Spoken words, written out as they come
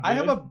I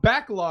have a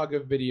backlog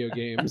of video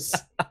games.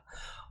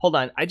 Hold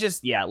on.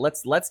 Let's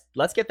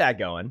get that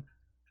going.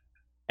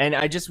 And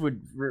I just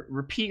would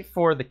repeat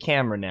for the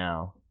camera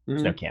now.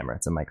 There's no camera.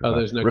 It's a microphone. Oh,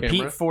 there's no repeat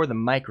camera? for the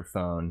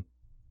microphone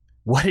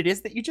what it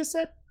is that you just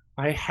said.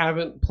 I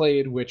haven't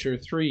played Witcher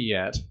 3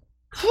 yet.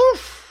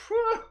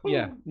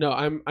 Yeah, no,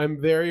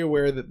 I'm very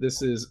aware that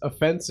this is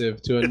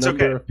offensive to a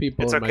number of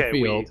people in my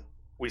field.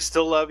 We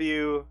still love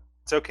you.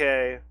 It's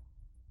okay.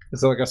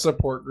 Is there like a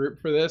support group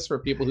for this for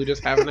people who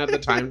just haven't had the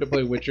time to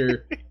play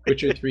Witcher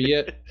 3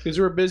 yet? Because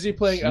we're busy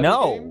playing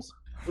other games?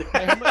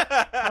 Hey,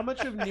 how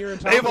much of Nier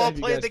Automata They've all have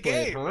you played guys the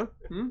played, game.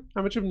 huh?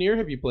 How much of Nier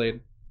have you played?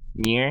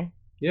 Nier?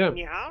 Yeah.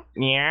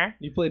 Nier?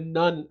 You played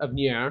none of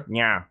Nier.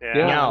 Yeah.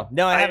 Yeah.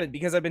 No, I haven't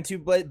because I've been too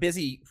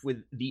busy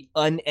with the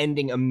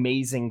unending,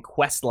 amazing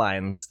quest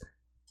lines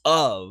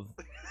of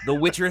The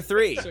Witcher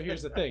 3. So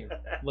here's the thing.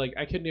 Like,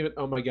 I couldn't even...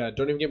 Oh my god,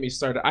 don't even get me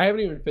started. I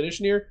haven't even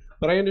finished Nier,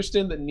 but I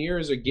understand that Nier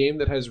is a game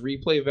that has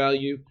replay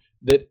value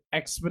that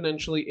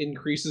exponentially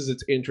increases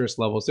its interest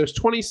levels. There's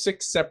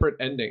 26 separate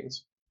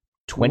endings.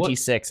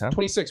 26, huh?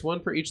 26,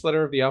 one for each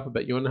letter of the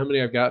alphabet. You want to know how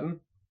many I've gotten?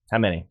 How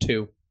many?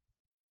 2.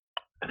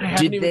 And I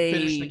haven't even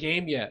finished the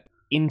game yet.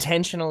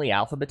 Intentionally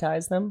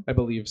alphabetize them? I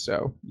believe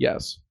so,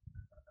 yes.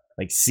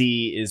 Like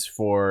C is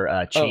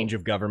for change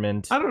of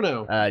government. I don't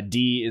know.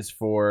 D is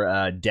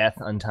for death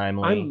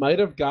untimely. I might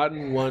have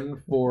gotten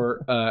one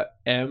for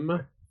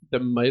M that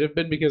might have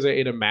been because I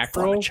ate a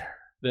mackerel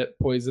that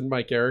poisoned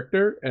my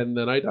character, and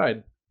then I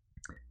died.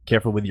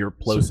 Careful with your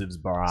plosives,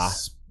 brah.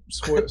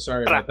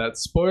 Sorry about that.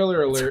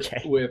 Spoiler alert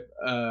with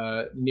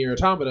Nier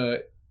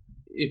Automata,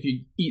 if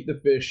you eat the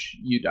fish,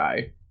 you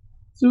die.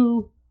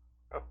 So,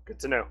 good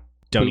to know.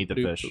 Don't eat the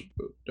fish.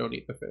 Don't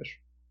eat the fish.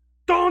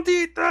 Don't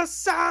eat the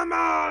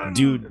salmon!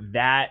 Dude,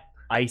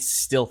 I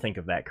still think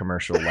of that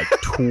commercial like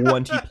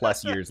 20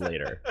 plus years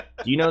later.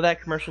 Do you know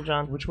that commercial,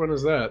 John? Which one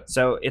is that?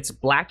 So it's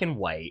black and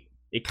white.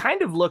 It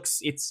kind of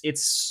looks it's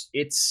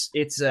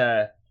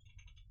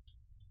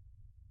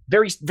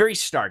very, very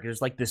stark.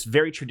 There's like this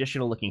very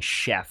traditional looking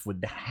chef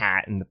with the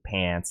hat and the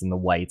pants and the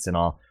whites and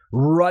all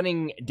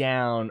running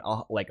down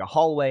like a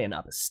hallway and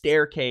up a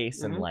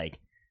staircase. And like,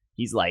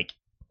 he's like,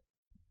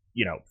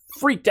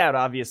 freaked out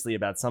obviously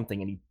about something.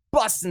 And he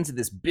busts into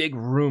this big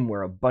room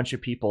where a bunch of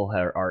people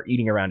are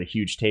eating around a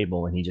huge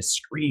table. And he just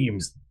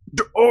screams,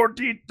 "Don't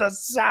eat the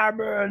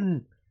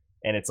salmon!"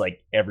 And it's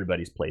like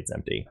everybody's plate's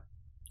empty.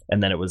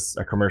 And then it was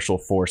a commercial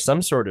for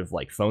some sort of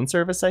like phone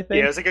service, I think.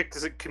 Yeah, it was like a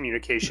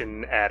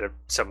communication ad of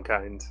some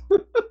kind.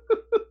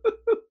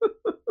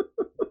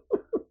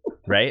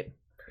 Right?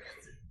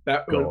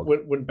 That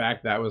when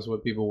back that was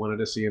what people wanted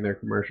to see in their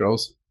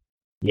commercials.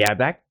 Yeah,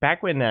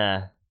 back when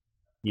that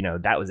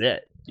was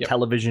it. Yep.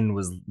 Television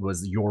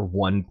was your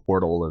one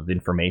portal of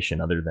information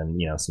other than,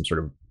 some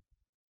sort of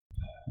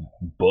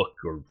book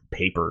or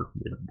paper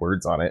with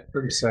words on it.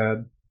 Pretty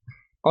sad.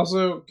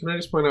 Also, can I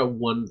just point out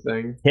one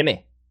thing? Hit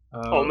me.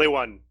 Only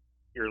one.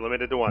 You're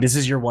limited to one. This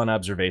is your one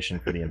observation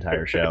for the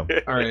entire show.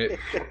 All right.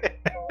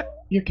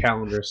 Your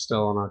calendar's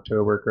still in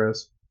October,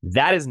 Chris.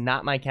 That is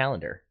not my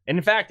calendar. And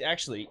in fact,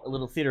 actually, a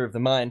little theater of the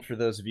mind for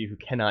those of you who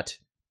cannot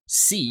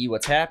see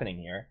what's happening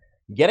here.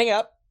 Getting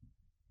up,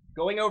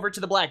 going over to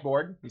the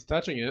blackboard. He's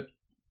touching it.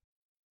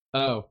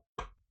 Oh.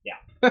 Yeah.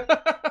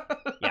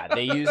 Yeah,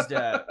 they used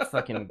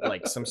fucking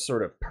like some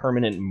sort of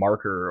permanent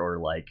marker or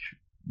like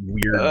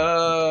weird.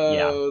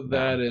 Oh,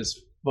 that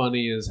is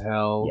funny as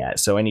hell. Yeah,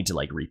 so I need to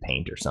like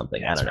repaint or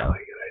something. That's I don't know.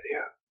 Really good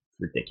idea.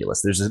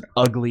 Ridiculous. There's an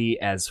ugly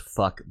as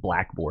fuck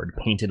blackboard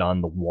painted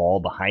on the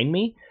wall behind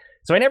me.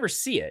 So I never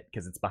see it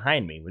because it's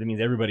behind me. But it means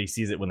everybody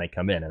sees it when they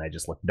come in, and I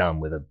just look dumb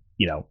with a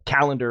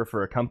calendar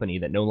for a company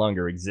that no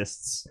longer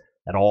exists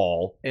at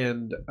all.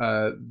 And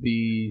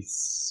the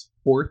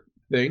fourth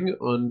thing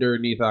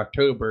underneath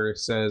October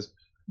says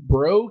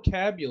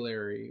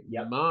Brocabulary.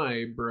 Yep.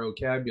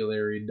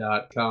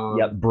 Mybrocabulary.com.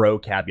 Yep,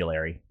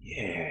 Brocabulary.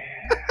 Yeah.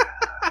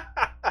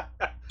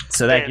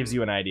 So that gives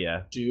you an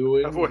idea.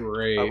 Doing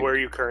great. Of where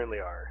you currently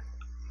are.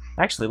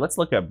 Actually, let's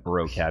look up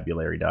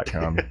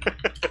Brocabulary.com.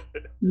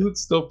 Is it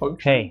still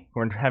functioning? Hey,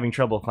 we're having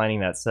trouble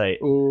finding that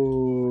site.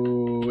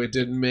 Ooh, it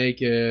didn't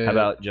make it. How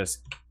about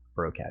just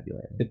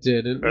Brocabulary? It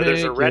didn't make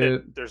there's a Reddit.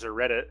 it. There's a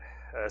Reddit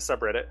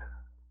subreddit.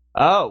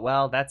 Oh,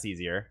 well, that's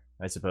easier,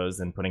 I suppose,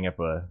 than putting up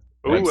a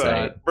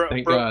website.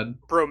 Thank God.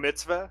 Bro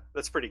mitzvah.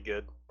 That's pretty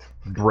good.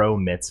 Bro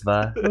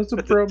mitzvah. What's a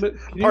bro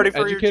Party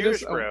for your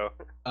Jewish bro.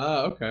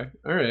 Oh, okay.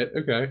 All right.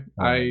 Okay.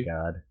 Oh my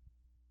God.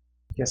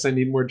 Guess I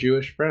need more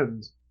Jewish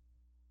friends.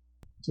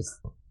 Just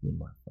need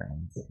more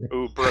friends.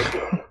 Ooh,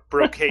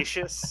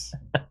 brocacious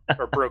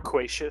or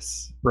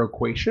broquacious.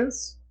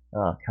 Broquacious?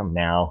 Oh, come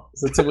now.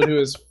 Is that someone who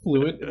is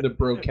fluent in the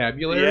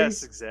vocabulary?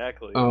 Yes,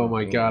 exactly. Oh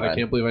my God, I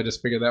can't believe I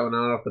just figured that one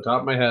out off the top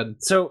of my head.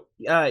 So,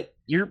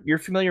 you're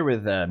familiar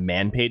with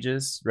man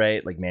pages,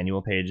 right? Like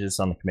manual pages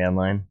on the command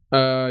line?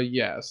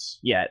 Yes.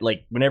 Yeah,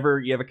 like whenever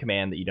you have a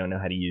command that you don't know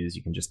how to use,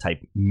 you can just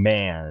type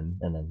man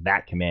and then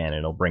that command and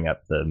it'll bring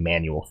up the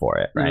manual for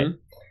it, right? Mm-hmm.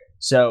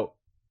 So,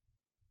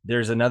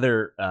 there's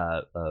another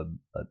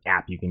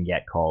app you can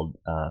get called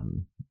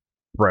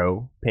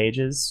bro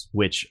pages,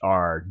 which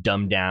are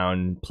dumbed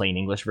down plain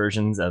English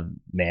versions of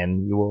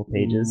manual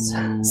pages.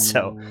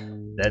 So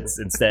that's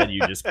instead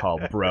you just call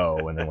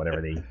bro and then whatever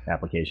the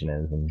application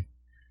is. And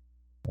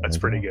That's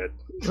pretty good.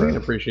 I can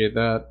appreciate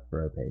that.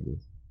 Bro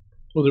pages.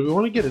 Well, do we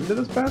want to get into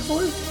this bad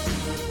boy?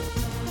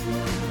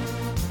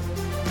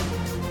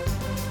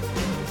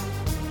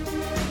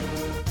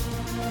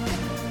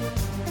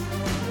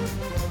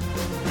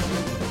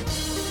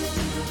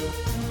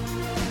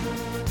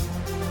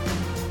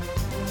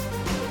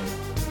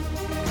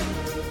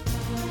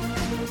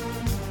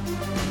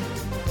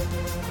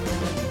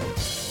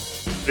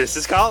 This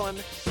is Colin.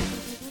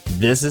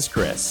 This is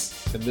Chris.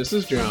 And this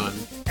is John.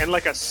 And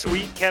like a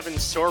sweet Kevin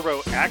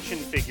Sorbo action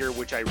figure,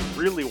 which I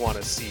really want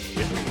to see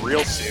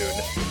real soon,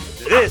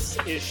 this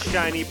is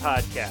Shiny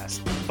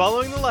Podcast,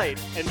 following the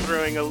light and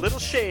throwing a little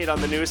shade on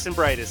the newest and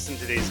brightest in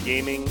today's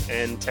gaming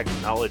and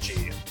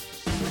technology.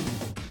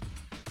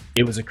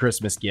 It was a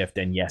Christmas gift,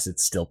 and yes,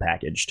 it's still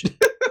packaged.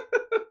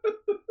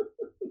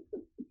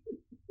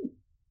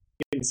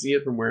 You can see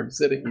it from where I'm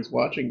sitting. He's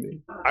watching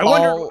me.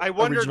 I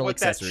wondered what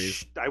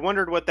accessories. I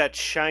wondered what that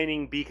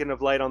shining beacon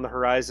of light on the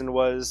horizon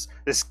was.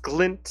 This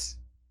glint,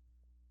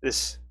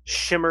 this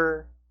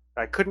shimmer,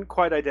 I couldn't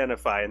quite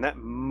identify, and that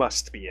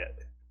must be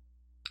it.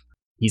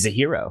 He's a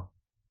hero.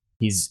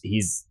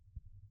 He's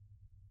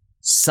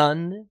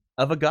son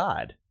of a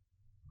god,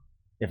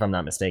 if I'm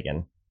not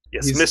mistaken.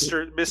 Yes, He's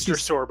Mr.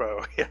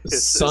 Sorbo.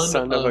 Yes,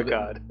 son of a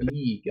god.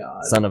 The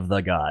god. Son of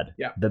the god.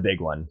 Yeah. The big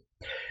one.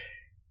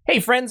 Hey,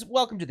 friends,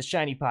 welcome to the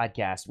Shiny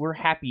Podcast. We're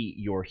happy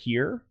you're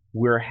here.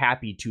 We're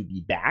happy to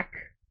be back.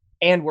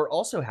 And we're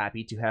also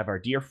happy to have our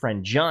dear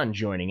friend John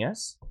joining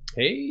us.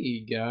 Hey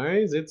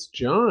guys, it's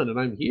John, and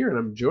I'm here, and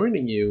I'm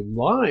joining you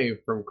live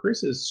from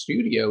Chris's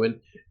studio in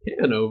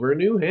Hanover,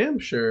 New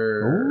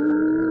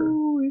Hampshire.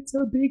 Oh, it's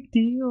a big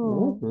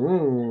deal.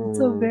 Mhm. It's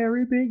a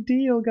very big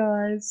deal,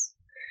 guys.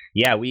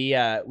 Yeah,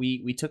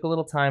 we took a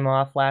little time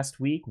off last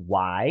week.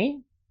 Why?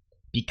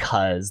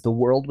 Because the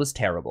world was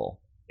terrible.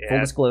 Full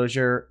Yeah,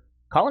 disclosure,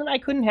 Colin and I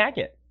couldn't hack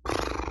it.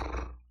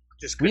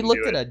 just We couldn't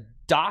looked do at it. a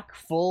dock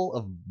full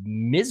of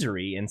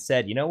misery and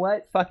said, you know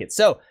what? Fuck it.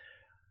 So,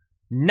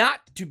 not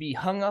to be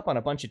hung up on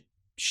a bunch of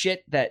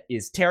shit that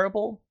is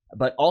terrible,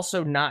 but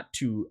also not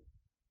to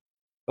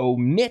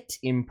omit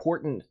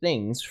important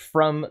things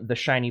from the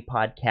Shiny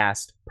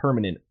Podcast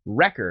permanent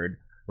record.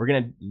 We're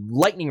going to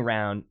lightning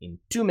round in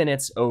 2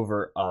 minutes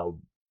over a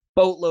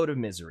boatload of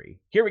misery.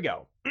 Here we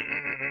go.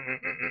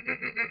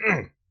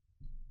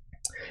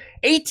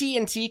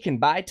 AT&T can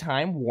buy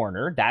Time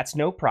Warner. That's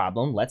no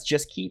problem. Let's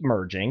just keep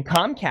merging.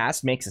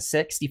 Comcast makes a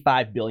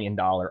 $65 billion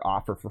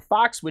offer for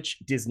Fox, which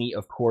Disney,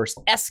 of course,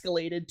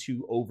 escalated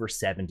to over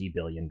 $70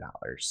 billion.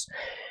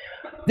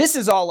 This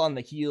is all on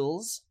the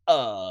heels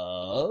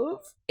of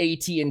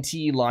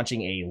AT&T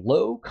launching a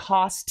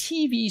low-cost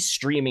TV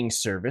streaming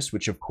service,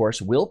 which, of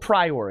course, will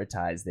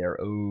prioritize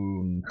their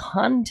own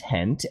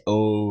content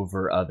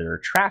over other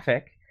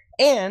traffic.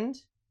 And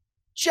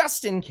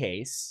just in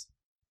case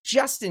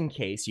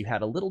you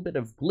had a little bit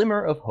of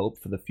glimmer of hope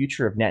for the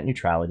future of net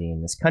neutrality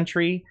in this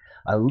country,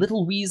 a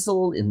little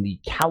weasel in the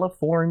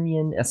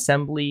Californian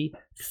Assembly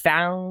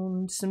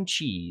found some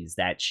cheese.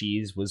 That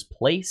cheese was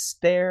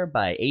placed there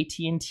by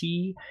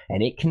AT&T,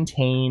 and it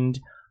contained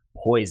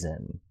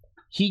poison.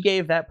 He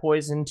gave that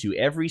poison to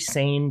every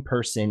sane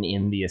person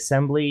in the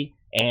Assembly,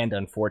 and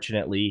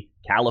unfortunately,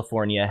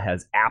 California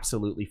has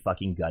absolutely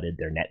fucking gutted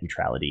their net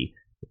neutrality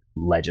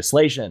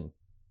legislation.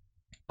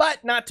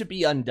 But not to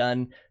be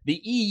undone, the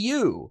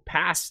EU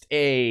passed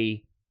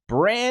a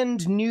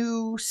brand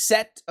new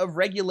set of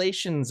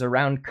regulations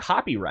around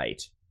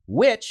copyright,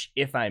 which,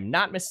 if I'm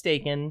not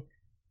mistaken,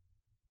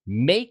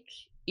 make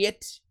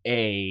it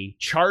a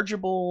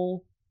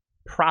chargeable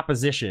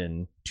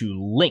proposition to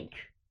link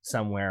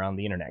somewhere on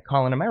the internet.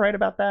 Colin, am I right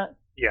about that?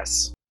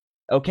 Yes.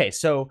 Okay,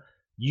 so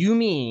you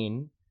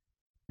mean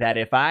that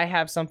if I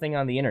have something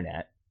on the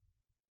internet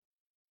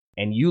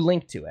and you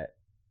link to it,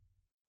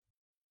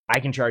 I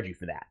can charge you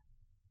for that?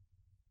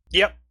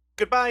 Yep.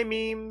 Goodbye,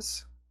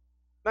 memes.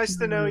 Nice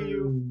to know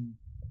you.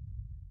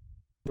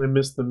 I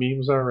missed the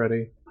memes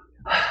already.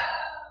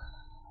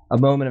 A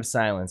moment of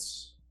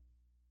silence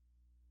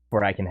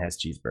for I Can Has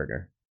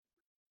Cheeseburger.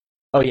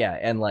 Oh yeah,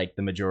 and like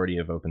the majority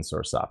of open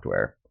source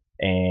software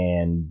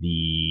and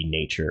the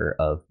nature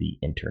of the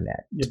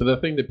internet. Yeah, but the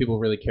thing that people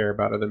really care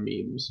about are the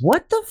memes.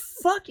 What the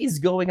fuck is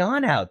going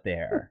on out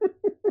there?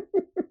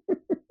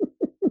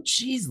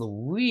 Jeez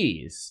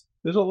Louise.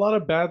 There's a lot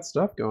of bad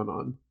stuff going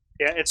on.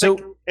 Yeah, it's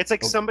So-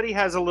 like somebody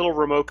has a little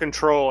remote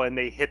control and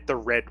they hit the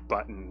red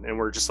button, and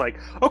we're just like,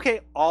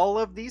 okay, all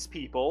of these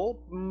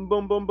people, boom,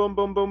 boom, boom, boom,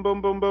 boom,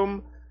 boom, boom,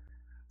 boom,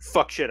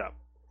 fuck shit up,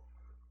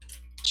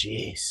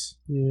 Jeez.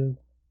 Yeah.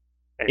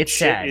 and It's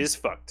shit sad. is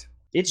fucked.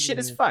 It's shit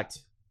is Yeah. fucked.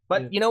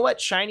 But Yeah. you know what?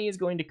 Shiny is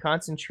going to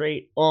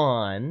concentrate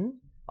on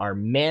our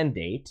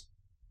mandate,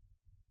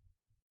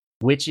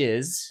 which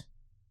is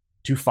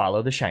to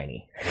follow the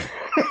Shiny.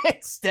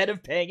 instead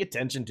of paying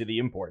attention to the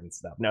important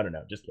stuff. No,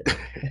 just kidding.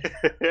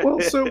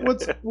 Well, so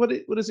what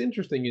is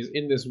interesting is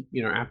in this,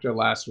 after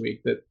last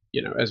week that,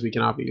 as we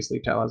can obviously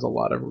tell, has a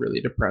lot of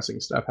really depressing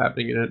stuff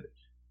happening in it.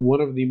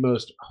 One of the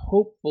most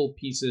hopeful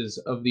pieces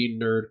of the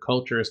nerd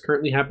culture is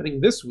currently happening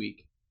this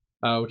week,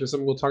 which is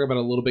something we'll talk about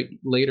a little bit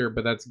later,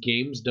 but that's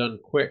Games Done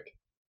Quick,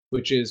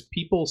 which is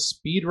people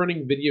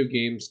speedrunning video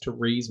games to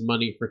raise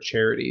money for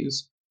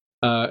charities.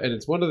 And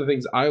it's one of the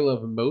things I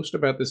love most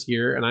about this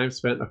year, and I've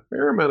spent a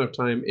fair amount of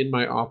time in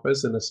my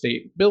office in a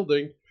state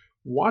building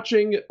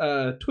watching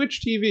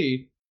Twitch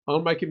TV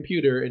on my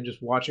computer and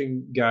just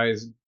watching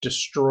guys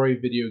destroy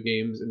video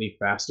games in the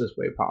fastest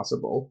way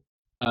possible.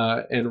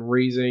 And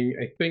raising,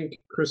 I think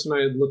Chris and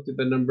I had looked at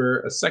the number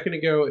a second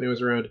ago, and it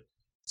was around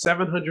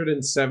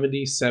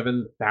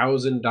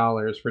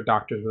 $777,000 for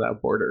Doctors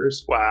Without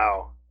Borders.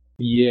 Wow.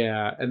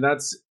 Yeah, and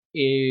that's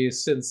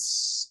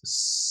since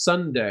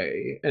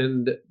Sunday,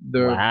 and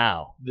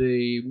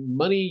the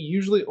money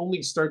usually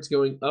only starts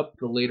going up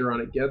the later on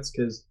it gets,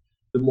 because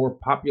the more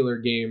popular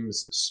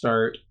games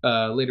start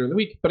later in the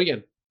week. But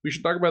again, we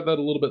should talk about that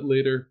a little bit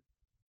later.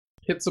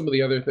 Hit some of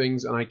the other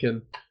things, and I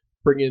can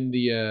bring in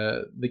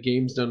the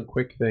Games Done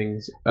Quick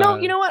things. No,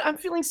 you know what? I'm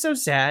feeling so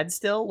sad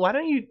still. Why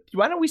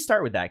don't we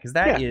start with that? Because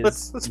that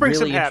is let's bring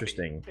really some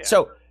interesting. Yeah.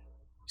 So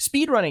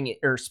speedrunning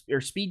or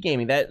speed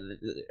gaming, that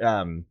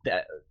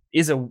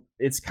is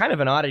it's kind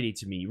of an oddity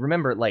to me.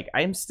 Remember, like,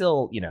 I'm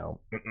still,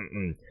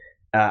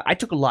 I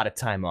took a lot of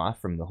time off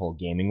from the whole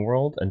gaming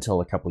world until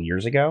a couple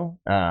years ago.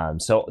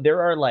 So there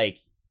are like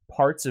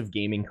parts of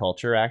gaming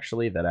culture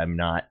actually that I'm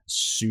not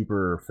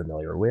super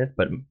familiar with,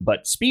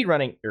 but speed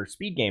running or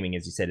speed gaming,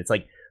 as you said, it's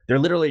like they're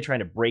literally trying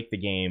to break the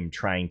game,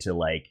 trying to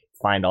like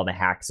find all the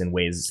hacks and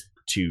ways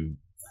to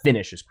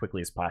finish as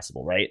quickly as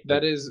possible, right?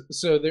 That is,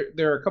 so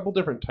there are a couple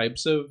different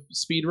types of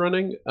speed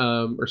running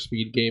or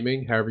speed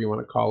gaming, however you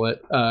want to call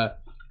it.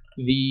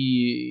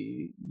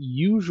 The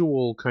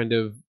usual kind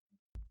of,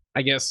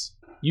 I guess,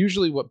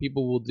 usually what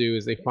people will do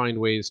is they find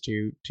ways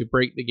to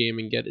break the game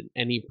and get an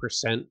any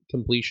percent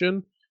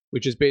completion,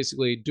 which is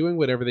basically doing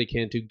whatever they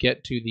can to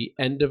get to the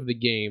end of the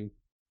game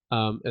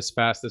as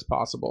fast as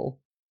possible.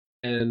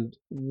 And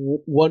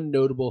one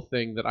notable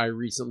thing that I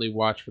recently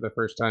watched for the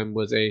first time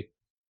was a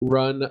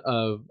run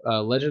of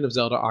Legend of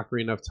Zelda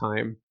Ocarina of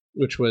Time,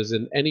 which was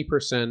an any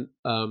percent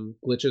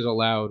glitches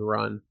allowed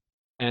run.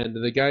 And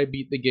the guy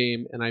beat the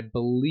game in, I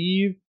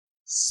believe,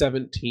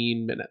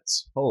 17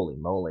 minutes. Holy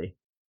moly.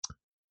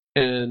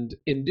 And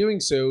in doing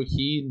so,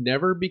 he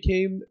never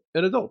became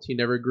an adult. He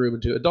never grew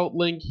into adult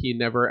Link. He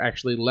never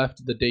actually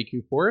left the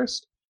Deku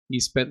Forest. He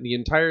spent the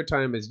entire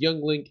time as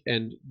young Link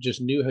and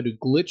just knew how to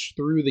glitch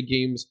through the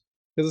games.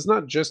 Because it's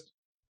not just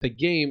the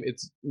game,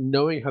 it's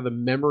knowing how the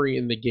memory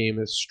in the game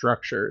is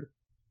structured.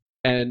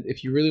 And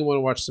if you really want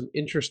to watch some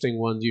interesting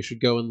ones, you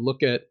should go and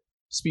look at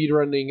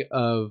speedrunning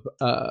of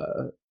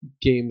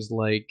games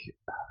like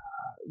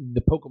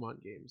the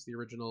Pokemon games, the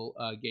original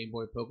Game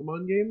Boy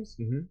Pokemon games,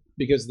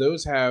 because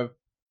those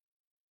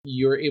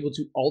you're able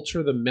to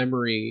alter the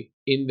memory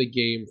in the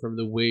game from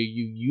the way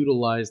you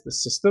utilize the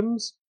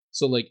systems.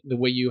 So like the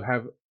way you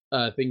have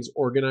things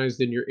organized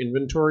in your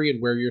inventory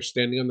and where you're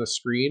standing on the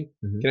screen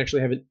can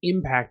actually have an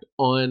impact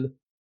on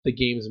the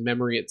game's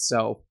memory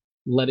itself,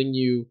 letting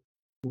you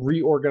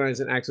reorganize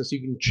and access. You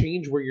can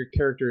change where your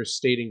character is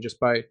stating just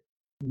by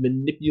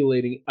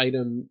manipulating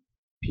item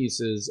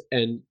pieces,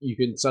 and you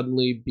can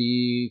suddenly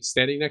be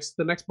standing next to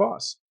the next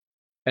boss.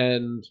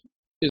 And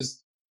it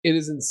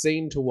is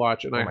insane to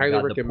watch, and I highly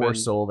recommend. The poor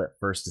soul that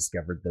first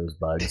discovered those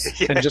bugs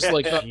and just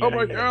like, oh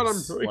my god,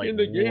 I'm breaking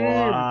the game.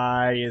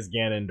 Why is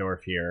Ganondorf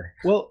here?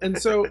 Well, and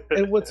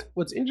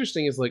what's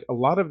interesting is like a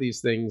lot of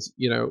these things,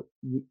 you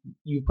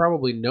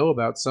probably know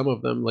about some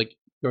of them. Like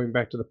going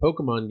back to the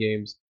Pokemon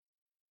games,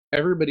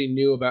 everybody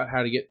knew about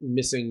how to get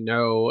Missing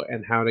No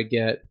and how to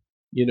get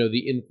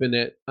the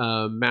infinite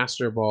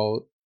Master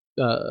Ball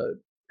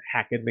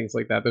hack and things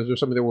like that. Those are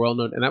some of the well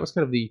known, and that was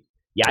kind of the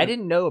I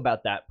didn't know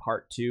about that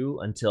part too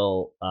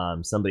until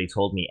somebody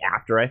told me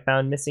after I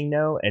found Missing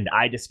No, and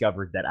I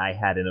discovered that I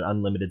had an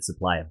unlimited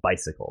supply of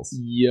bicycles.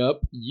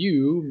 Yep,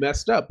 you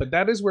messed up, but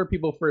that is where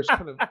people first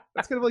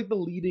that's kind of like the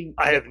leading.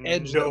 I have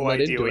edge no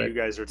idea what you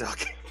guys are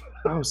talking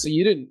about. Oh, so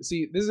you didn't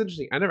see? This is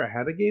interesting. I never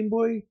had a Game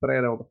Boy, but I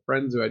had all the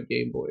friends who had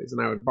Game Boys,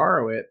 and I would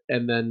borrow it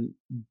and then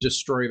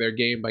destroy their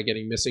game by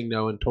getting Missing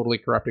No and totally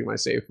corrupting my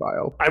save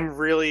file. I'm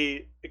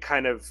really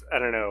kind of, I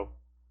don't know,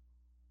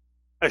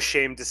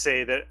 ashamed to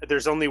say that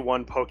there's only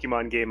one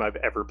Pokemon game I've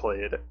ever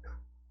played.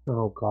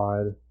 Oh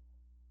God.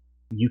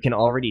 You can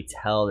already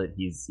tell that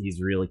he's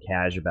really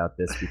cash about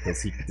this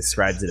because he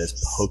describes it as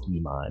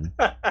Pokemon.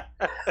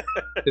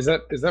 Is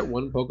that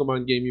one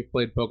Pokemon game you've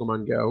played,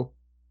 Pokemon Go?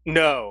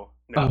 No.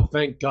 Oh,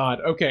 thank God.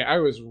 Okay, I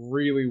was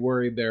really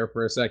worried there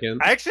for a second.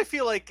 I actually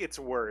feel like it's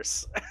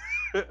worse.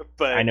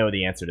 But I know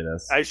the answer to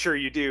this. I'm sure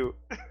you do.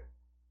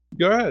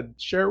 Go ahead,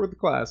 share it with the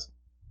class.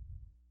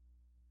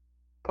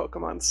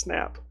 Pokemon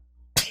Snap.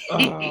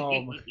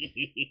 Oh,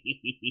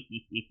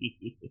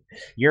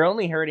 You're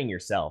only hurting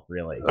yourself,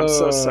 really. I'm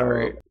so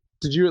sorry.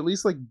 Did you at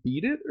least like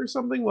beat it or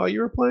something while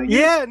you were playing?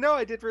 Yeah, no,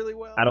 I did really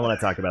well. I don't want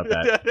to talk about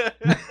that.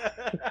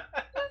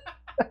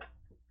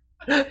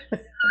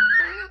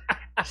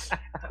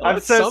 I'm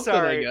so Something,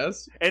 sorry. I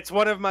guess. It's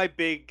one of my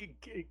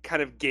big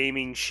kind of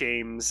gaming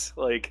shames.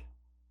 Like,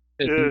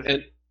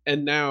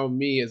 And now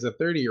me as a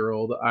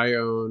 30-year-old, I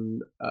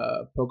own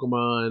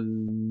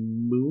Pokemon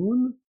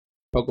Moon,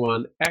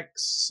 Pokemon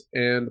X,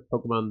 and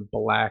Pokemon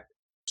Black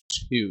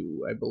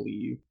 2, I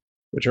believe,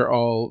 which are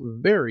all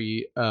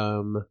very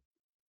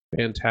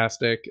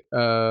fantastic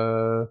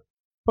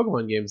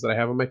Pokemon games that I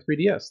have on my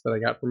 3DS that I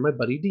got from my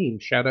buddy Dean.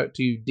 Shout out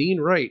to Dean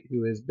Wright,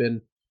 who has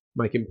been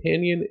my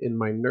companion in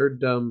my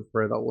nerddom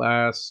for the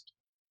last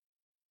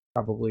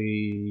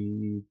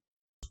probably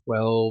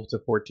 12 to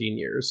 14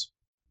 years.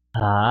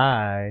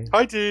 Hi.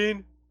 hi,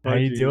 Dean. How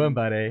you doing,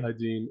 buddy? Hi,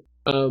 Dean.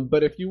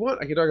 But if you want,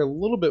 I can talk a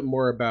little bit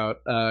more about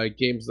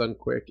Games Done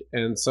Quick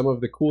and some of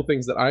the cool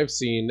things that I've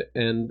seen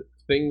and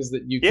things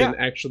that you can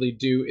actually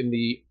do in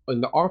the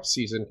off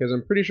season, because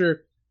I'm pretty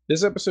sure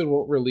this episode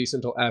won't release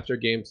until after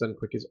Games Done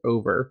Quick is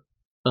over.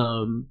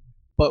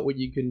 But what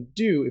you can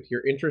do if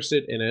you're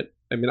interested in it,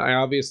 I mean, I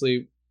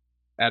obviously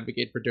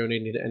advocate for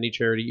donating to any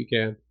charity you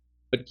can,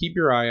 but keep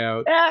your eye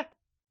out.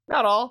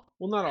 Not all.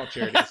 Well, not all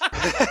charities.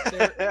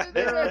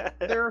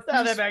 There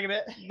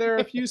are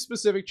a few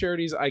specific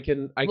charities I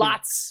can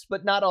Lots,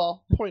 but not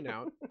all. point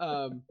out.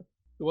 The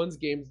ones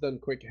Games Done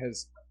Quick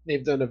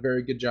they've done a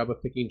very good job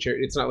of picking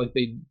charity. It's not like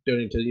they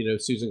donate to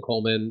Susan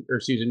Coleman or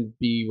Susan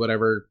B.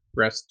 whatever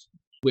breast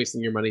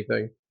wasting your money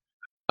thing.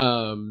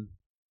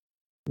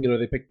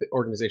 They picked the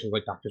organizations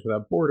like Doctors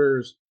Without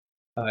Borders.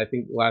 I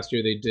think last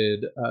year they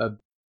did a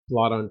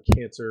lot on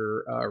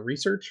cancer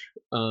research,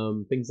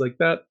 things like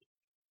that.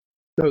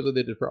 That was what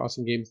they did for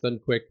Awesome Games Done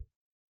Quick,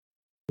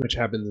 which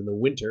happens in the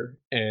winter,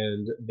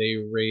 and they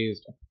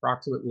raised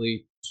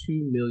approximately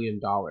 $2 million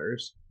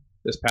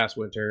this past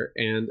winter.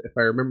 And if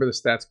I remember the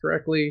stats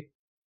correctly,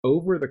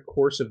 over the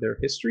course of their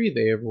history,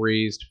 they have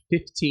raised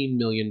 $15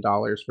 million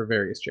for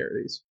various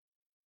charities,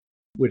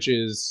 which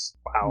is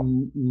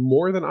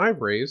more than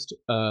I've raised.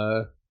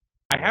 I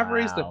have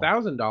raised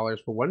 $1,000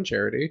 for one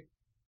charity,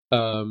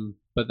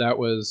 but that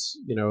was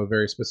a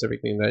very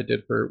specific thing that I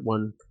did for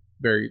one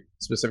very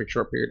specific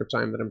short period of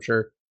time that I'm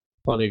sure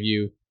plenty of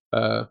you,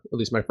 at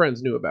least my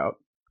friends, knew about.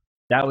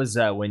 That was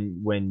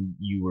when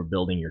you were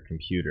building your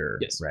computer,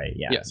 yes. Right?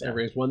 Yeah. Yes, I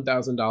raised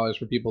 $1,000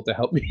 for people to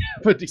help me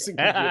have a decent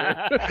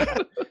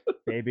computer.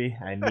 Baby,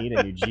 I need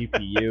a new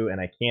GPU,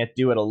 and I can't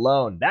do it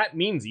alone. That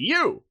means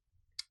you!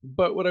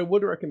 But what I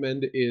would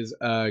recommend is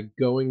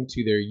going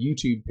to their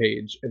YouTube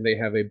page, and they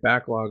have a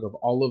backlog of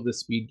all of the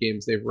speed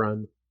games they've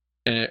run,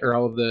 or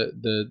all of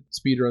the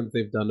speed runs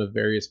they've done of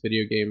various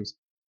video games.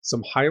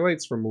 Some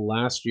highlights from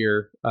last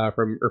year,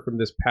 from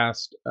this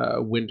past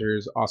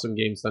winter's Awesome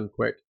Games Done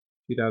Quick,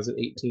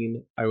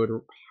 2018. I would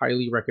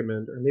highly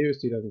recommend, or maybe it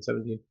was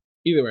 2017.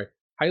 Either way,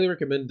 highly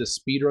recommend the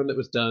speed run that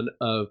was done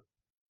of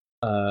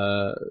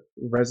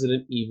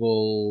Resident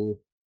Evil.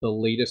 The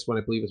latest one,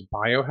 I believe, is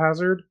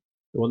Biohazard,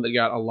 the one that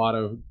got a lot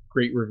of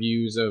great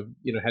reviews of,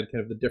 had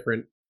kind of the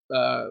different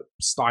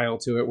style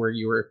to it, where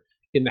you were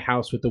in the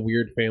house with the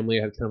weird family.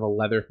 It had kind of a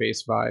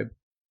Leatherface vibe.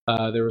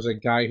 There was a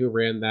guy who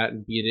ran that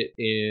and beat it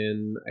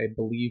in, I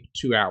believe,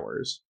 2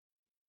 hours.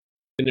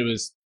 And it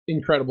was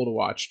incredible to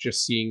watch,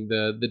 just seeing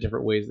the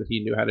different ways that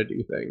he knew how to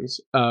do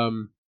things.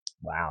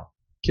 Wow.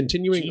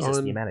 Continuing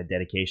on, the amount of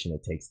dedication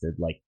it takes to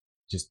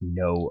just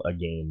know a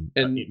game,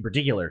 and in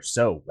particular,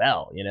 so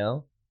well,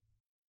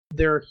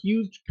 There are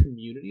huge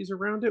communities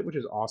around it, which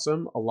is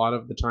awesome. A lot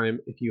of the time,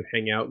 if you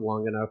hang out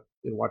long enough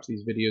and watch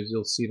these videos,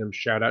 you'll see them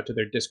shout out to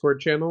their Discord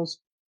channels,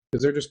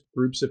 because they're just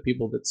groups of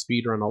people that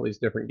speedrun all these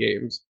different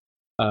games.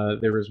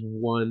 There was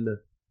one,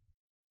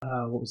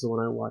 what was the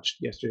one I watched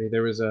yesterday?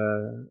 There was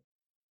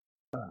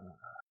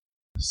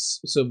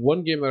so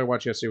one game that I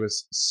watched yesterday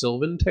was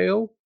Sylvan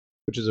Tale,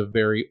 which is a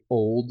very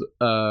old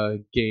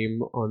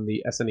game on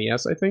the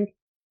SNES, I think,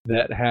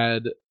 that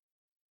had,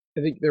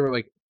 I think there were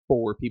like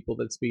 4 people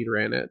that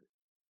speedran it,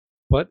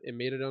 but it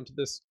made it onto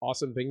this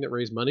awesome thing that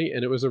raised money,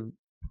 and it was a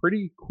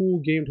pretty cool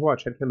game to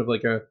watch. It had kind of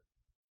like a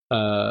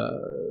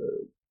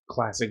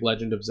classic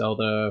Legend of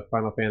Zelda,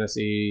 Final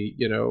Fantasy,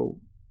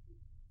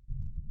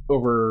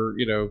 over,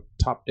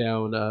 top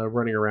down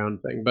running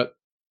around thing. But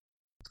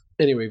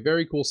anyway,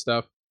 very cool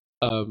stuff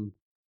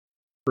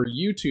for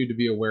you two to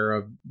be aware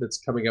of that's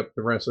coming up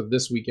the rest of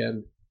this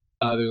weekend.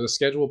 There's a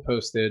schedule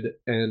posted,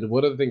 and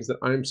one of the things that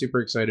I'm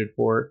super excited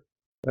for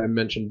that I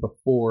mentioned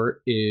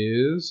before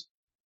is,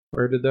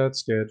 where did that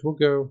schedule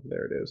go?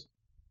 There it is.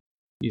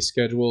 The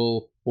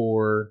schedule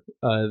for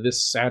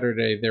this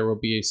Saturday, there will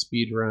be a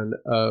speed run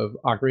of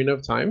Ocarina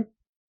of Time,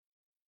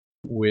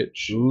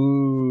 which,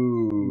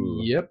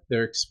 yep,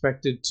 they're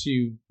expected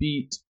to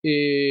beat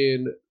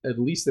in at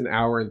least an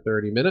hour and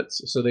 30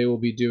 minutes. So they will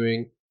be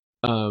doing,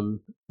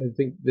 I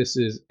think this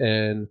is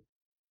an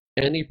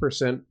any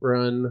percent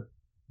run,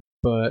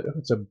 but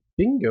it's a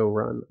bingo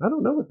run. I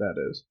don't know what that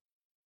is.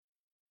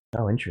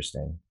 Oh,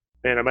 interesting.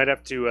 Man, I might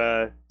have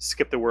to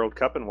skip the World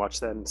Cup and watch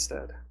that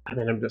instead. I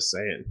mean, I'm just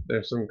saying,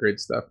 there's some great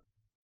stuff.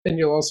 And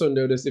you'll also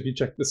notice if you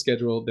check the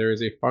schedule, there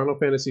is a Final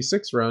Fantasy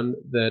VI run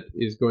that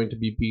is going to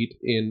be beat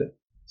in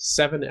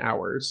 7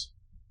 hours.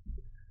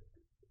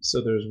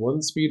 So there's one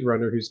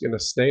speedrunner who's going to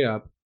stay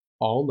up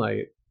all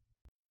night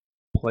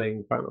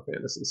playing Final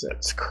Fantasy VI.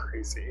 That's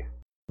crazy.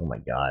 Oh my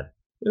god.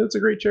 And it's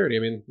a great charity. I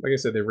mean, like I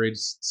said, they've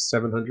raised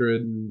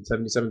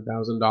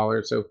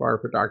 $777,000 so far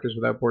for Doctors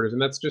Without Borders,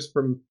 and that's just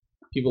from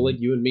people like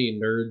you and me,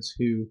 nerds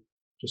who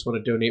just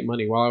want to donate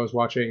money. While I was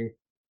watching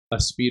a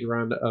speed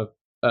run of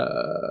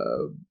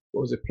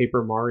what was it,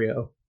 Paper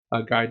Mario,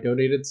 a guy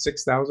donated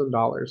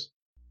 $6,000.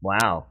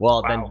 Wow.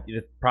 Well, Wow. then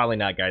it's probably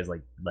not guys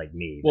like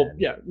me. Well, then.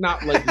 yeah,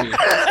 not like me.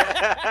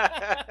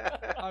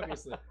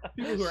 Obviously,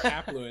 people who are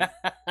affluent.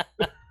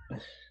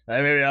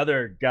 Maybe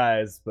other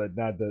guys, but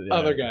not the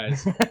Other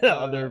guys.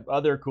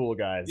 other cool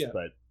guys. Yeah.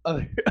 But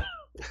Other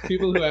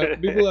people who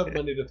have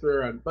money to throw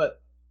around. But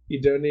he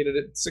donated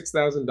it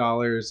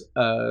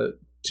 $6,000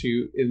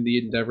 to in the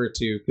endeavor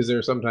to, because there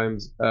are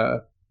sometimes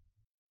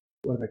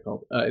what are they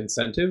called,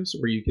 incentives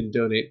where you can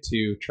donate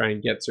to try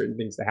and get certain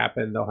things to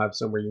happen. They'll have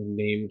somewhere you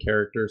name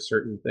characters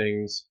certain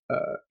things.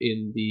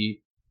 In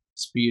the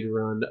speed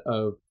run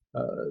of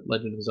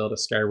Legend of Zelda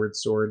Skyward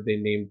Sword, they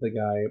named the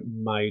guy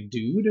My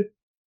Dude,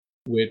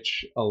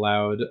 which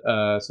allowed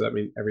so that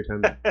means every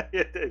time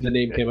the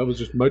name came up, it was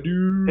just My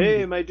Dude.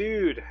 Hey, my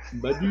dude.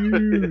 My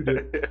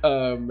dude.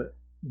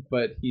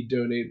 But he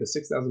donated the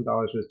 $6,000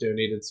 was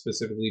donated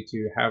specifically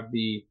to have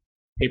the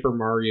Paper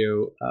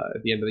Mario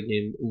at the end of the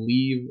game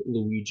leave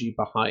Luigi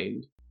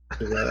behind.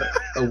 There's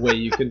a way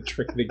you can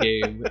trick the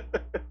game.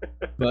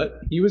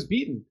 But he was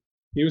beaten.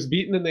 He was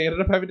beaten, and they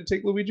ended up having to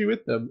take Luigi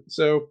with them.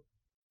 So,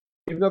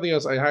 if nothing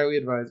else, I highly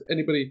advise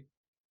anybody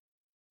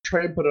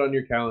try and put it on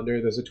your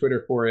calendar. There's a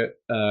Twitter for it.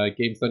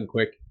 Games Done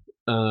Quick.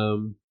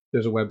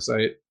 There's a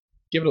website.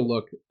 Give it a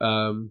look.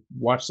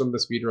 Watch some of the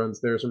speedruns.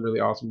 There are some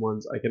really awesome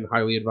ones. I can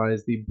highly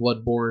advise the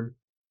Bloodborne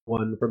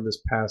one from this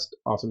past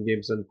Awesome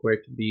Games Done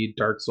Quick. The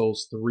Dark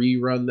Souls 3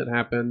 run that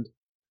happened.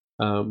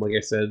 Like I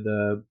said,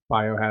 the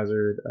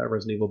Biohazard,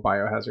 Resident Evil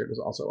Biohazard is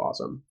also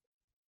awesome.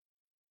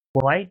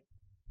 well, I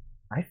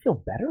feel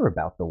better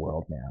about the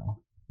world now.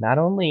 Not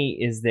only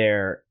is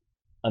there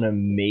an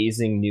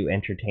amazing new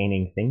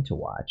entertaining thing to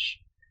watch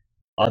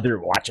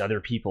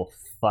other people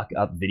fuck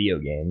up video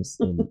games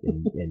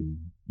and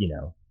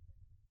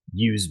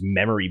use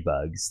memory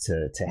bugs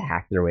to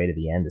hack their way to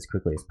the end as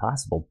quickly as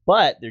possible,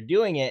 but they're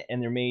doing it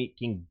and they're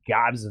making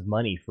gobs of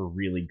money for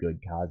really good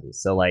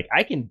causes. So like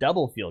I can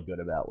double feel good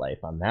about life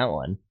on that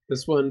one.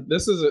 This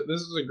is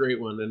a great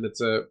one, and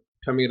it's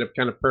coming at a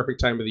kind of perfect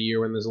time of the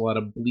year when there's a lot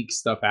of bleak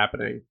stuff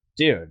happening.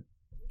 Dude,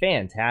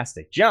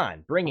 fantastic.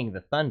 John, bringing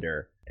the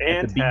thunder And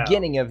at the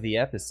beginning of the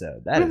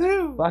episode. That is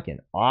fucking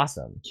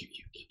awesome.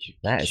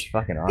 That is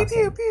fucking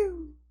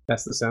awesome.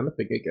 That's the sound of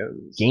big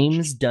guns.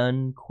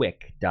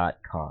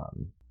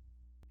 GamesDoneQuick.com.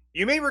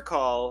 You may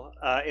recall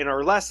in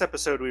our last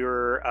episode, we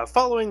were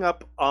following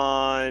up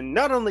on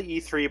not only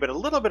E3, but a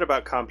little bit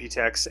about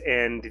Computex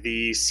and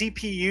the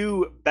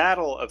CPU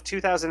battle of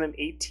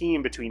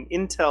 2018 between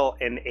Intel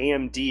and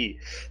AMD.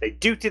 They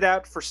duked it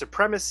out for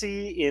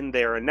supremacy in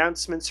their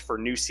announcements for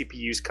new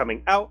CPUs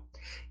coming out.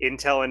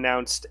 Intel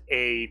announced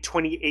a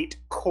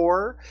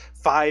 28-core,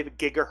 5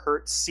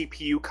 gigahertz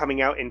CPU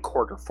coming out in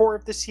Q4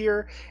 of this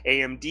year.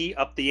 AMD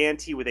upped the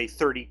ante with a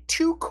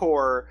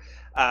 32-core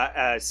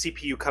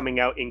CPU coming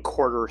out in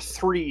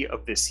Q3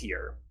 of this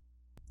year.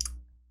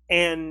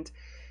 And,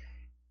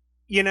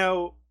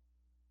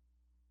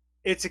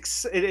 it's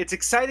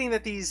exciting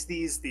that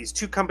these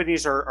two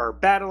companies are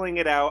battling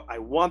it out. I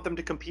want them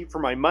to compete for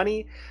my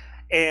money,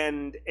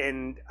 and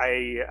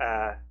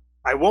I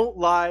won't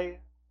lie.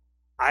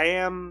 I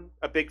am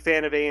a big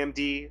fan of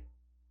AMD.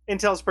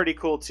 Intel's pretty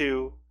cool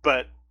too,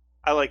 but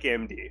I like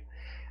AMD.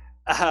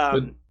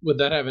 Would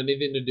that have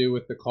anything to do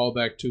with the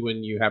callback to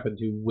when you happen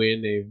to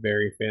win a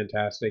very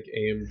fantastic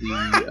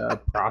AMD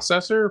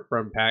processor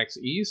from PAX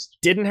East?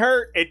 Didn't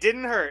hurt. It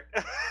didn't hurt.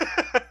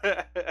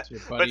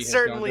 But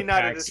certainly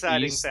not a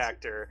deciding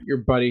factor. Your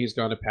buddy has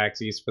gone to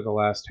PAX East for the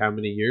last how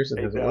many years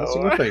and hasn't won a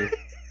single thing.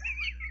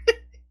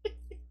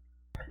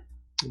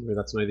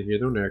 That's neither here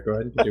nor there. Go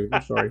ahead and continue with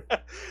your story.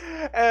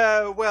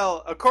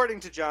 Well,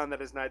 according to John,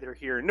 that is neither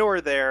here nor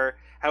there.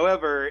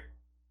 However,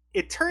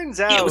 it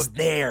turns out it was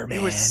there, man.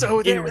 It was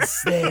so there. It was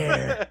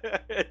there.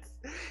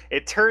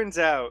 It turns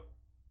out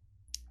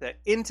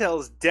that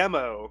Intel's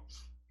demo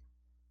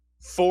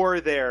for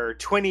their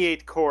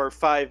 28-core,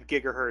 5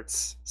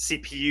 gigahertz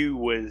CPU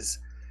was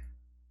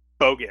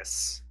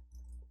bogus.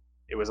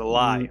 It was a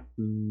lie.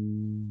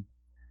 When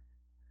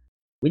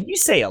you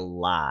say a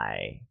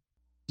lie,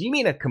 do you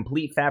mean a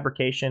complete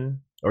fabrication,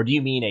 or do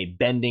you mean a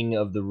bending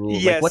of the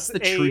rules? Yes, like, what's the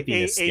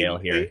truthiness scale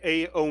here?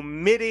 A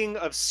omitting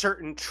of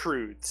certain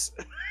truths.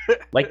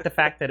 Like the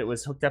fact that it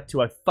was hooked up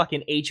to a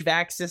fucking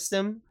HVAC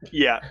system?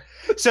 Yeah.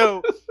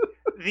 So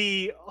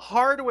the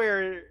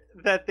hardware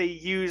that they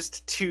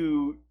used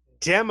to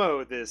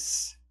demo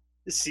this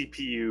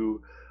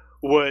CPU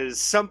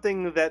was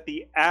something that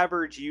the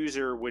average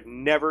user would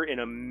never in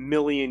a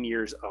million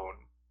years own.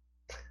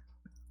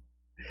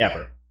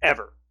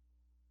 Ever.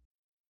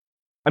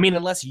 I mean,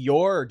 unless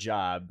your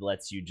job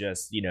lets you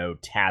just,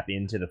 tap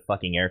into the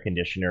fucking air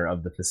conditioner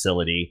of the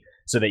facility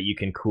so that you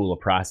can cool a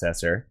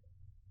processor.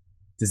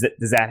 Does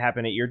that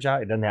happen at your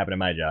job? It doesn't happen at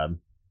my job.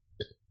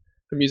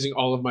 I'm using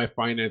all of my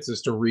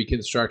finances to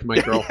reconstruct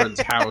my girlfriend's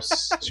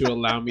house to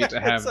allow me to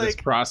have this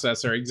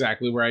processor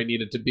exactly where I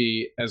need it to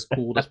be, as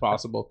cooled as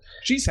possible.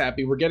 She's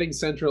happy. We're getting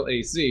central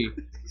AC.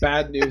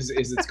 Bad news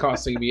is it's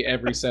costing me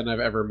every cent I've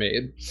ever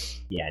made.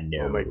 Yeah,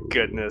 no. Oh my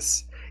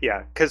goodness.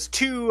 Yeah, because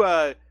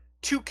 2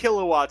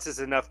 kilowatts is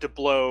enough to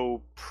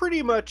blow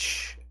pretty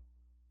much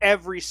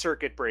every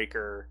circuit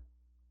breaker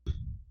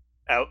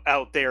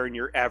out there in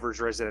your average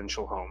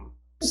residential home.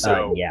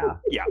 So yeah.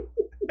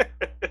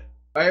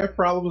 I have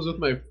problems with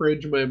my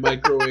fridge, my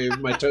microwave,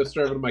 my toaster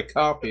oven, and my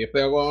coffee. If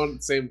they all go on at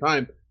the same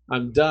time,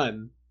 I'm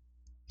done.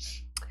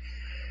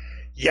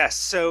 Yes,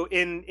 so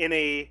in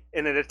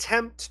an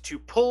attempt to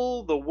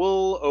pull the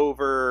wool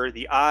over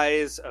the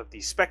eyes of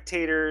the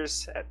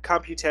spectators at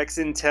Computex,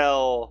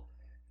 Intel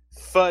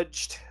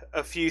fudged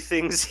a few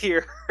things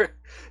here,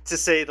 to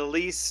say the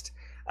least.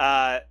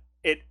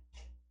 It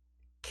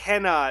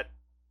cannot.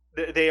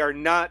 They are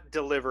not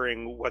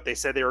delivering what they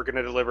said they were going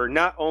to deliver,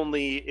 not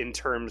only in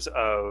terms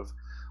of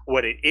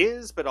what it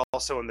is, but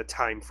also in the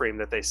time frame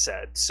that they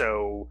said.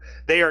 So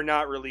they are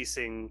not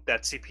releasing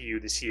that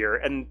CPU this year,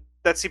 and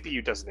that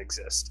CPU doesn't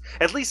exist,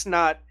 at least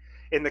not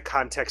in the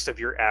context of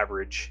your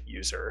average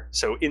user.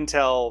 So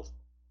Intel,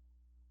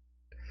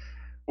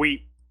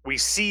 we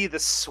see the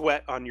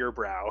sweat on your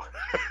brow.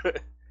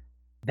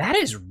 That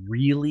is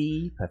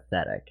really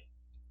pathetic.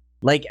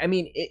 Like, I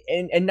mean,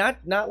 and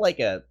not like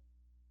a,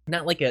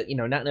 not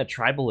in a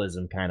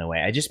tribalism kind of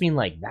way. I just mean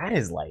like that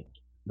is like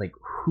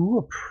who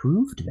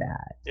approved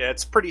that? Yeah,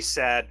 it's pretty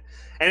sad,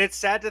 and it's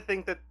sad to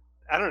think that,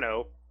 I don't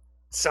know,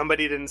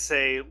 somebody didn't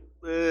say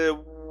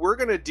we're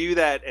gonna do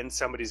that, and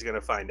somebody's gonna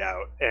find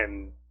out,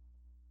 and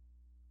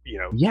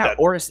yeah,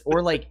 or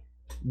like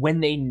when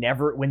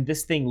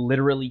this thing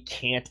literally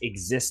can't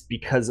exist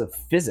because of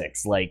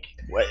physics. Like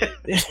what?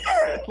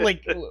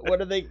 Like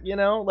what are they?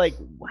 Like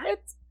what?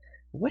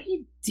 What are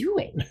you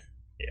doing?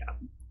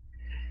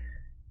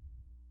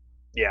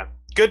 Yeah.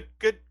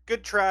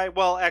 Good try.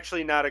 Well,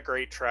 actually, not a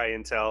great try,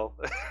 Intel.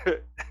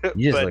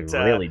 You just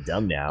look really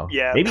dumb now.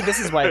 Yeah. Maybe this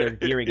is why they're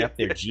gearing up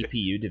their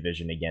GPU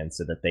division again,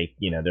 so that they,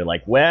 they're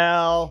like,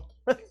 well,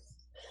 I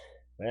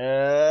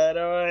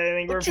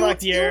think we're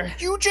fucked here.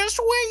 You just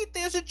wait.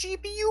 There's a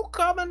GPU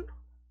coming.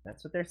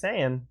 That's what they're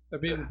saying. I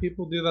mean,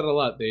 people do that a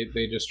lot.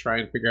 They just try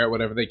and figure out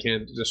whatever they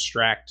can to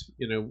distract.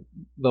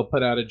 They'll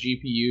put out a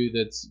GPU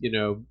that's,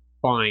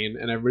 fine,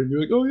 and everybody be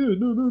like, oh yeah,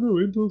 no,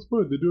 Intel's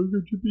fine, they do a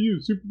good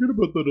GPU, so forget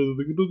about that other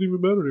thing, it doesn't even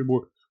matter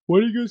anymore. Why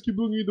do you guys keep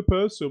looking at the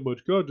past so much?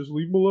 God, just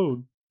leave them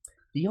alone.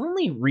 The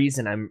only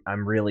reason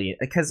I'm really,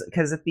 because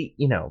at the,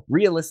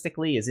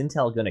 realistically, is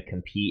Intel going to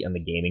compete on the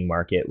gaming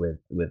market with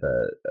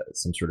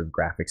some sort of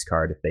graphics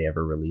card if they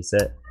ever release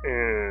it?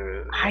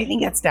 I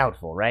think that's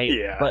doubtful, right?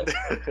 Yeah. But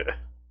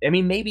I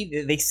mean,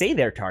 maybe they say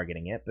they're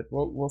targeting it, but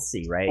we'll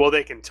see, right? Well,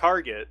 they can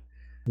target.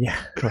 Yeah,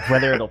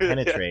 whether it'll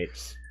penetrate.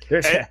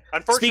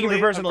 Speaking of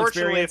personal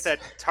experience, if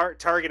that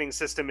targeting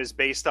system is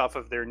based off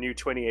of their new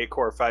 28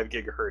 core 5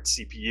 gigahertz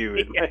CPU,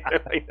 it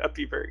might not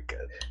be very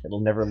good.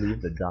 It'll never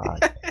leave the dock.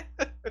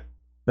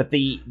 But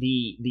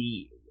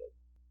the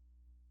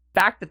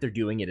fact that they're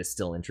doing it is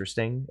still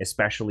interesting,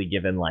 especially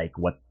given like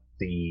what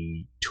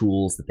the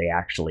tools that they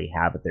actually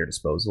have at their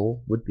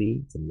disposal would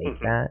be to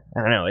make that.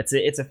 I don't know.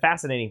 It's a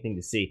fascinating thing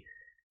to see.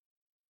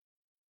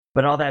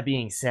 But all that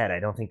being said, I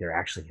don't think they're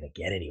actually going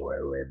to get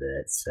anywhere with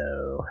it.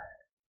 So.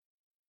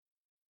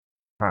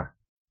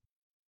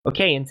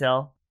 Okay,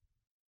 Intel.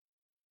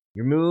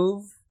 Your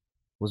move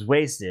was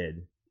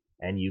wasted,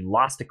 and you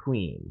lost a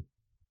queen.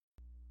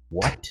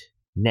 What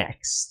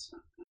next?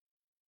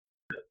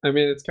 I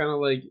mean, it's kind of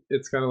like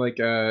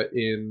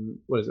in,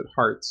 what is it,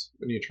 Hearts,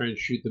 when you try and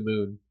shoot the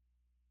moon.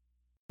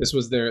 This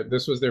was their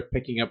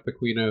picking up the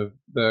Queen of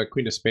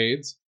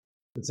Spades,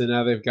 and so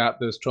now they've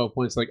got those 12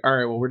 points. Like, all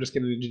right, well, we're just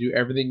going to need to do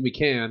everything we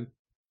can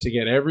to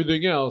get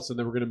everything else, and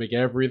then we're going to make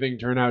everything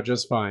turn out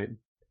just fine.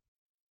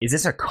 Is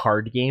this a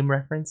card game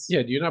reference?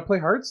 Yeah, do you not play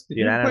Hearts? Did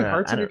you not play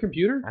Hearts on your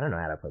computer? I don't know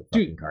how to play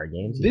fucking card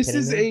games.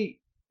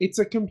 It's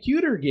a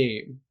computer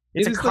game.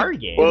 It's a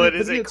card game. Well,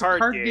 it's a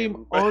card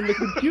game on the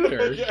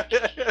computer.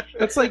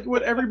 That's like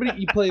what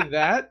everybody, you play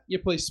that, you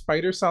play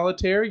Spider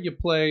Solitaire, you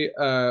play,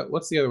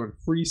 what's the other one?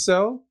 Free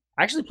Cell?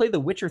 I actually played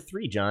The Witcher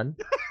 3, John.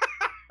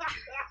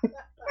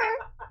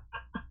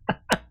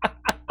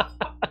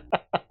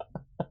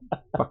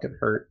 Fucking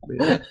hurt,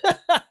 man.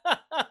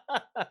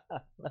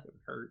 Fucking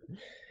hurt.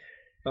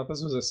 Thought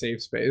this was a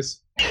safe space.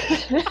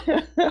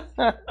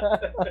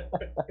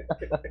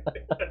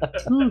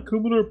 Oh,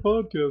 come on our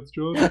podcast,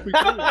 John.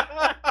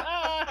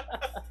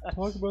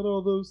 Talk about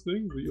all those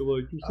things that you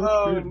like. You're such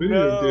a great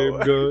video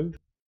game guy.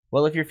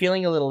 Well, if you're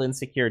feeling a little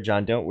insecure,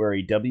 John, don't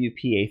worry.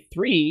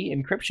 WPA3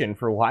 encryption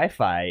for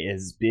Wi-Fi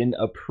has been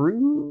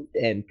approved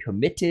and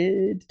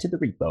committed to the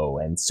repo,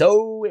 and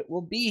so it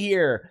will be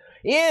here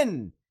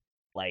in,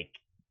 like,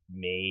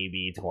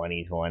 maybe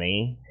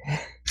 2020.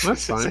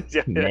 That's fine.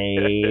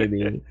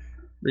 Maybe.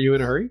 Are you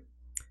in a hurry?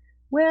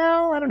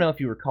 Well, I don't know if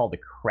you recall the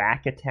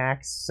crack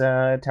attacks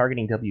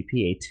targeting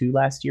WPA2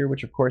 last year,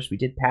 which of course we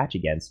did patch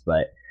against,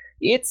 but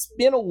it's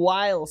been a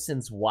while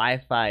since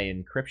Wi-Fi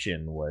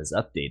encryption was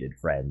updated,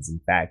 friends. In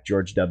fact,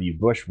 George W.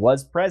 Bush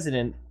was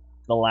president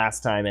the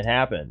last time it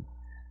happened.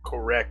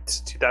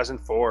 Correct.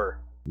 2004.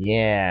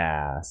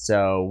 Yeah,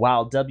 so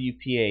while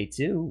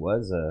WPA2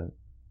 was a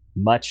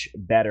much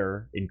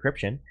better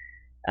encryption,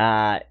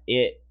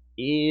 it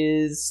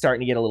is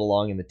starting to get a little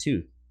long in the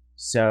tooth.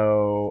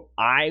 So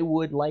I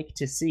would like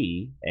to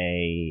see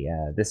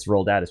this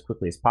rolled out as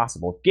quickly as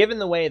possible, given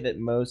the way that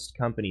most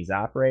companies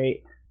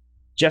operate.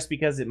 Just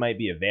because it might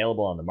be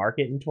available on the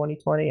market in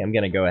 2020, I'm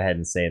going to go ahead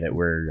and say that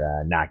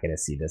we're not going to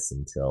see this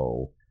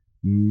until,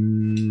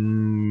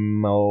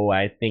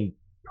 I think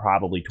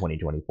probably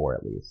 2024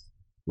 at least.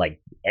 Like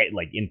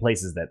in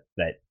places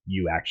that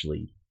you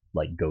actually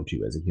like go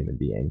to as a human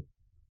being.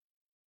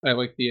 I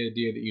like the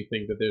idea that you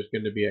think that there's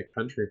going to be a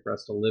country for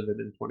us to live in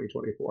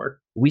 2024.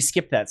 We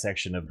skipped that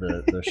section of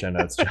the show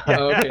notes, John.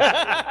 Oh, okay.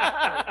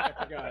 I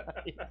forgot.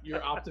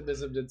 Your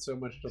optimism did so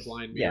much to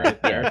blind me. Yeah,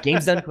 right there. yeah.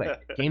 Game's done quick.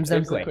 Game's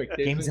done quick.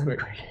 Game's done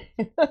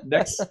quick.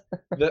 Next,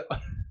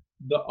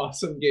 the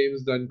awesome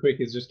Games Done Quick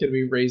is just going to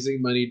be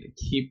raising money to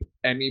keep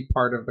any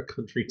part of the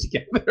country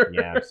together.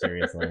 Yeah,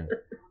 seriously.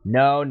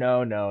 No.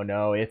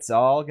 It's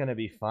all going to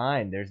be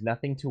fine. There's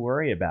nothing to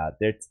worry about.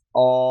 It's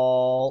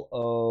all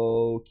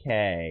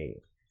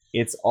okay.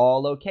 It's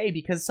all okay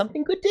because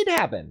something good did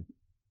happen,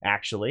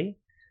 actually.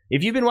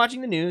 If you've been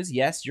watching the news,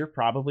 yes, you're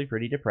probably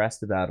pretty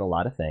depressed about a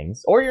lot of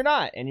things. Or you're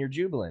not, and you're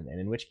jubilant.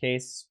 And in which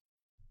case...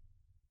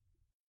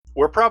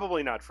 we're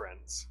probably not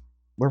friends.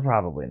 We're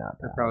probably not.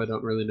 I probably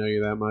don't really know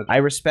you that much. I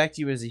respect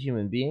you as a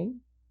human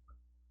being.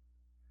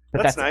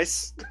 But that's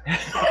nice.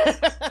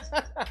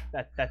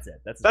 That's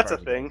it. That's a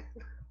thing.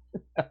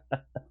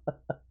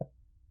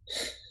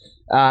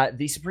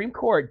 The Supreme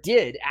Court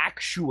did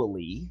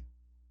actually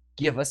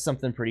give us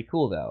something pretty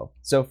cool, though.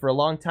 So for a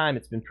long time,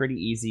 it's been pretty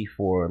easy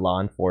for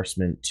law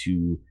enforcement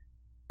to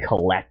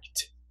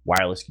collect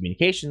wireless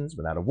communications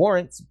without a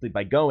warrant simply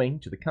by going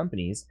to the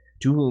companies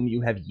to whom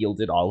you have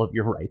yielded all of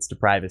your rights to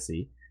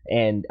privacy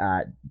and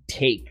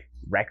take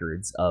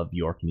records of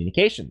your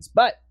communications.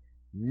 But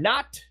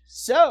not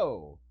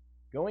so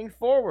going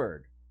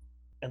forward.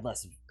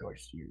 Unless, of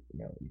course, you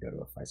go to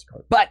a FISA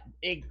court. But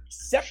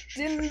except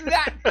in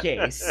that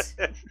case,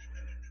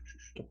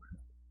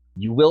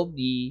 you will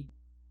be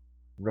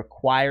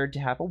required to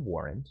have a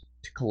warrant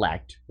to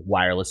collect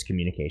wireless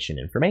communication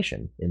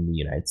information in the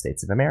United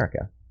States of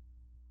America.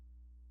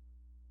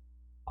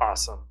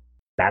 Awesome.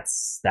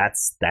 That's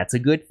a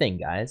good thing,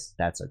 guys.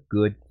 That's a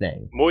good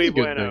thing. Muy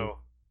bueno.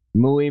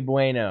 Muy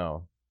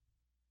bueno.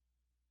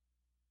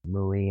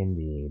 Muy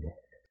indeed.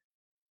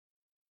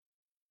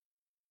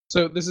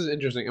 So this is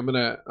interesting. I'm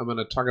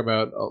gonna talk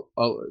about.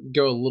 I'll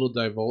go a little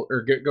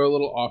go a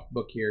little off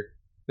book here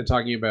and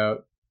talking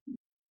about.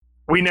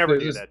 We never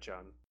do that,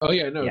 John. Oh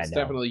yeah, no, it's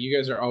definitely you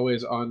guys are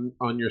always on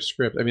your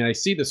script. I mean, I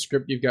see the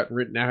script you've got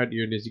written out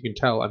here, and as you can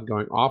tell, I'm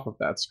going off of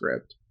that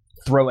script.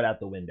 Throw it out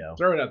the window.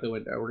 Throw it out the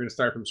window. We're gonna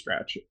start from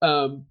scratch.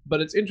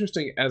 But it's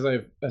interesting as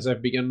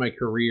I've begun my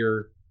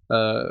career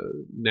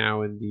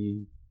now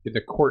in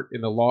the court,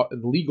 in the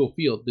legal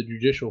field, the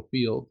judicial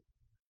field.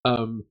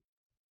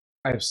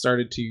 I've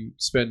started to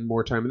spend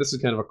more time, and this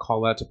is kind of a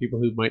call out to people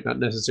who might not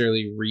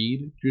necessarily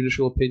read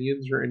judicial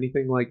opinions or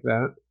anything like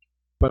that,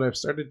 but I've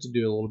started to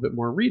do a little bit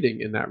more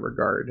reading in that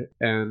regard,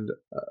 and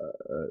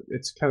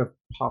it's kind of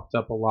popped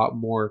up a lot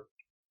more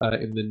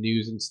in the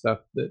news and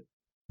stuff that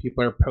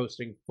people are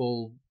posting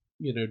full,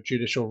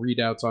 judicial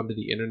readouts onto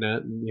the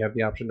internet, and you have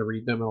the option to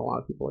read them, and a lot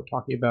of people are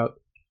talking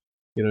about,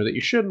 that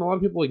you should, and a lot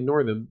of people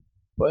ignore them,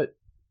 but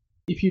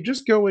if you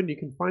just go in, you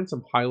can find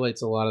some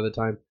highlights a lot of the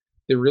time.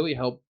 They really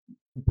help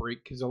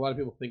break, because a lot of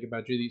people think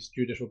about these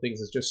judicial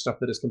things as just stuff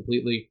that is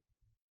completely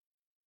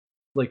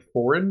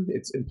foreign.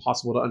 It's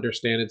impossible to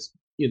understand. It's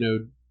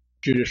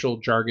judicial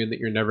jargon that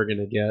you're never going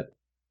to get,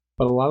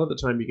 but a lot of the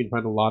time you can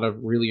find a lot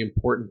of really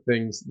important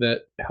things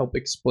that help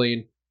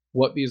explain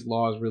what these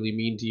laws really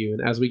mean to you.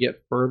 And as we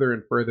get further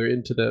and further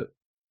into the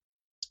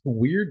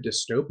weird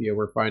dystopia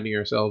we're finding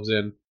ourselves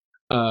in,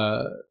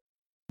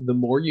 the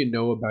more you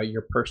know about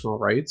your personal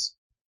rights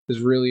is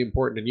really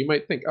important. And you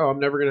might think, oh, I'm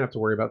never going to have to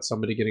worry about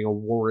somebody getting a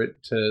warrant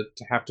to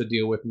have to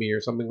deal with me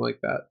or something like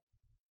that.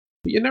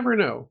 But you never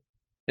know.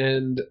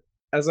 And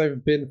as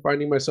I've been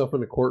finding myself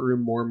in a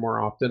courtroom more and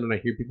more often, and I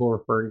hear people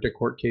referring to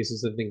court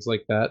cases and things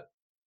like that,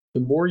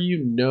 the more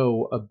you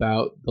know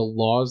about the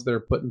laws that are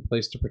put in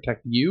place to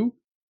protect you,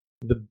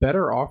 the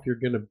better off you're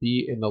going to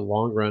be in the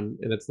long run.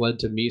 And it's led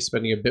to me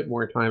spending a bit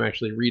more time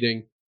actually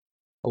reading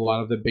a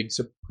lot of the big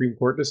Supreme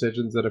Court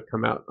decisions that have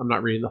come out. I'm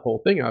not reading the whole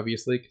thing,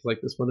 obviously, because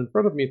like this one in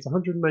front of me, it's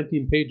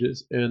 119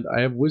 pages, and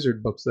I have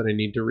wizard books that I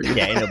need to read.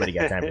 Yeah, ain't nobody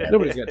got time for that.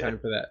 Nobody's got time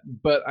for that.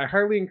 But I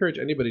highly encourage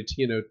anybody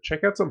to,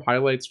 check out some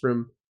highlights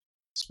from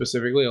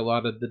specifically a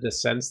lot of the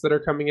dissents that are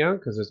coming out,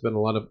 because there's been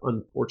a lot of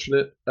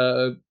unfortunate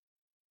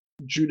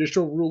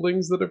judicial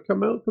rulings that have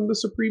come out from the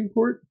Supreme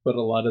Court, but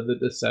a lot of the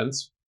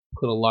dissents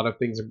put a lot of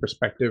things in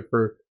perspective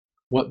for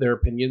what their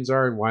opinions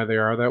are and why they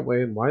are that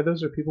way and why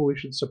those are people we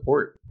should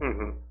support.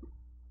 Mm-hmm.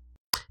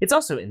 It's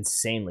also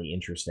insanely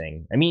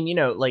interesting. I mean,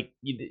 like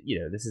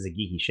this is a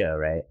geeky show,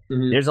 right?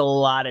 Mhm. There's a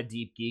lot of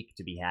deep geek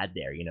to be had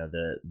there.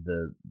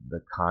 The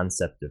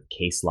concept of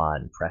case law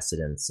and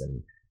precedents,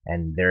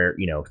 and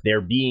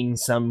there being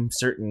some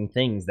certain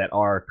things that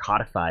are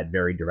codified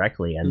very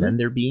directly, and then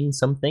there being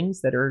some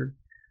things that are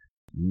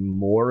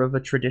more of a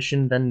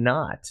tradition than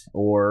not,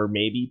 or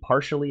maybe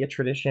partially a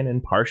tradition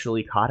and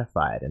partially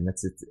codified. And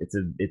it's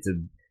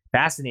a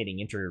fascinating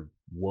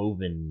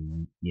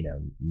interwoven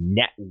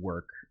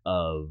network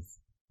of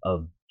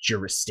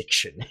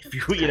jurisdiction, if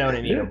you know what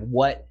I mean, of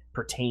what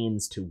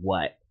pertains to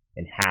what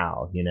and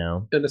how,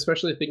 and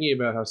especially thinking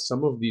about how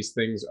some of these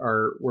things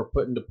were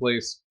put into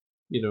place,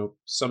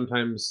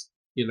 sometimes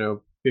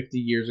 50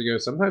 years ago.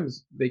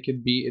 Sometimes they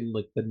could be in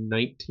like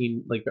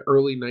the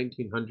early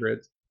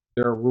 1900s.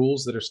 There are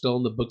rules that are still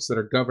in the books that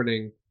are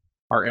governing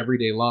our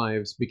everyday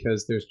lives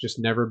because there's just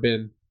never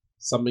been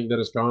something that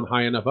has gone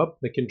high enough up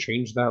that can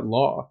change that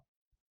law.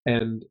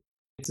 And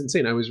it's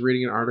insane. I was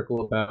reading an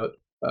article about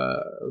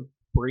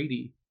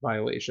Brady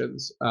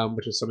violations,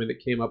 which is something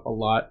that came up a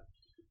lot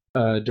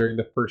during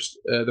the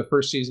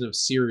first season of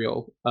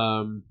Serial.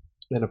 And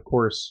of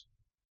course,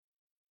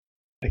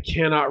 I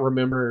cannot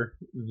remember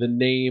the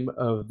name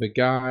of the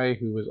guy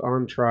who was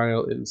on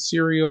trial in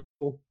Serial,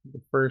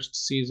 the first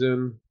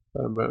season.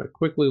 I'm gonna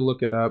quickly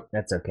look it up.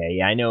 That's okay.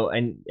 Yeah, I know,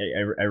 and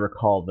I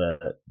recall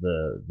the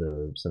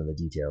some of the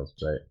details,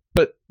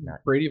 but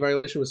Brady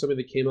violation was something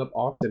that came up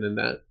often in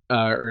that,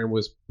 and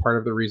was part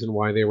of the reason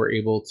why they were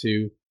able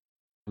to.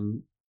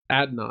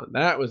 Adnan,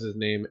 that was his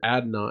name,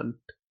 Adnan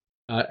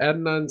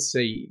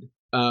Syed.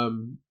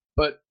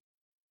 But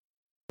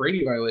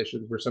Brady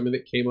violations were something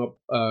that came up,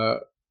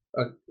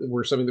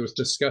 were something that was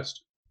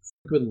discussed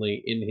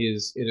frequently in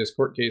his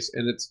court case,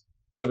 and it's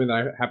something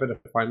that I happen to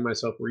find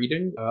myself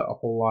reading a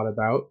whole lot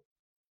about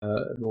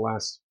in the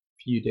last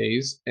few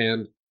days.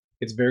 And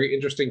it's very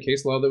interesting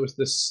case law that was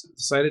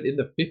decided in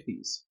the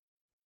 50s,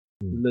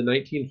 in the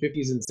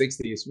 1950s and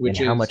 60s. And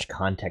how much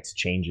context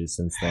changes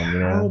since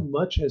then. How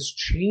much has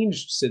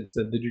changed since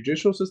then? The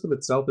judicial system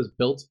itself is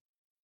built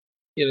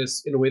in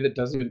a way that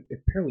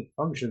it barely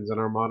functions in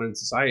our modern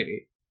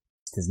society.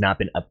 It has not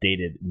been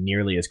updated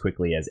nearly as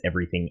quickly as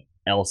everything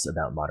else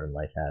about modern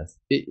life has.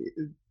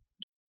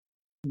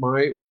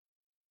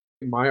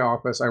 My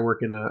office, I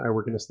work in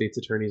a state's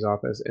attorney's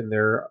office, and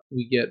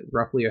we get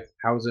roughly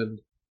 1,000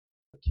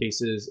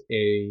 cases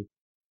a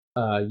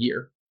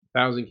year,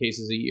 1,000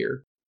 cases a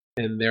year,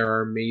 and there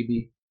are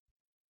maybe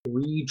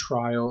 3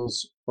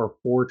 trials or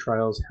 4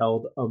 trials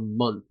held a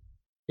month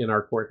in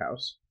our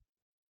courthouse.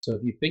 So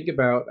if you think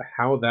about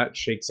how that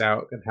shakes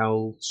out and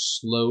how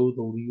slow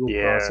the legal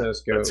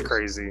process goes, that's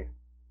crazy.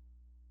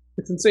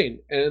 It's insane,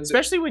 and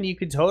especially when you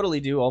could totally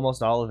do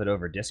almost all of it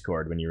over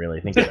Discord when you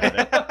really think about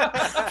it.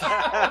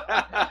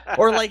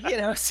 Or like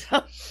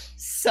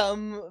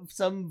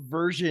some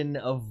version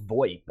of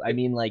VoIP. I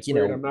mean, like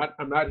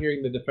I'm not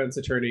hearing the defense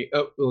attorney.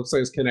 Oh, it looks like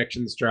his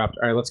connection's dropped.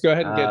 All right, let's go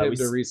ahead and get him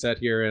to reset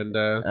here. And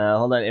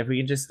hold on, if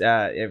we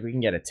can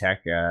get a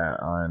tech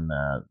on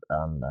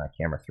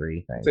camera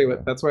 3. Thanks. Say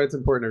what? That's why it's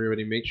important,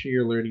 everybody. Make sure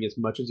you're learning as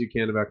much as you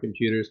can about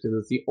computers, because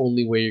it's the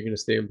only way you're going to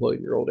stay employed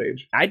in your old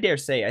age. I dare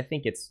say, I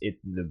think it's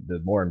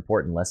the more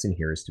important lesson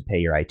here is to pay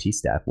your IT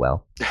staff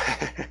well.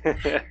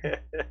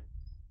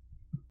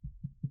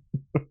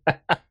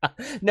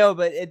 No,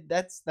 but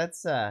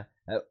that's a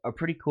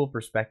pretty cool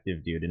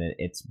perspective, dude, and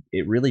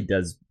it really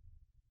does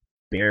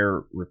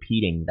bear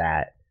repeating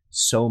that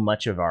so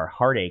much of our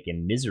heartache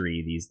and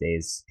misery these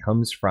days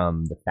comes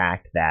from the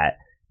fact that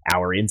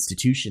our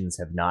institutions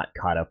have not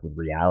caught up with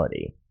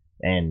reality,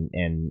 and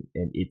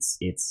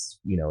it's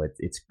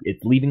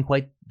leaving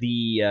quite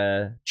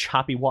the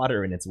choppy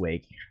water in its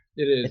wake.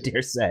 It is, I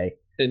dare say.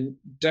 And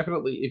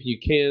definitely, if you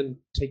can,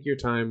 take your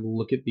time,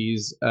 look at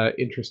these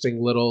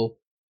interesting little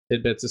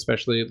tidbits,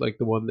 especially like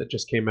the one that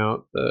just came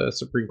out, the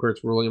Supreme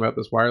Court's ruling about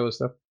this wireless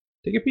stuff.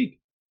 Take a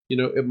peek.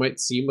 It might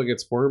seem like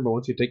it's foreign, but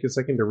once you take a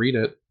second to read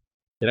it,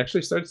 it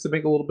actually starts to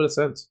make a little bit of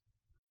sense.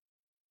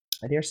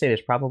 I dare say there's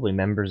probably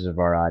members of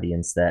our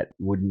audience that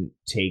wouldn't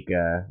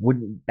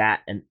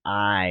bat an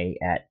eye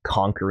at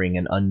conquering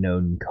an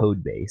unknown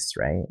code base,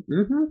 right?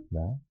 Mm-hmm.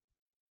 Well,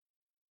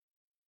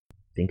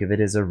 think of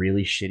it as a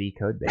really shitty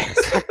code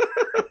base.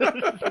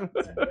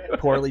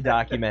 Poorly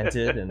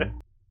documented, and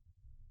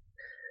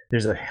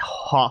there's a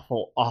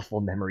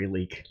awful memory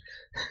leak.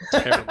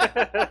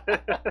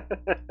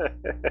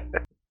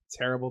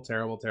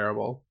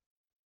 Terrible.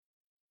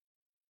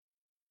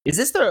 Is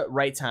this the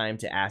right time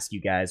to ask you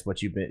guys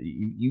what you've been?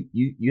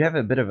 You have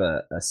a bit of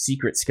a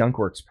secret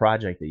Skunkworks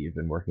project that you've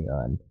been working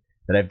on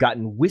that I've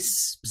gotten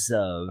wisps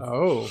of.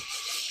 Oh,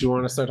 do you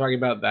want to start talking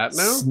about that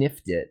now?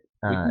 Sniffed it.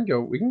 We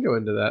can go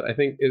into that. I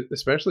think,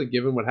 especially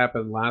given what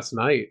happened last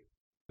night,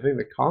 I think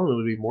that Colin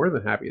would be more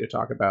than happy to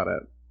talk about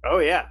it. Oh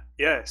yeah.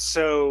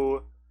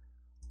 So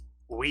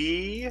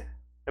we,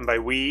 and by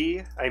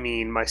we I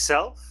mean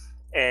myself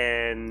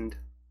and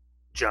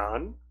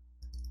John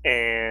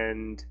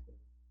and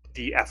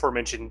the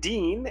aforementioned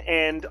Dean,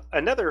 and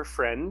another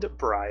friend,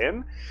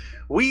 Brian,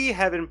 we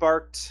have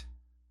embarked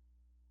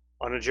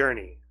on a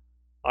journey,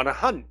 on a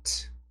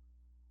hunt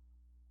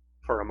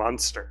for a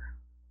monster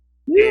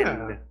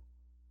in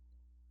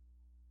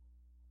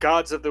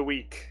Gods of the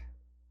Week.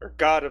 Or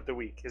God of the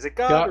Week. Is it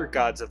God or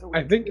Gods of the Week?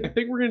 I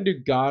think we're gonna do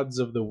Gods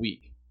of the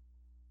Week.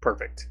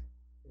 Perfect.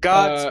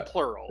 Gods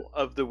plural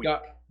of the week.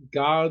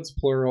 Gods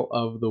plural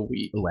of the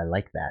week. Oh, I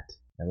like that.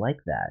 I like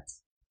that.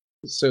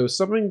 So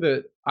something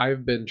that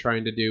I've been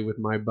trying to do with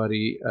my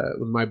buddies,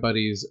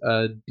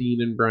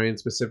 Dean and Brian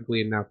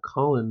specifically, and now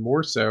Colin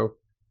more so,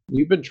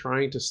 we've been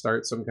trying to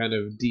start some kind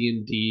of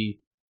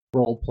D&D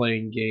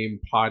role-playing game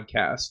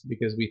podcast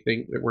because we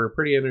think that we're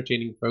pretty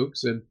entertaining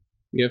folks and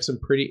we have some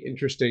pretty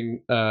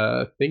interesting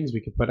things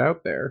we could put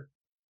out there.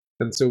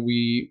 And so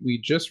we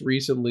just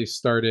recently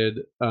started.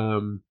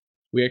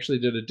 We actually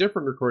did a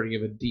different recording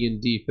of a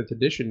D&D 5th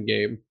edition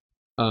game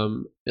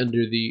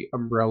under the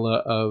umbrella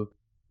of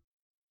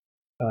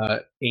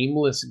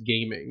Aimless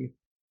Gaming,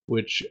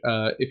 which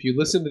if you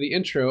listen to the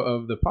intro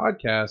of the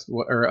podcast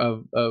or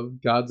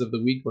of Gods of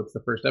the Week, once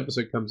the first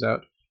episode comes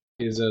out,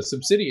 is a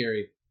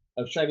subsidiary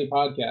of Shiny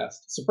Podcast.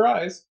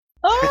 Surprise!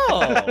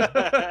 Oh,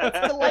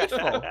 that's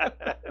delightful.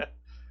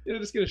 You're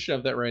just gonna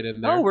shove that right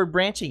in there. Oh, we're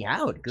branching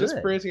out. Good.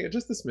 Just branching out,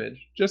 just a smidge.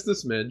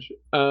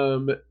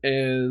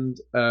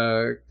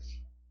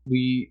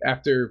 We,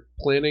 after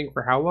planning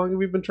for how long have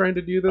we been trying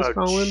to do this,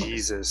 Colin?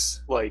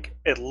 Jesus, like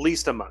at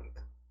least a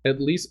month. At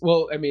least,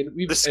 well, I mean,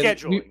 we've the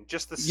scheduling.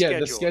 Yeah,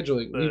 the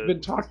scheduling. We've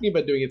been talking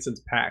about doing it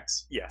since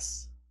PAX.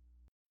 Yes.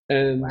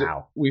 And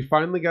wow. We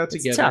finally got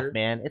together. It's tough,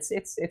 man.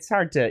 It's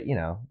hard to,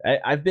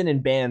 I've been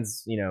in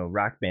bands,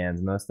 rock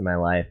bands most of my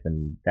life,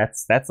 and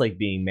that's like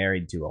being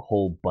married to a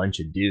whole bunch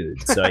of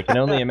dudes. So I can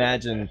only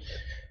imagine,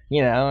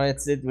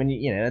 when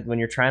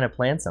you're trying to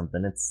plan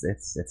something,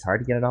 it's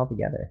hard to get it all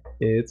together.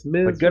 It's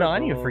miserable. But good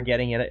on you for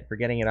getting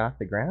it off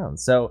the ground.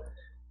 So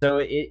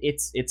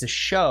it's a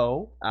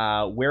show.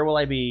 Where will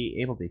I be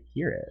able to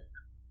hear it?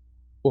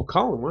 Well,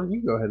 Colin, why don't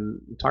you go ahead and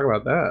talk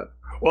about that?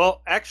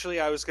 Well, actually,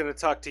 I was going to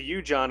talk to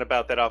you, John,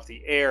 about that off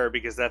the air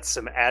because that's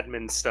some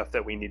admin stuff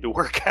that we need to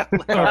work out.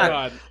 Oh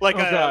God! Like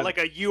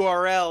a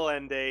URL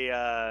and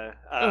a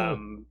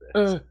I'm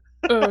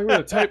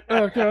gonna type.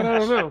 Oh God, I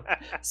don't know.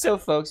 So,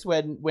 folks,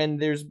 when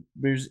there's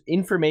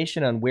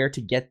information on where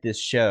to get this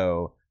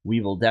show,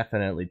 we will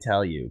definitely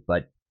tell you.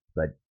 But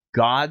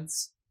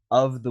Gods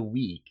of the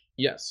Week,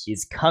 yes,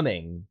 is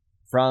coming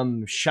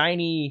from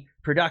Shiny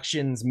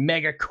Productions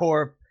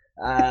Megacorp.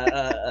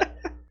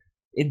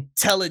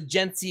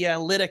 Intelligentsia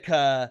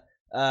Litica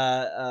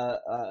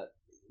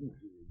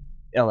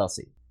LLC.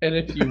 And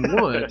if you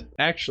want,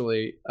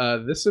 actually,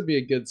 this would be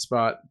a good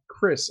spot.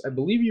 Chris, I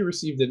believe you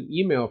received an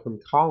email from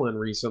Colin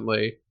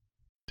recently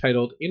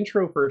titled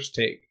Intro First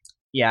Take.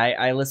 Yeah,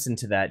 I listened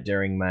to that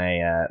during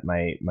my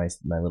my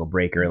little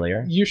break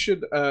earlier. You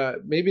should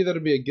maybe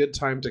that'll be a good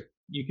time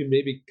you can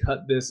maybe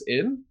cut this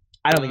in.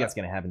 I don't think that's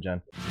gonna happen,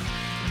 John.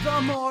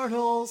 The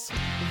mortals,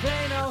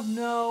 they don't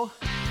know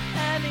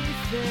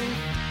anything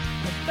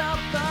about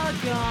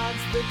the gods.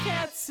 They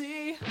can't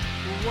see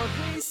what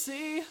we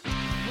see.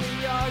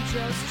 We are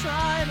just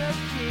trying to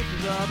keep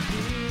the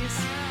peace.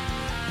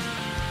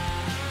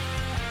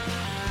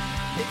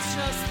 It's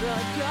just the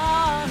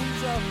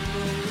gods of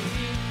the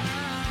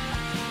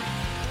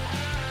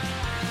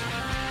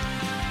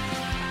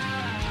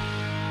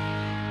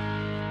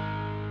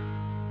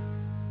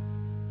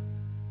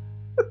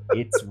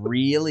week. It's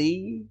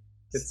really...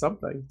 It's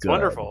something. It's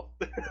wonderful.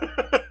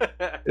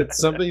 It's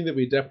something that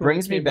we definitely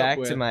brings me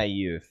back to my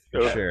youth,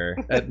 for sure.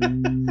 At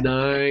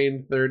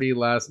 9:30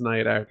 last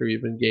night after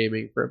we've been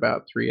gaming for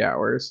about 3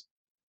 hours.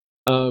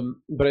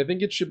 But I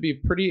think it should be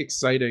pretty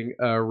exciting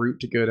route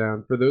to go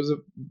down. For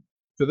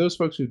those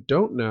folks who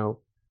don't know,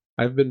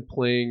 I've been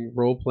playing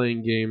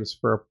role-playing games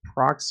for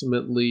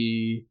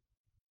approximately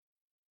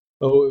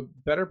a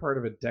better part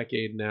of a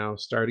decade now,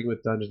 starting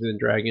with Dungeons and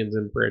Dragons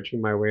and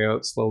branching my way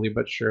out slowly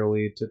but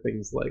surely to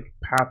things like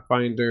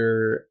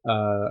Pathfinder.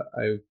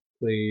 I've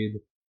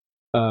played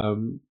a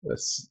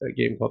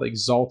game called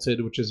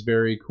Exalted, which is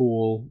very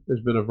cool.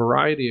 There's been a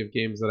variety of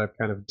games that I've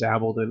kind of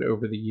dabbled in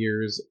over the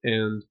years,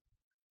 and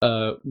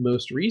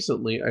most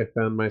recently I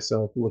found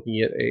myself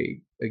looking at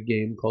a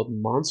game called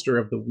Monster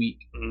of the Week,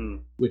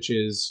 which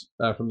is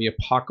from the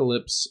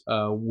Apocalypse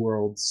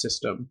world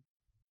system,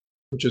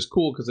 which is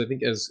cool because I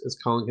think as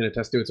Colin can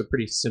attest to, it's a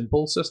pretty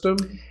simple system.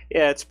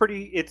 Yeah,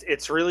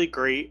 it's really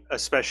great,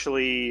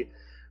 especially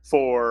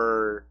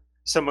for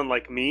someone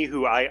like me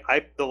who I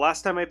the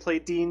last time I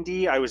played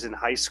D&D, I was in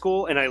high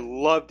school and I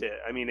loved it.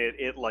 I mean,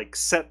 it like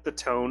set the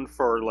tone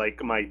for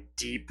like my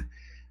deep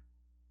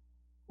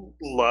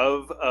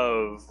love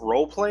of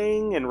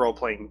role-playing and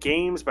role-playing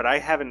games, but I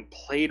haven't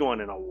played one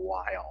in a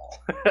while.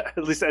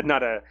 At least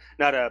not a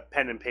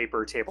pen and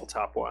paper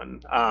tabletop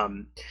one.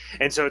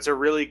 And so it's a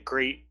really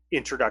great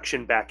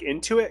introduction back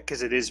into it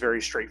because it is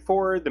very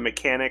straightforward. The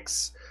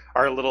mechanics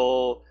are a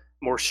little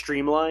more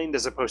streamlined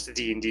as opposed to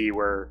D&D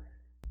where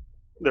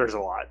There's a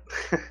lot.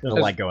 There's a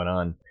lot going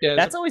on. Yeah,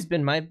 That's always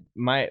been my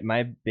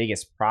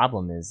biggest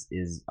problem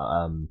is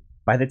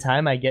by the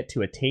time I get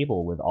to a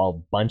table with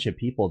all bunch of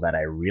people that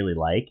I really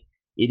like,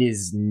 it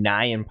is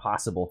nigh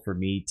impossible for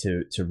me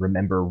to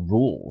remember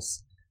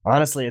rules.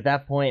 Honestly, at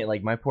that point,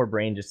 like my poor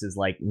brain just is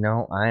like,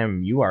 no,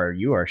 you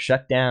are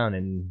shut down,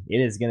 and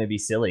it is going to be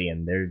silly.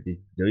 And they're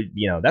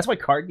that's why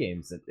card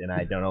games and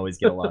I don't always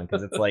get along,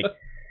 because it's like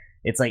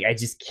I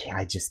just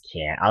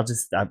can't.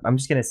 I'm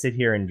just gonna sit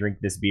here and drink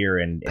this beer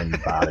and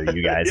bother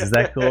you guys. Is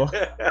that cool?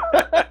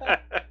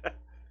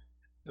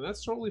 And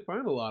that's totally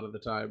fine a lot of the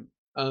time.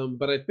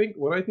 But I think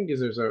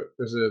is there's a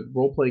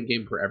role playing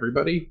game for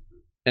everybody,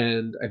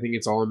 and I think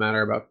it's all a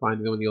matter about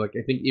finding the one you like.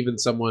 I think even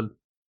someone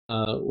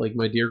like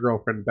my dear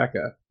girlfriend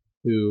Becca,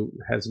 who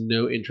has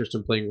no interest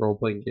in playing role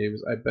playing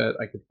games, I bet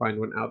I could find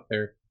one out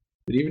there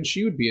that even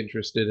she would be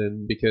interested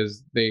in,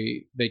 because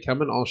they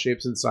come in all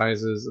shapes and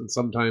sizes, and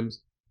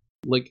sometimes,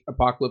 like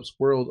Apocalypse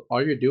World,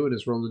 all you're doing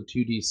is rolling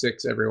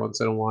 2d6 every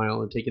once in a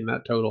while and taking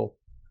that total.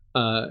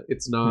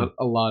 It's not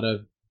a lot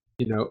of,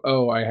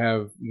 I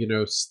have,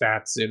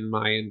 stats in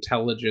my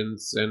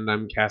intelligence and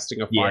I'm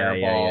casting a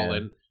fireball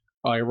and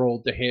I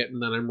rolled to hit and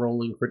then I'm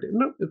rolling for...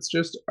 No, it's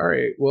just, all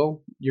right,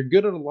 well, you're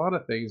good at a lot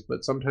of things,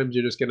 but sometimes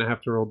you're just going to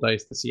have to roll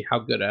dice to see how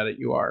good at it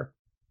you are.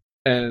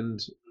 And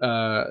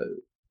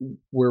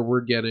where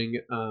we're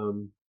getting...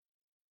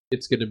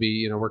 it's going to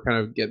be, we're kind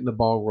of getting the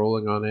ball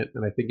rolling on it,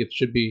 and I think it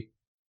should be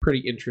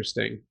pretty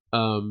interesting,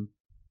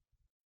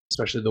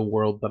 especially the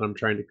world that I'm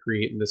trying to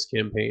create in this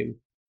campaign.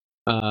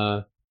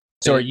 So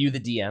are you the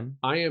DM?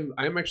 I'm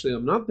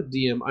not the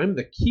DM, I'm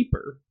the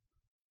keeper.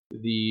 I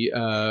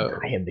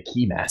am the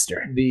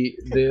keymaster.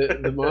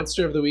 The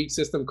Monster of the Week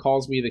system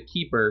calls me the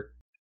keeper,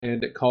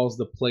 and it calls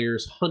the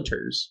players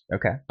hunters.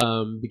 Okay.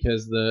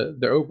 Because the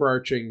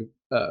overarching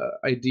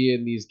idea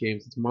in these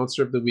games, it's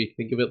Monster of the Week.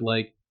 Think of it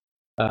like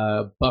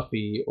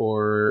Buffy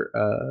or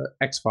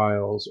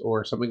X-Files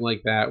or something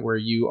like that, where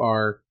you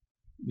are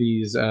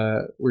these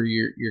where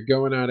you're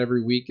going out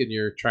every week and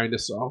you're trying to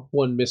solve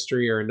one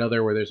mystery or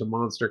another where there's a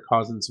monster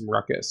causing some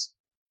ruckus.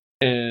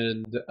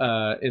 And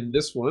in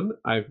this one,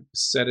 I've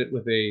set it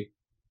with a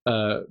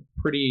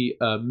pretty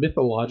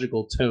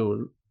mythological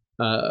tone,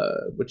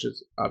 which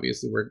is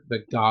obviously where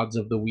the gods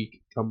of the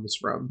week comes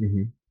from.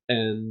 Mm-hmm.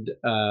 And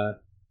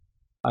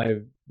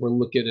we're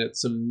looking at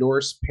some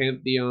Norse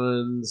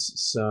pantheons,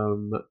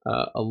 some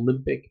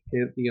Olympic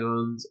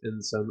pantheons,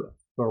 and some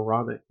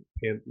Pharaonic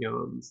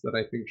pantheons that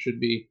I think should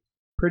be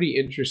pretty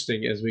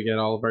interesting as we get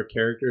all of our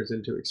characters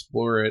in to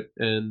explore it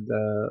and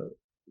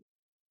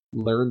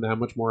learn that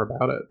much more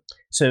about it.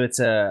 So it's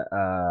a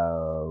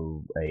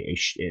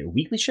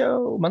weekly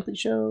show, monthly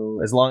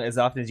show, as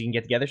often as you can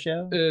get together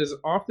show? As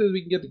often as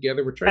we can get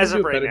together. We're trying to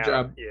do a better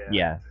job.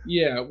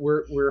 Yeah,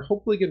 we're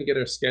hopefully going to get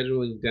our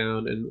scheduling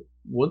down, and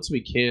once we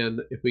can,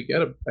 if we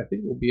get I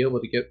think we'll be able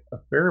to get a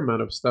fair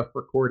amount of stuff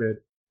recorded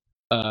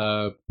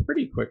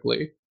pretty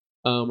quickly.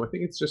 I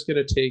think it's just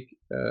going to take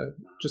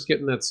just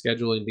getting that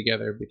scheduling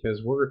together,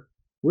 because we're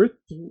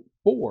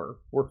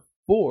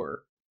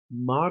four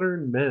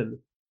modern men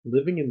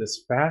living in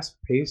this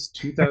fast-paced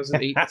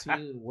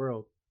 2018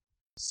 world.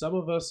 One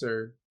of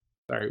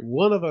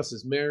us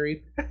is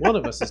married, one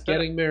of us is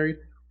getting married,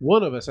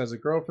 one of us has a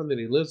girlfriend that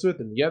he lives with,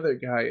 and the other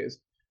guy is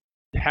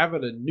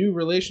having a new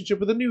relationship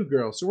with a new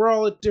girl. So we're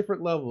all at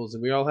different levels,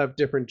 and we all have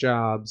different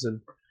jobs,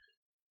 and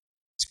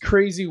it's a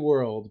crazy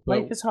world.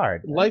 But life is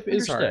hard. Life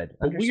is hard.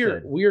 But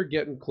we are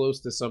getting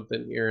close to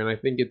something here, and I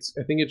think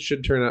it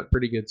should turn out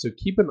pretty good. So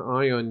keep an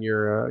eye on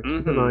your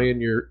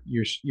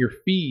your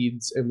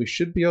feeds, and we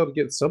should be able to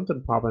get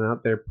something popping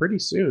out there pretty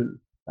soon.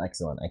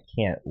 Excellent. I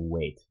can't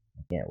wait.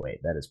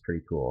 That is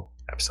pretty cool.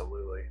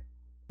 Absolutely.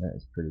 That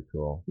is pretty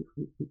cool.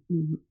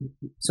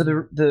 So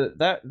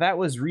that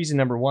was reason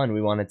number one.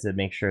 We wanted to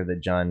make sure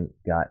that John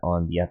got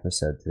on the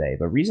episode today.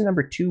 But reason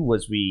number two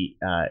was we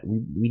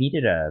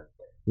needed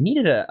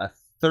a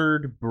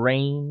third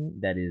brain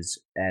that is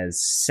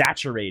as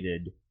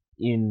saturated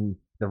in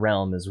the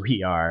realm as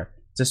we are,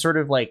 to sort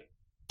of like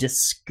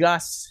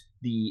discuss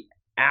the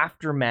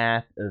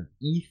aftermath of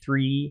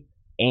E3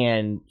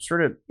 and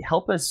sort of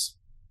help us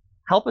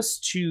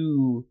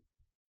to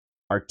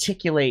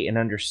articulate and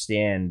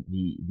understand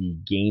the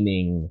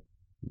gaming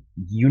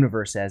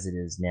universe as it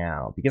is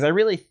now. Because I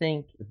really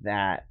think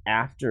that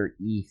after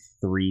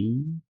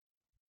E3,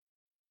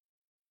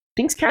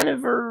 things kind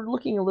of are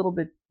looking a little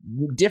bit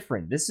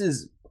different. This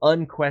is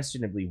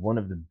unquestionably one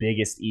of the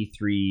biggest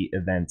E3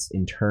 events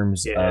in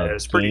terms of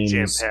it's pretty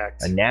games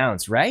jam-packed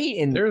announced, right?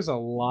 And there's a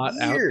lot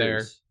out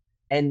there,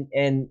 and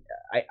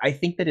I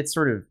think that it's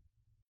sort of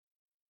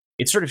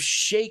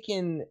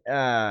shaken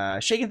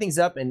things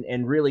up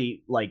and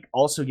really like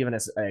also given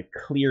us a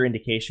clear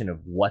indication of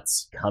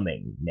what's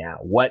coming now,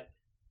 what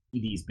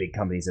these big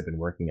companies have been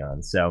working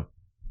on. So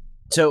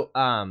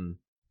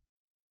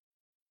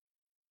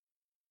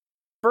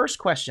first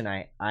question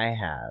I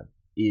have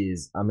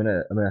is I'm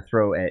gonna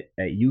throw at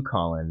you,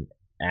 Colin,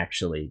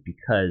 actually,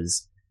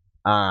 because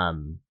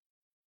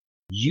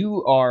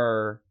you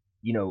are,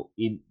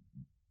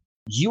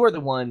 you are the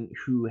one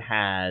who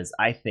has,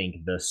 I think,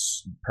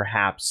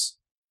 perhaps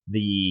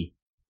the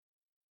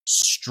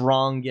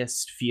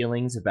strongest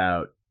feelings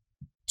about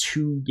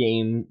two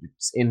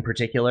games in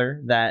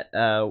particular that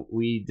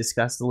we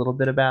discussed a little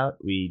bit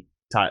about. We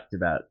talked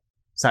about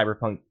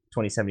Cyberpunk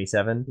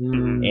 2077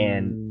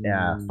 and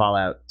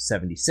Fallout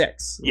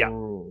 76. Yeah.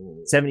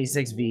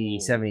 76 v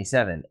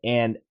 77.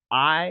 And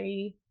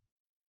I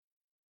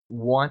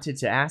wanted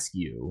to ask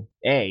you,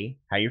 A,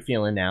 how you're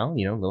feeling now, a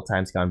little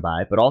time's gone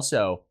by, but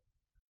also,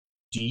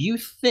 do you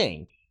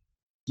think,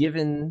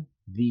 given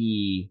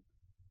the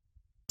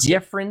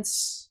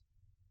difference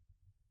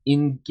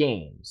in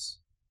games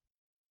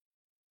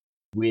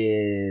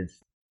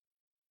with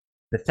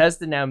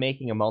Bethesda now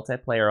making a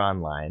multiplayer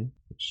online,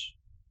 which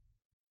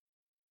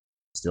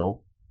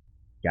still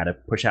got to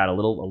push out a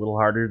little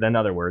harder than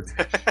other words,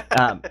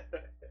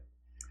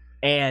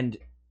 and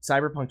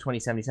Cyberpunk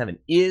 2077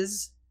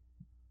 is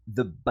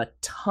the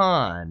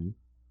baton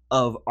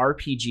of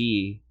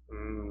RPG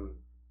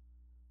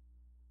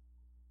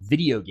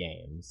video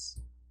games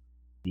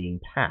being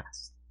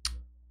passed?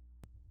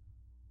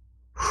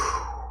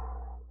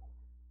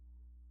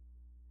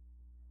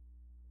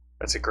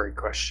 That's a great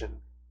question.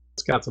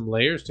 It's got some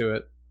layers to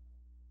it.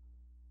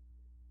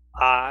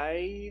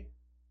 I'm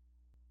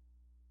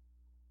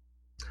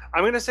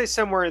going to say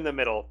somewhere in the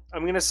middle.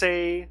 I'm going to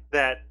say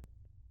that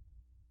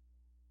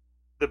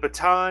the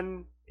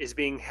baton is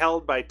being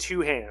held by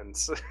two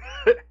hands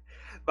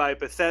by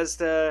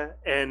Bethesda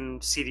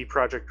and CD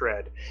Projekt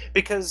Red.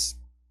 Because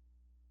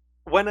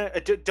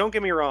don't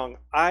get me wrong,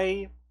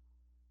 I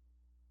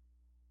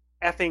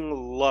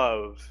effing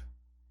love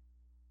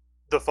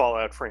the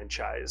Fallout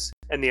franchise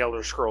and the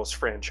Elder Scrolls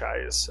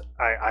franchise.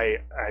 I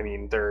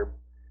mean,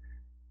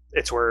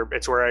 it's where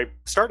I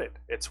started.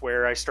 It's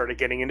where I started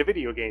getting into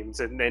video games,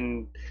 and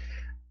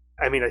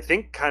I mean, I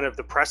think kind of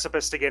the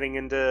precipice to getting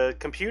into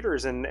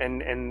computers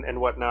and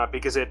whatnot,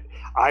 because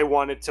I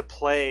wanted to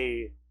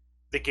play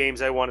the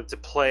games I wanted to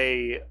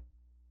play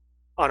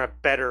on a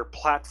better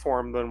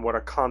platform than what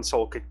a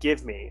console could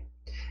give me.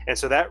 And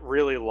so that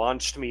really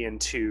launched me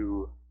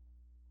into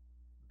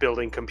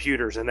building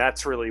computers, and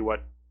that's really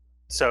what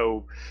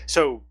so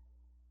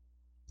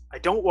I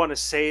don't want to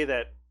say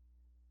that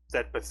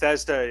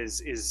Bethesda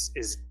is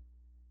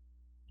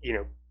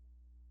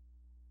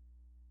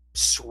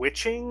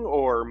switching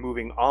or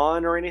moving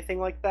on or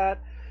anything like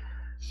that,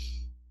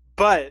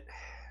 but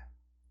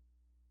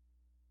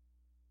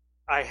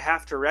I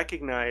have to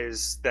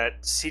recognize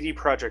that CD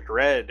Projekt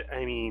Red,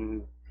 I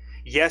mean,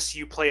 yes,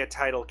 you play a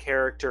title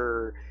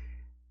character,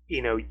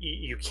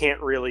 you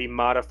can't really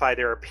modify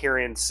their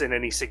appearance in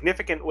any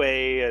significant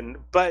way,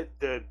 but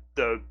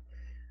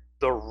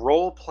the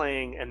role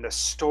playing and the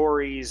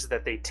stories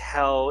that they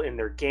tell in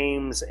their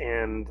games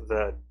and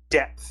the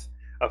depth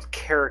of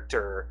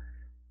character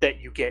that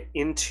you get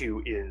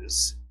into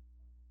is,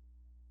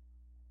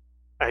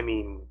 I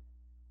mean,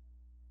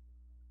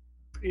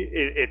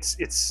 it's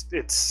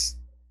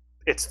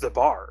the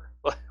bar.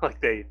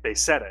 Like they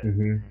said it,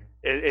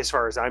 as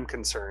far as I'm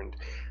concerned.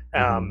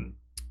 And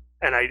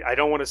I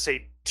don't want to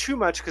say too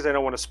much because I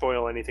don't want to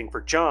spoil anything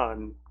for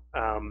John.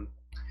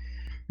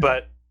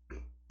 But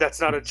that's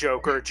not a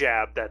joke or a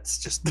jab. That's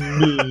just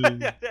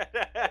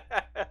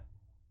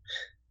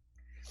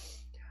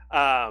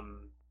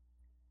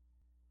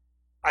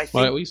I think,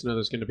 well, at least know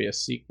there's going to be a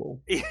sequel.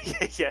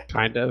 Yeah.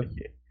 Kind of.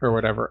 Or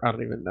whatever. I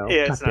don't even know.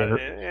 Yeah, it's not.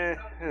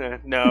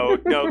 No.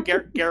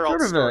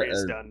 Geralt's story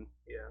is done.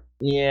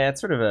 Yeah, it's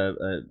sort of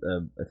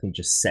I think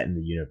just set in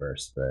the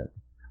universe, but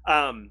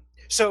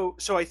so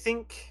I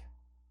think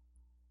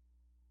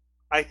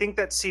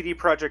that CD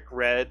Projekt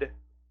Red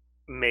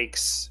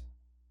makes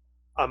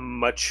a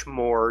much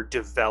more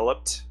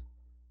developed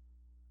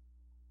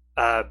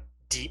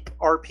deep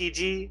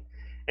RPG,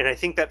 and I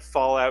think that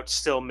Fallout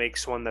still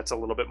makes one that's a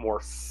little bit more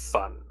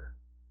fun.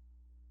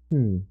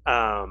 And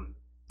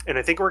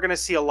I think we're going to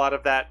see a lot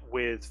of that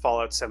with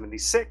Fallout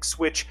 76,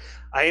 which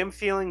I am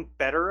feeling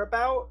better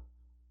about.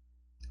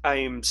 I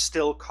am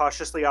still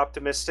cautiously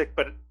optimistic,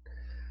 but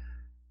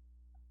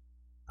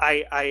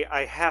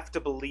I have to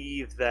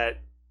believe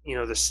that,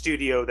 the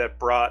studio that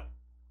brought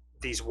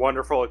these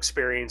wonderful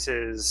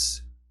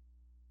experiences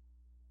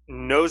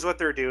knows what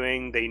they're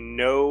doing. They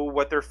know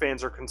what their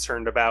fans are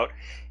concerned about.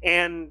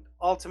 And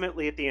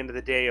ultimately, at the end of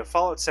the day, if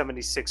Fallout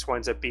 76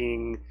 winds up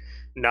being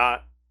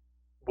not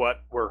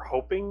what we're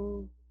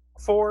hoping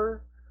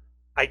for,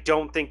 I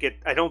don't think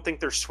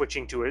they're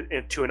switching to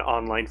an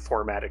online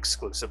format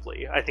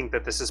exclusively. I think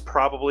that this is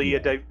probably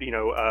they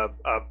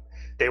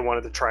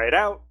wanted to try it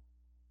out.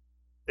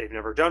 They've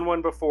never done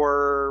one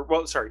before.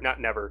 Well, sorry,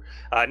 not never.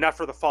 Not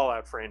for the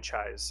Fallout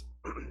franchise.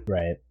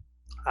 Right.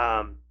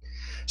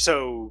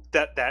 So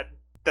that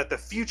the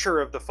future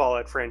of the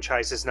Fallout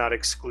franchise is not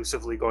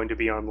exclusively going to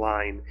be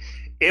online.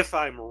 If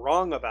I'm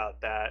wrong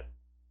about that,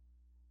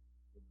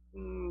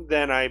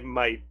 then I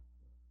might.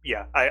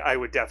 Yeah, I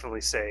would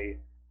definitely say.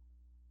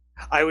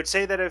 I would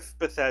say that if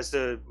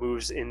Bethesda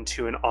moves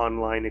into an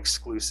online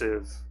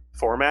exclusive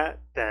format,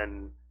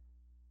 then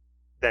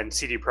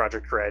CD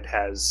Projekt Red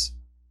has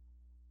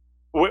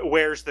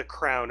Where's the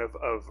crown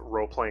of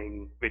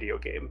role-playing video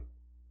game?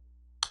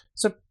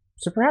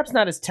 So perhaps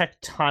not as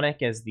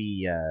tectonic as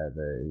the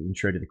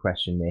intro to the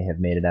question may have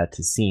made it out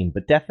to seem,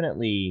 but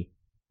definitely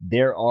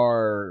there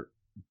are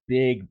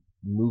big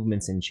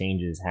movements and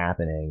changes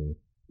happening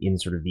in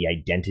sort of the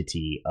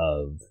identity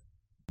of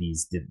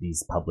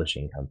these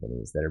publishing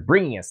companies that are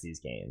bringing us these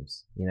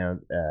games. Yeah.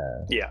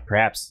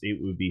 Perhaps it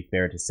would be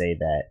fair to say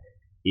that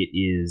it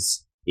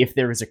is, if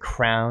there is a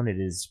crown, it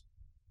is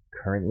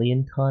currently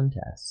in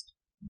contest.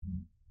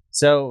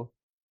 So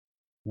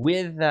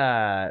with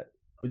that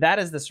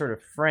as the sort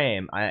of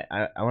frame,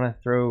 I want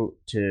to throw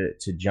to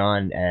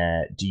John.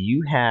 Do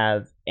you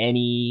have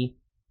any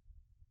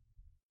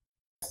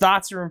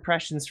thoughts or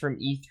impressions from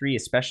E3,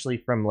 especially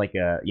from like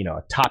a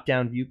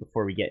top-down view,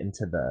 before we get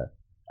into the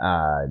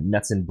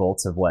nuts and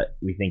bolts of what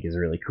we think is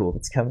really cool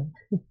that's coming?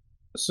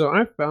 So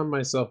I found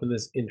myself in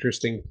this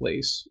interesting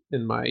place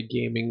in my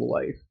gaming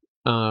life.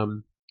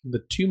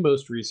 The two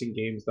most recent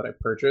games that I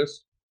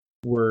purchased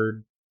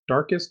were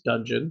Darkest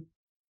Dungeon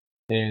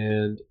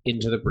and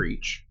Into the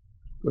Breach,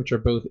 which are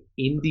both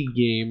indie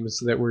games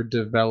that were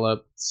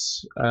developed.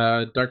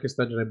 Darkest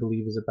Dungeon, I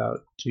believe, is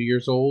about 2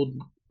 years old,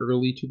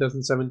 early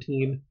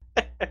 2017.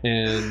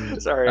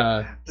 And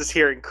sorry, just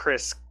hearing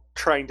Chris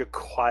trying to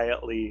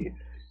quietly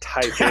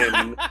type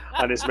in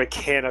on his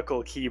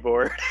mechanical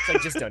keyboard. So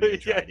just don't even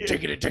try.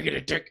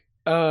 Tick.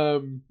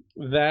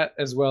 That,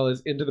 as well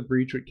as Into the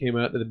Breach, which came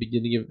out at the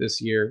beginning of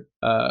this year.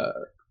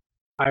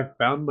 I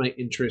found my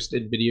interest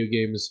in video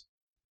games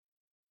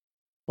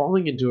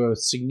falling into a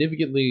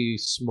significantly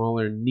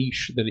smaller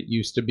niche than it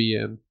used to be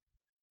in,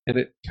 and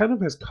it kind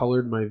of has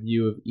colored my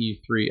view of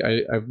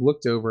E3. I've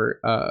looked over.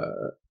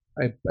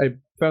 I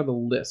found a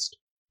list.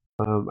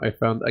 I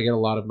get a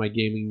lot of my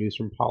gaming news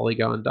from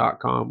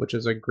Polygon.com, which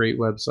is a great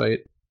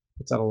website.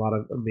 It's got a lot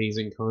of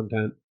amazing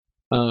content.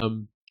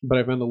 But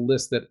I found a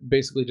list that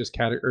basically just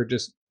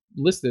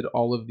listed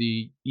all of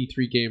the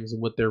E3 games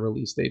and what their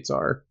release dates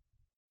are.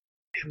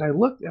 And I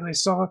looked and I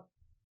saw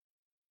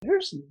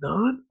there's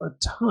not a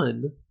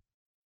ton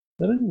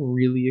that I'm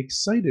really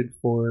excited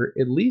for,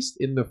 at least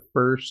in the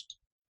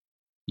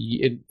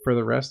for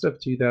the rest of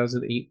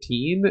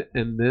 2018,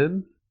 and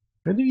then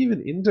kind of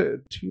even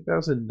into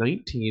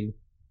 2019.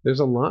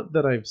 There's a lot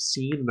that I've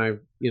seen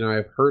and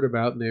I've heard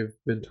about and they've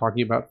been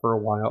talking about for a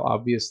while,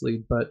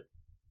 obviously, but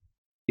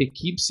it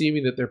keeps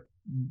seeming that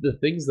the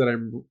things that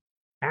I'm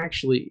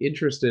actually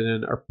interested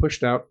in are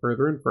pushed out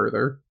further and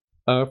further,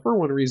 for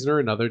one reason or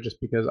another, just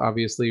because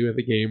obviously with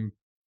a game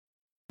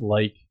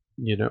like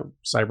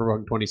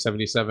Cyberpunk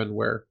 2077,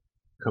 where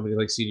a company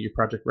like CD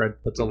Projekt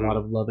Red puts a lot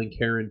of love and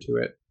care into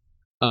it,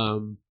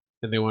 and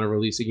they want to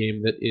release a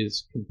game that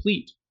is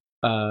complete.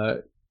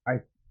 I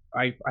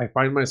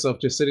find myself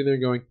just sitting there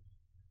going,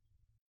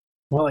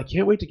 well, I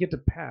can't wait to get to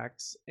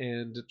PAX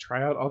and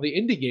try out all the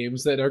indie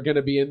games that are going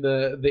to be in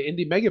the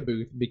indie mega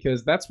booth,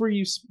 because that's where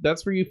you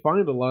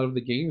find a lot of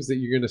the games that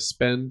you're going to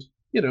spend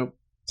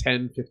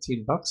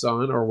 $10-15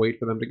 on, or wait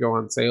for them to go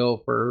on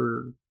sale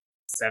for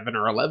 $7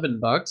 or $11.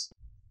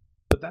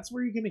 But that's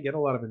where you're going to get a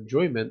lot of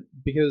enjoyment,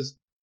 because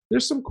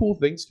there's some cool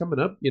things coming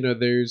up.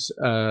 There's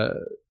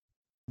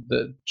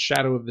the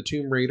Shadow of the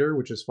Tomb Raider,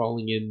 which is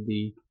falling in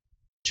the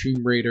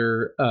Tomb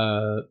Raider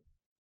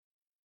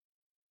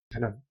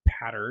kind of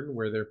pattern,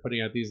 where they're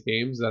putting out these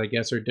games that I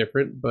guess are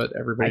different, but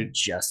everybody... I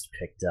just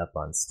picked up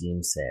on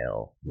Steam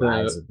sale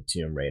Rise of the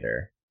Tomb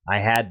Raider. I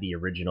had the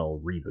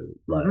original reboot,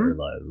 or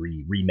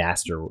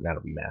remaster, not a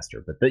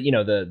remaster, but the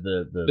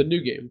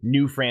new game,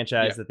 new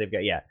franchise that they've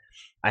got. Yeah,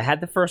 I had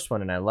the first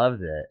one and I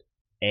loved it,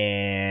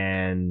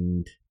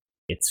 and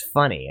it's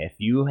funny. Have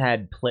you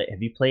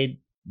played,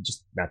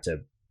 just not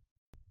to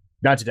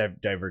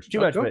diverge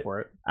too much, go but for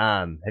it.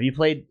 Have you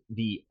played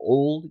the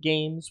old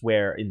games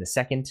where in the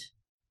second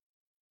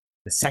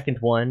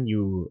one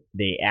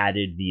they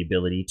added the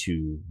ability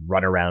to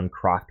run around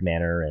Croft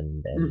Manor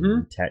and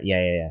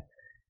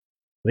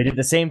They did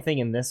the same thing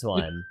in this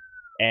one,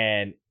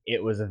 and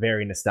it was a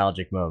very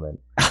nostalgic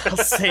moment. I'll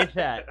say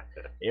that.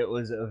 It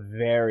was a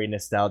very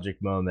nostalgic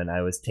moment.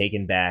 I was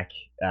taken back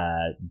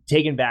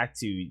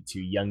to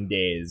young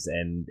days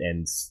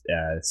and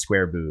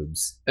square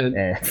boobs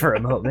for a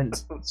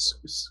moment.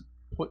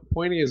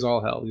 Pointy as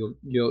all hell.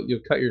 You'll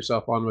cut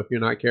yourself on if you're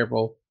not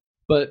careful.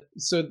 But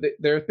so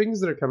there are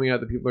things that are coming out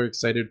that people are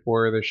excited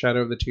for. The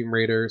Shadow of the Tomb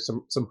Raider,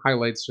 some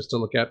highlights just to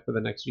look at for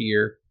the next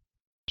year.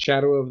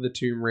 Shadow of the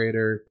Tomb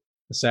Raider,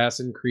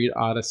 Assassin's Creed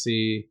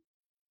Odyssey,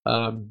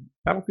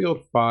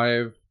 Battlefield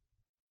 5,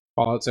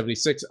 Fallout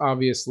 76,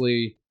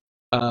 obviously,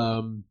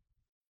 and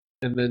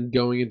then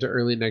going into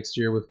early next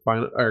year with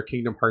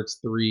Kingdom Hearts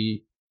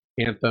 3,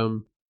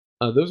 Anthem.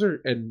 Those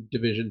are, and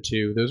Division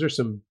 2. Those are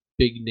some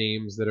big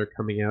names that are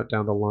coming out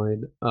down the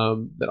line,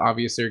 that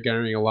obviously are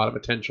garnering a lot of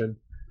attention.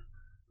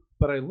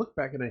 But I look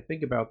back and I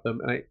think about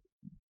them, and a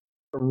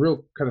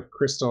real kind of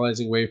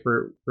crystallizing way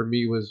for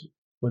me was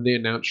when they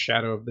announced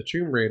Shadow of the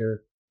Tomb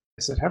Raider.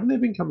 I said, haven't they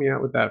been coming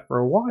out with that for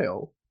a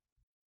while?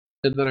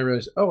 And then I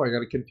realized, I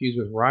got it confused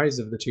with Rise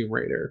of the Tomb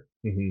Raider.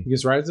 Mm-hmm.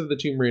 Because Rise of the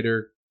Tomb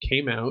Raider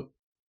came out,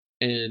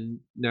 and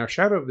now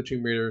Shadow of the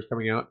Tomb Raider is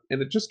coming out,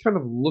 and it just kind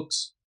of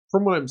looks,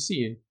 from what I'm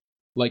seeing,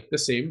 like the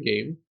same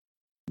game,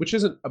 which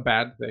isn't a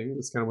bad thing.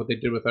 It's kind of what they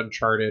did with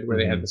Uncharted, where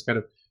they had this kind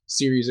of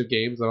series of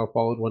games that all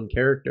followed one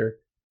character.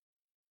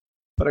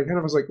 But I kind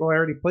of was like, well, I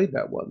already played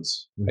that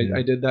once.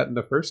 I did that in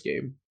the first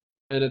game,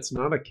 and it's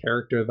not a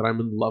character that I'm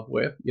in love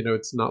with.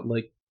 It's not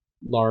like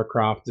Lara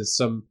Croft is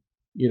some,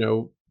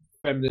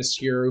 feminist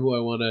hero who I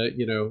want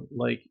to,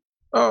 like,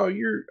 oh,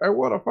 I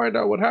want to find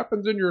out what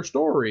happens in your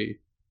story.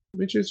 I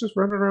mean, she's just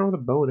running around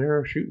with a bow and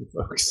arrow shooting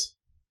folks,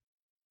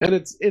 and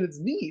it's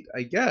neat,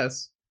 I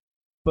guess,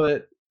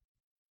 but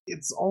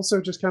it's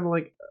also just kind of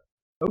like,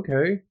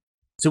 okay.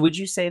 So would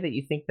you say that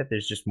you think that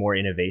there's just more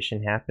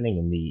innovation happening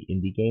in the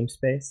indie game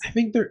space? I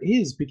think there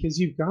is, because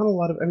you've got a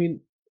lot of, I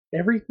mean,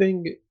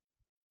 everything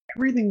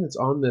that's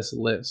on this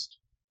list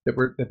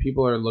that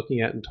people are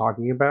looking at and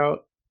talking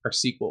about are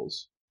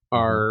sequels.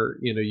 Are,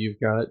 you've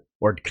got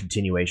or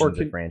continuations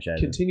of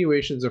franchises.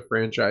 Continuations of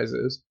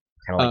franchises.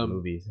 Kind of like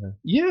movies, huh?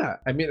 Yeah,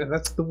 I mean,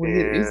 that's the way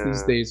it is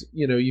these days.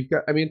 You've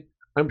got, I mean,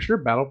 I'm sure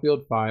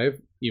Battlefield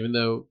 5, even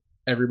though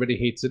everybody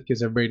hates it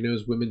because everybody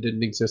knows women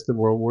didn't exist in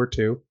World War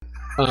II.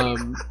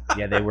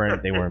 Yeah, they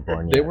weren't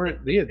born yet. They weren't.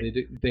 Yeah,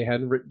 they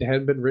hadn't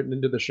been written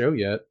into the show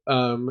yet.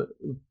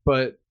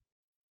 But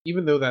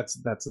even though that's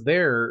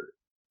there,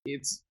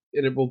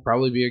 it will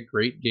probably be a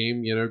great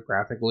game,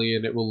 graphically,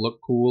 and it will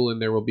look cool,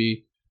 and there will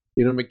be,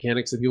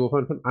 mechanics that people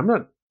find fun. I'm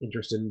not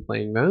interested in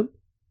playing that,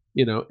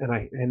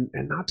 and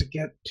not to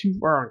get too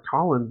far on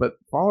Colin, but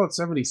Fallout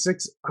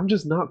 76, I'm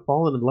just not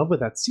falling in love with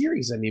that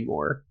series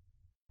anymore.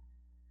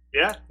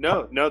 Yeah,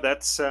 no,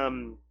 that's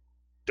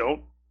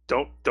don't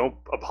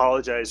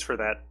apologize for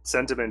that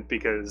sentiment,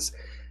 because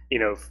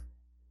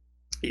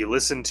you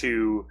listen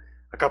to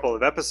a couple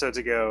of episodes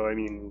ago, I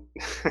mean,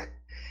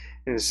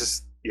 it's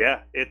just,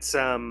 yeah, it's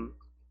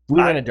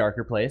we're in a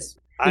darker place.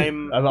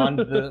 I'm on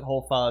the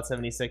whole Fallout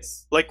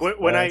 76 like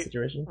when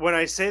situation. When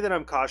I say that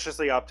I'm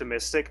cautiously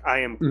optimistic,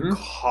 I am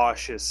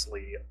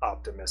cautiously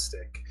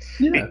optimistic.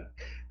 Yeah.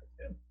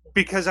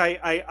 Because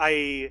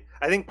I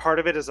think part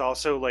of it is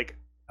also like,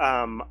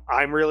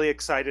 I'm really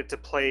excited to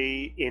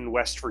play in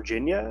West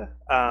Virginia.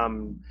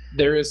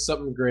 There is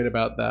something great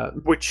about that.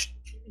 Which,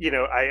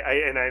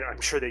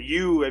 I'm sure that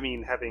you, I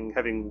mean, having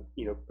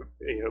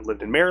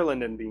lived in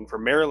Maryland and being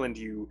from Maryland,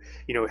 you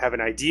have an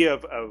idea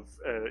of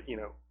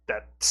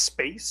that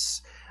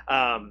space.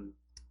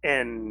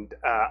 And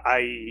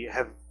I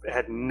have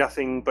had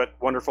nothing but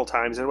wonderful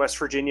times in West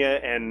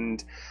Virginia,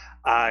 and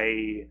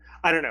I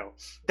don't know,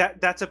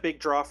 that's a big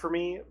draw for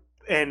me.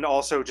 And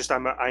also, just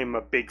I'm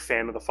a big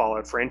fan of the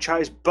Fallout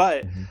franchise,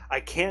 but I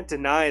can't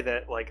deny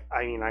that, like,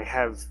 I mean, I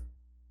have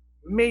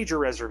major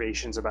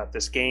reservations about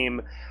this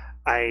game.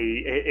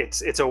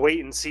 It's a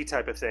wait and see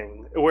type of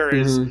thing.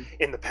 Whereas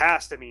in the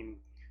past, I mean,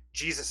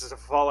 Jesus, as a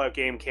Fallout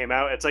game came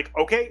out, it's like,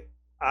 okay,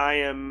 I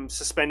am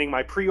suspending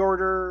my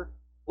pre-order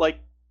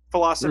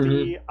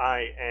philosophy.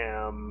 I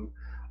am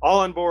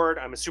all on board.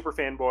 I'm a super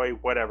fanboy.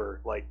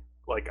 Whatever. Like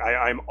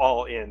I'm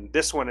all in.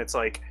 This one, it's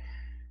like,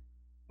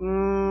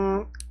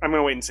 I'm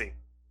gonna wait and see.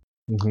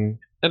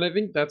 And I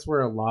think that's where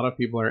a lot of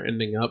people are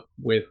ending up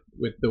with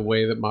the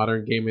way that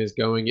modern gaming is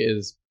going,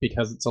 is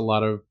because it's a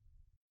lot of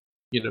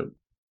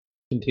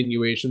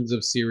continuations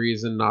of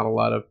series and not a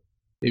lot of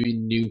maybe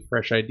new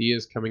fresh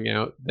ideas coming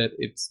out, that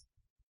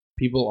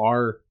people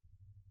are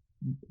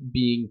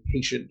being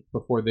patient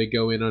before they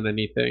go in on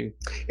anything.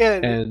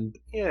 And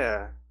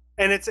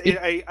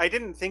I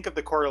didn't think of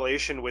the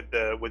correlation with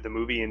the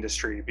movie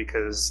industry,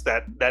 because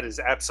that is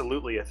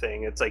absolutely a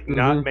thing. It's like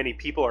not many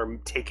people are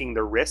taking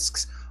the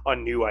risks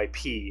on new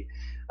IP,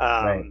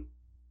 right.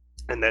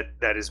 And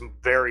that is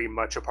very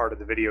much a part of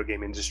the video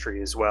game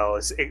industry as well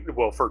as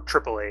for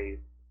AAA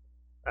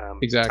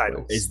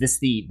titles. Is this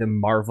the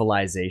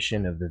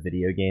Marvelization of the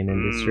video game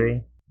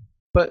industry?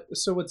 But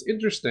so what's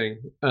interesting,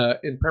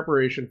 in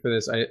preparation for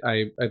this,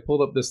 I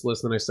pulled up this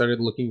list and I started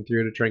looking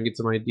through to try and get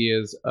some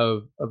ideas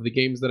of the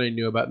games that I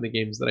knew about and the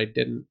games that I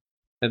didn't.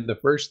 And the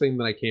first thing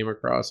that I came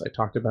across, I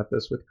talked about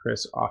this with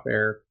Chris off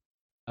air,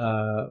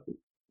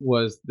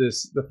 was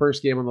the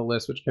first game on the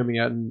list, which coming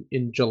out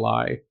in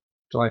July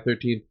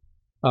 13th,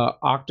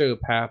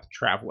 Octopath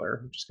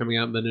Traveler, which is coming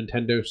out on the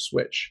Nintendo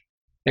Switch.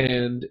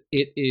 And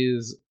it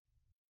is,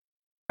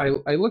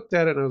 I looked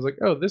at it and I was like,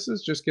 oh, this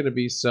is just going to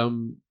be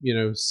some,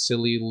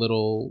 silly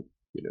little,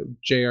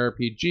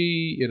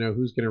 JRPG,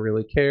 who's going to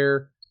really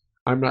care?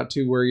 I'm not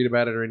too worried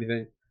about it or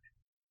anything.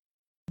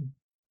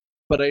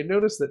 But I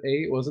noticed that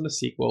it wasn't a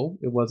sequel.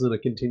 It wasn't a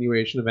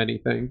continuation of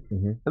anything.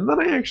 And then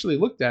I actually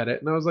looked at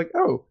it and I was like,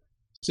 oh,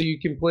 so you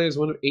can play as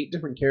one of 8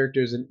 different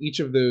characters, and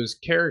each of those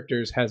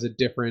characters has a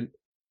different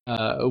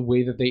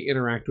way that they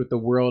interact with the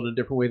world, and a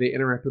different way they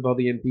interact with all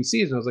the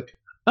NPCs. And I was like,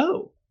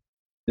 oh,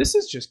 this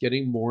is just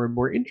getting more and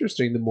more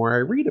interesting the more I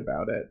read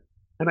about it.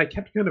 And I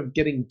kept kind of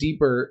getting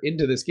deeper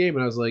into this game,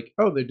 and I was like,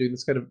 oh, they're doing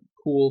this kind of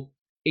cool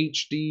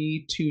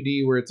HD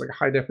 2D where it's like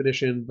high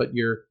definition, but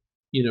you're,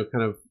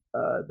 kind of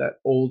that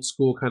old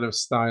school kind of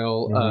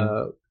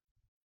style,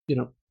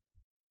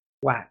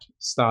 flat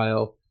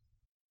style.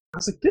 I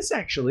was like, this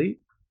actually,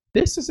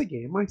 this is a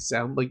game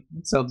sounds like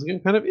I'm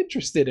kind of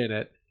interested in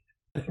it.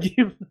 A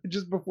game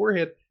just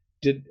beforehand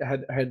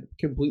had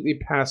completely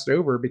passed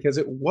over because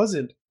it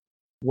wasn't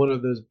one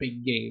of those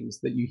big games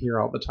that you hear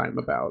all the time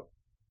about.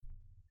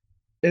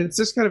 And it's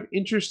this kind of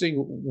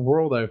interesting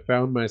world I've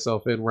found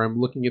myself in where I'm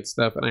looking at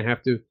stuff and I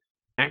have to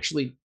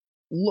actually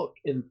look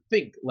and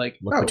think like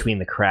Look between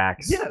the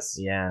cracks. Yes.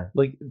 Yeah.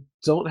 Like,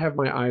 don't have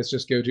my eyes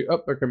just go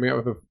to, they're coming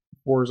out with a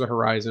Forza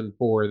Horizon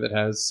 4 that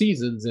has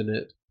seasons in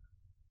it.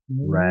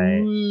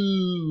 Right.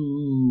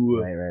 Woo.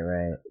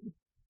 Right.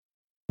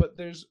 But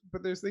there's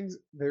things.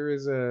 There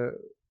is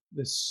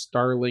this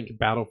Starlink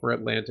Battle for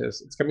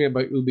Atlantis. It's coming out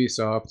by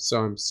Ubisoft,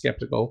 so I'm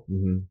skeptical.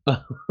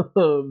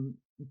 Mm-hmm.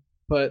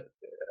 But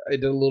I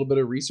did a little bit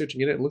of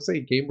researching in it. It looks like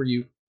a game where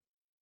you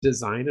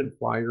design and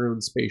fly your own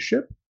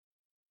spaceship,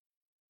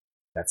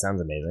 That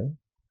sounds amazing.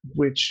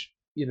 which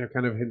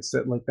kind of hints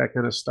at like that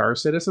kind of Star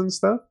Citizen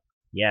stuff.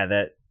 Yeah,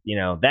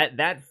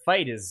 that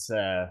fight is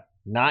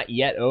not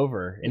yet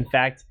over. In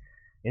fact,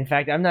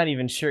 I'm not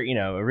even sure.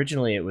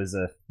 Originally it was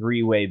a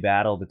 3-way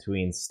battle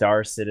between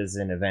Star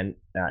Citizen,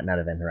 not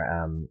Event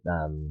Horizon.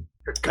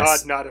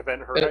 Not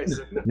Event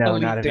Horizon. No,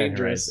 Elite not Event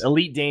Dangerous. Horizon.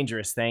 Elite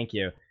Dangerous. Thank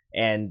you.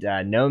 And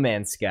No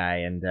Man's Sky,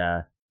 and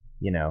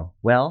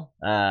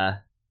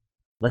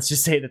let's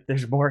just say that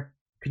there's more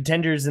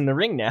contenders in the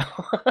ring now.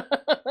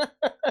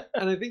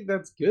 And I think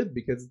that's good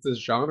because it's a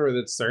genre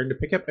that's starting to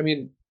pick up. I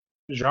mean,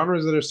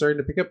 genres that are starting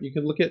to pick up. You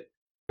can look at,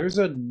 there's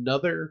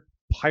another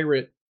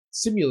pirate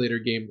simulator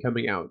game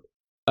coming out.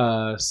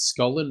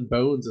 Skull and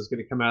Bones is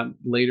going to come out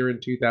later in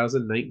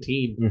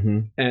 2019. Mm-hmm.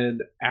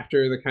 And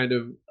after the kind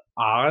of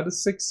odd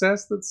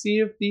success that Sea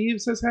of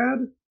Thieves has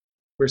had,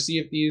 where Sea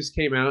of Thieves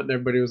came out and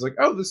everybody was like,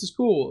 oh, this is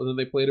cool. And then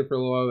they played it for a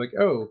little while, like,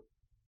 oh,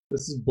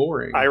 this is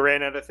boring. I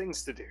ran out of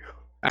things to do.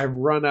 I've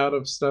run out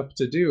of stuff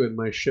to do, and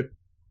my ship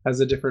has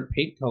a different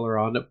paint color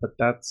on it, but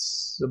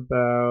that's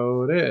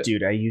about it.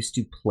 Dude, I used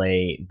to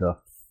play the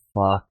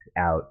fuck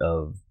out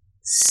of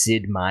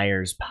Sid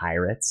Meier's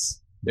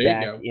Pirates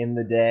back in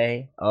the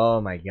day.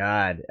 Oh my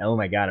god,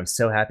 I'm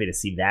so happy to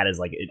see that as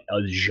like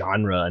a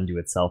genre unto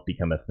itself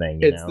become a thing.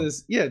 It's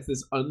this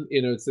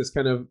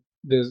kind of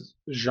this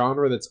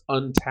genre that's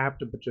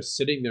untapped but just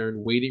sitting there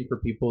and waiting for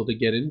people to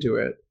get into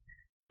it.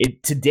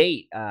 To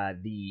date,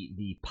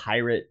 the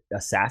Pirate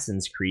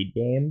Assassin's Creed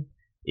game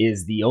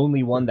is the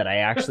only one that I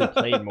actually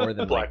played more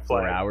than like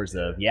 4 hours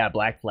of. Yeah,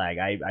 Black Flag.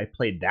 I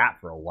played that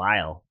for a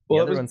while. The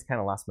other ones kind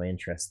of lost my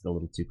interest a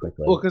little too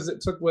quickly. Well, because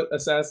it took what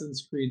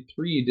Assassin's Creed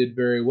 3 did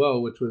very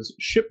well, which was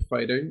ship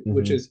fighting,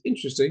 which is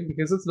interesting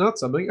because it's not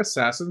something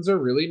assassins are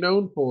really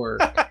known for.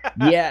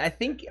 Yeah, I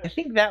think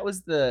that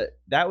was the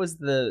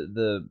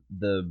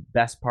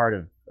best part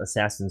of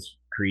Assassin's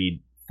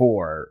Creed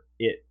 4,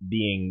 it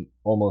being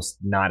almost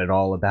not at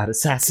all about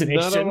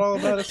assassination. Not at all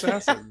about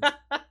assassins.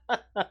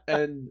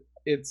 And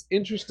it's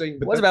interesting.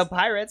 But it was about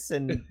pirates,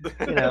 and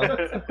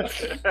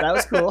that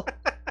was cool.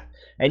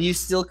 And you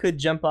still could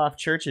jump off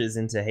churches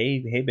into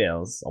hay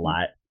bales a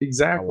lot.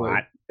 Exactly.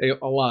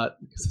 A lot.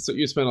 Because that's what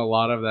you spent a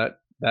lot of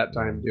that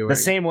time doing. The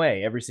same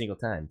way every single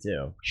time,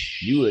 too.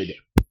 You would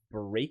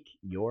break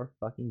your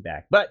fucking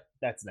back. But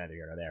that's neither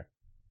here nor there.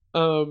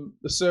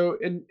 So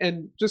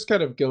and just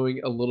kind of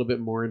going a little bit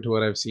more into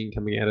what I've seen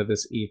coming out of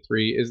this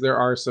E3 is there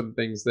are some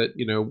things that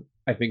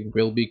I think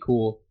will be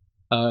cool.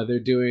 They're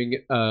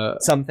doing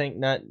something,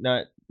 not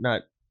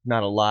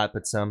a lot,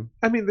 but some.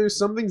 I mean, there's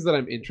some things that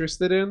I'm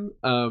interested in.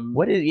 I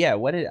want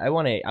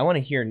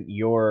to hear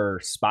your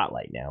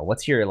spotlight now.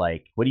 What's your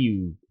what are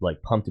you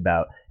pumped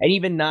about? And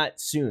even not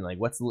soon,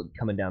 what's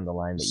coming down the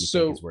line that you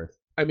think is worth?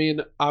 I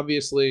mean,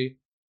 obviously,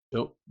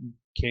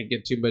 can't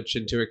get too much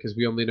into it because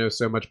we only know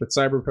so much, but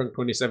Cyberpunk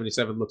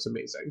 2077 looks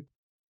amazing.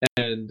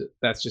 And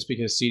that's just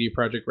because CD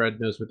Projekt Red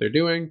knows what they're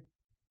doing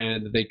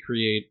and they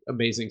create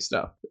amazing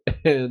stuff.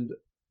 And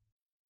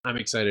I'm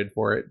excited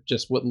for it,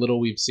 just what little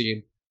we've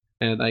seen.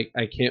 And I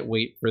can't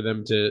wait for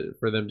them to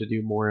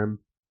do more. I'm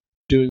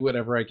doing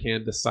whatever I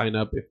can to sign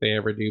up if they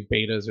ever do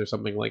betas or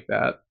something like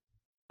that.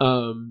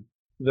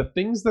 The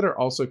things that are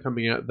also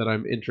coming out that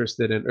I'm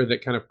interested in, or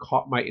that kind of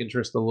caught my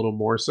interest a little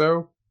more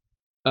so,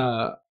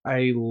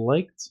 I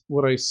liked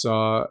what I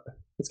saw.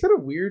 It's kind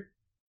of weird.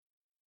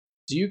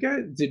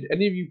 Did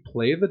any of you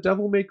play the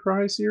Devil May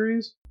Cry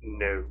series?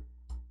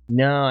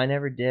 No, I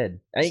never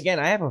did. Again,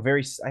 I have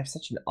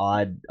such an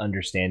odd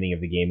understanding of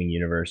the gaming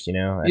universe,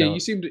 Yeah, you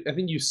seem to. I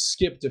think you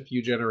skipped a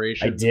few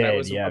generations. I did. That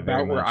was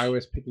about where I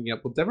was picking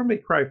up. Well, Devil May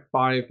Cry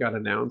 5 got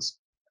announced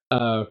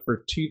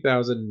for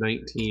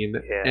 2019,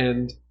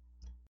 and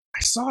I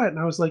saw it and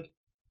I was like,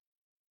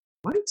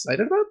 "Am I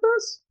excited about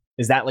this?"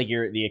 Is that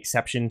the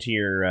exception to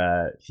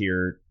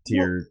your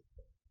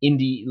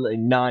indie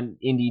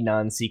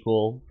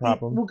non-sequel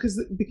problem? Well,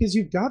 because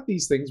you've got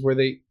these things where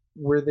they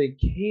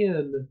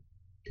can,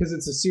 because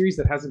it's a series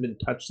that hasn't been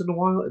touched in a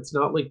while. It's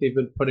not like they've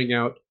been putting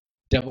out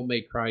Devil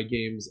May Cry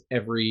games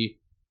every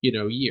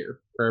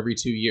year or every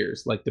 2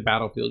 years, like the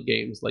Battlefield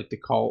games, like the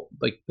Call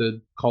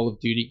of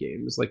Duty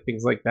games, like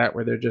things like that,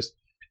 where they're just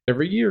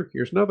every year.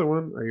 Here's another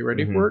one. Are you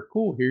ready for it?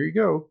 Cool. Here you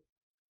go.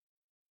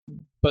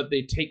 but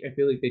I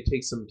feel like they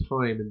take some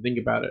time and think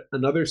about it.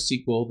 Another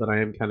sequel that I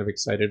am kind of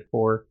excited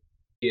for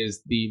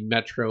is the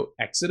Metro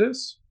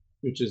Exodus,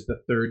 which is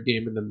the third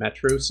game in the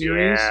Metro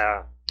series.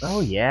 Yeah.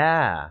 Oh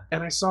yeah.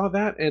 And I saw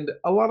that, and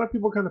a lot of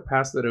people kind of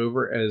pass that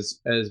over as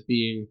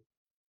being,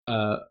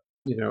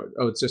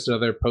 it's just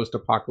another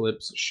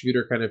post-apocalypse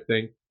shooter kind of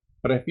thing.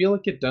 But I feel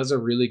like it does a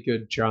really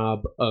good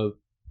job of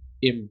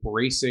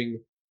embracing,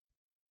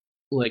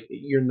 like,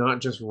 you're not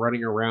just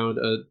running around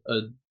a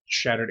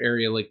shattered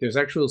area. Like, there's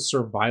actual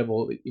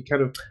survival. You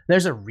kind of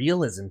There's a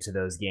realism to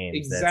those games.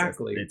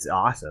 Exactly. It's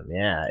awesome.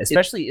 Yeah.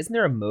 Especially, isn't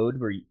there a mode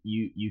where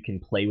you can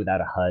play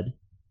without a HUD?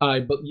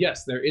 But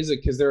yes, there is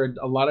because there are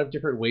a lot of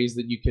different ways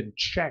that you can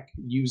check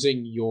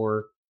using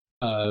your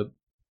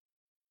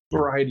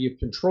variety of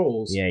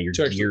controls. Yeah, your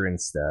gear and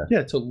stuff.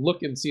 Yeah, to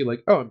look and see,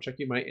 like, oh, I'm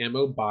checking my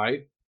ammo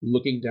by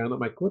looking down at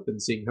my clip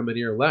and seeing how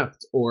many are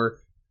left. Or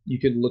you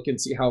can look and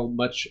see how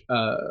much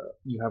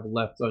you have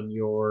left on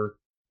your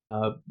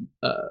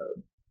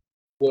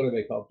what are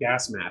they called?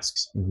 Gas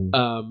masks.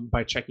 Mm-hmm.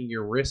 By checking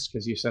your wrist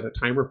because you set a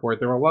timer for it.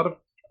 There were a lot of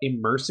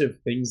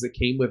immersive things that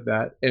came with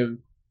that, and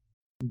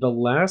the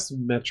last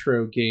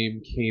Metro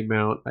game came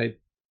out, I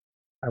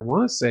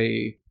want to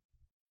say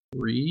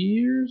 3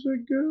 years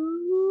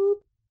ago.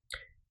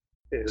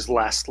 It was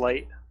Last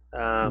Light.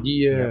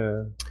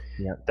 Yeah.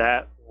 Yep.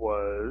 That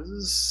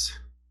was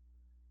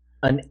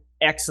an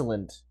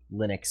excellent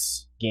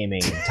Linux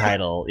gaming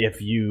title, if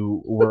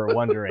you were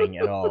wondering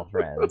at all,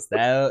 friends.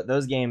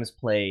 Those games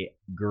play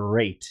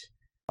great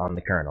on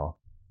the kernel.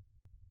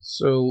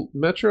 So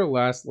Metro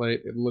Last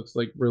Light, it looks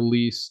like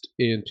released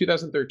in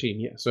 2013.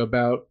 Yeah, so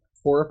about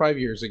 4 or 5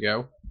 years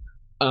ago,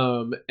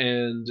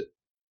 and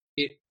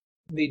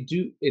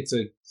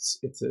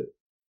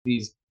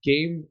these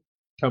game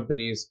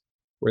companies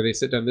where they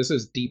sit down. This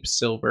is Deep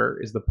Silver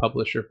is the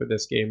publisher for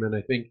this game, and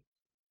I think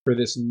for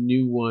this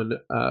new one,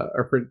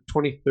 or for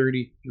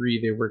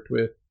 2033, they worked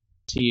with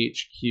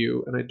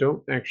THQ, and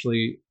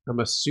I'm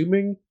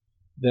assuming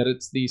that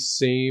it's the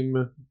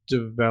same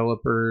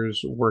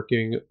developers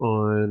working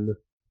on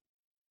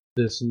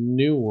this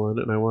new one,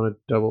 and I want to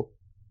double.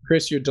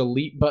 Chris, your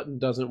delete button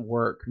doesn't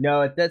work.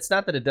 No, that's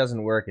not that it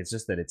doesn't work. It's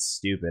just that it's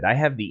stupid. I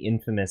have the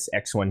infamous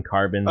X1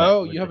 Carbon.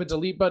 Oh, you have a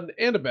delete button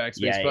and a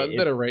backspace button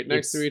that are right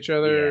next to each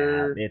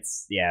other.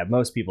 Yeah,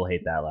 most people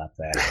hate that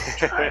laptop.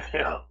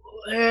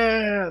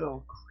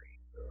 Little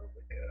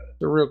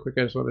So real quick,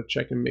 I just want to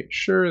check and make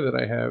sure that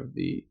I have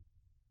the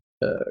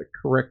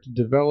correct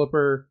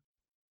developer.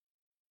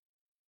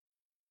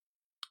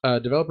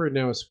 Developer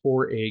now is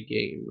 4A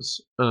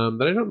Games,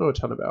 that I don't know a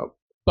ton about.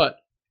 But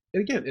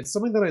again, it's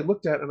something that I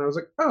looked at and I was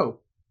like, oh,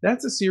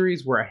 that's a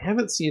series where I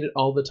haven't seen it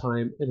all the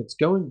time, and it's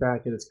going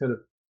back and it's kind of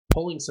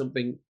pulling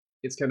something.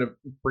 It's kind of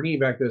bringing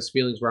back those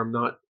feelings where I'm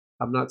not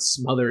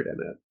smothered in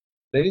it.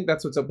 And I think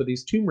that's what's up with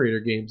these Tomb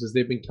Raider games, is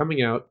they've been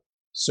coming out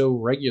so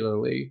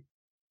regularly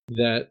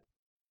that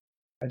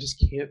I just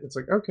can't. It's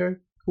like, okay,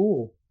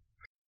 cool.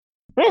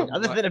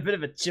 Other than a bit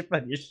of a chip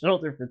on your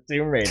shoulder for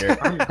Tomb Raider,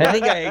 I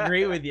think I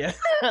agree with you.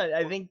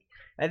 I think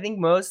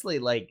mostly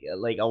like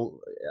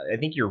I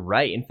think you're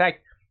right. In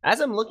fact, as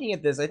I'm looking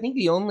at this, I think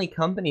the only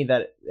company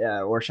that,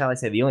 or shall I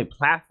say, the only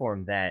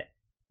platform that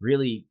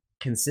really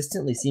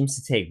consistently seems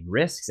to take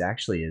risks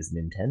actually is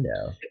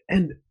Nintendo.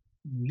 And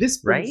this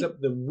brings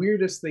up the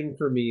weirdest thing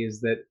for me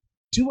is that,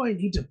 do I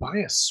need to buy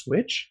a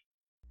Switch?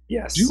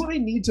 Yes. Do I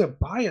need to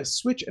buy a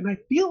Switch? And I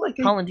feel like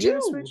Colin, do. Do you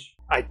have a Switch?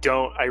 I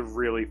don't. I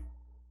really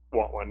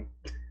want one.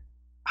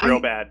 Real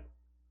bad.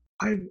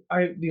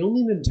 The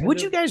only Nintendo.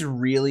 Would you guys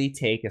really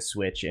take a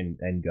Switch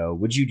and go?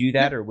 Would you do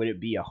that, or would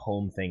it be a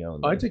home thing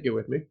only? I'd take it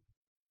with me.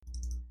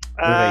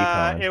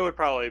 It would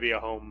probably be a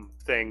home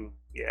thing.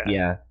 Yeah.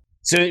 Yeah.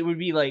 So it would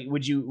be like,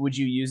 would you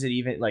use it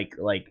even like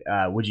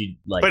would you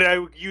like? But I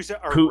would use it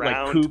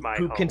around my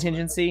poop home.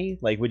 contingency.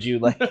 Like, would you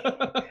like?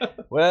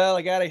 Well,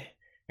 I gotta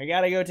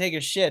go take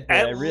a shit,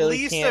 but I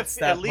really can't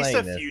stop playing this.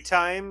 At least a few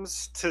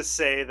times to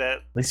say that.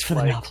 At least for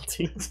the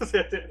novelty.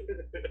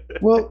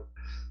 Well,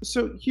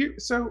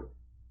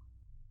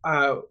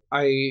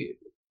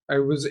 I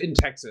was in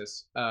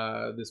Texas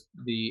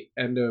the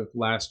end of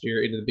last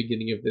year into the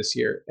beginning of this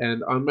year,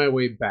 and on my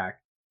way back,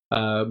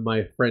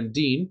 my friend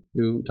Dean,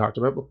 who talked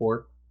about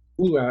before,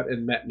 flew out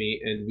and met me,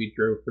 and we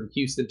drove from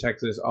Houston,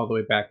 Texas, all the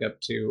way back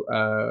up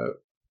to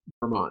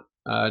Vermont,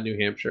 New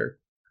Hampshire,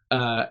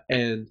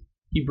 and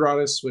he brought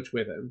his Switch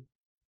with him,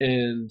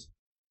 and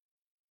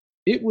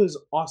it was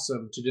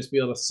awesome to just be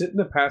able to sit in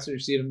the passenger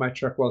seat of my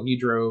truck while he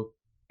drove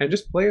and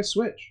just play a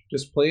Switch,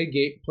 just play a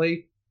game,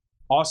 play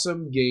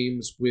awesome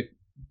games with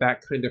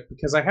that kind of,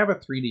 because I have a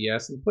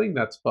 3DS and playing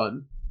that's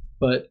fun,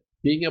 but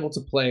being able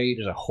to play,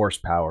 there's a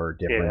horsepower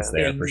difference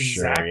there for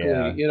sure.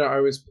 Yeah. You know,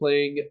 I was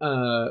playing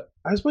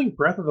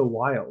Breath of the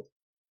Wild.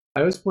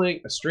 I was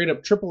playing a straight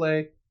up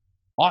AAA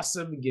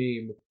awesome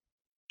game,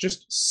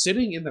 just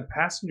sitting in the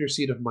passenger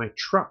seat of my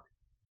truck.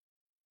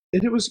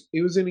 And it was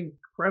an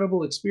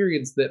incredible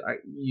experience that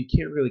you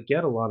can't really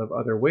get a lot of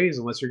other ways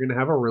unless you're going to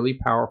have a really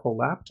powerful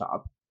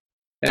laptop.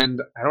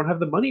 And I don't have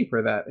the money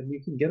for that. And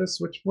you can get a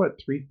Switch, what,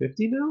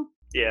 $350 now?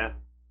 Yeah.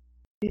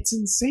 It's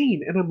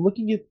insane. And I'm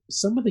looking at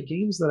some of the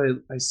games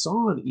that I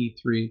saw on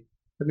E3.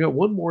 I've got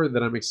one more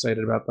that I'm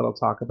excited about that I'll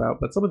talk about,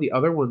 but some of the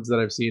other ones that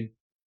I've seen,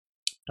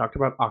 talked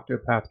about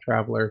Octopath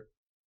Traveler.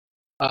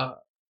 I'm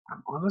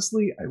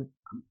honestly, I'm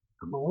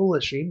a little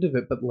ashamed of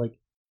it, but like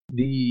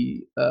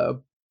the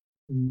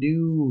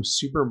new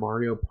Super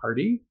Mario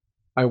Party,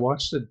 I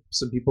watched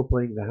some people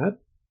playing that.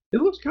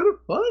 It looks kind of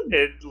fun.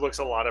 It looks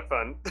a lot of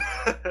fun.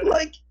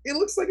 Like, it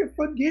looks like a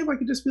fun game. I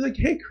could just be like,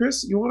 hey,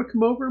 Chris, you want to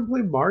come over and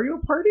play Mario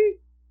Party?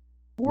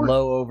 Or,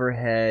 Low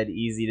overhead,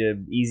 easy to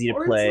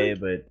or it's play,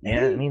 like, but yeah,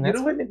 hey, I mean you that's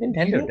know what what?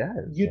 Nintendo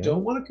does. You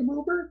don't want to come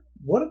over?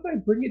 What if I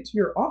bring it to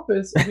your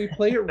office and we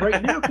play it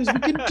right now? Because we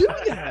can do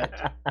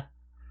that.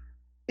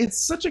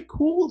 It's such a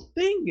cool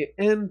thing.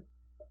 And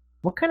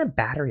What kind of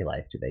battery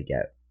life do they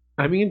get?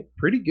 I mean,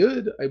 pretty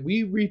good.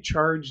 We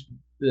recharged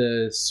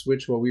the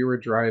Switch while we were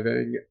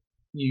driving.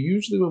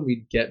 Usually when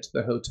we'd get to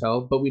the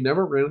hotel, but we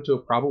never ran into a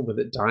problem with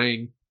it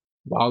dying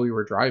while we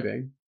were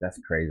driving. That's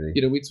crazy.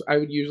 You know, I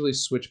would usually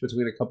switch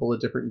between a couple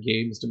of different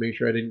games to make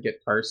sure I didn't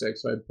get car sick.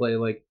 So I'd play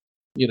like,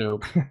 you know,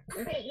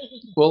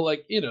 well,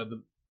 like, you know,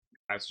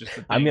 that's just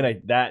the I'm thing.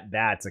 gonna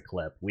that's a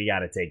clip. We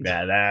gotta take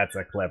that. That's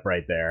a clip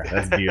right there.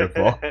 That's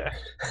beautiful.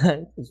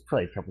 Just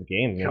play a couple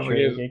games. Make sure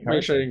you get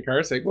Make sure I didn't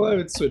car sick. Well, I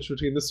would switch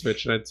between the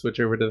Switch and I'd switch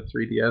over to the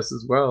 3DS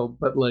as well.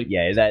 But like,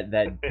 Yeah,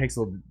 that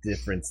pixel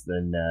difference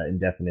in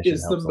definition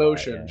it's the helps a lot,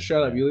 motion. yeah.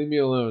 Shut up, you leave me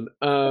alone.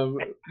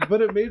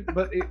 But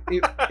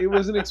it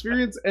was an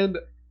experience, and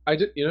I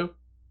did, you know,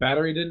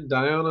 battery didn't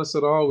die on us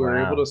at all. We were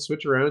Wow. able to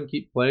switch around,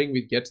 keep playing.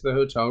 We'd get to the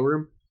hotel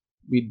room,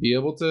 we'd be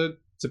able to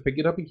pick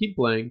it up and keep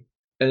playing.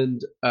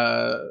 And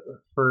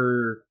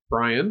for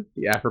Brian,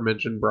 the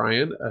aforementioned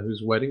Brian,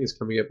 whose wedding is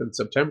coming up in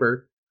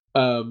September,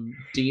 Dean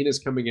is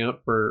coming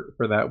out for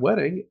that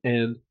wedding,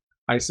 and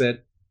I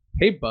said,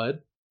 "Hey,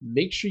 bud,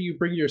 make sure you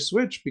bring your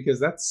Switch because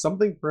that's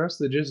something for us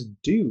to just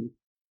do.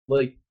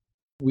 Like,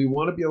 we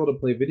want to be able to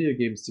play video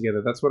games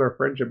together. That's what our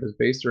friendship is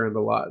based around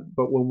a lot.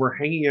 But when we're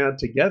hanging out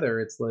together,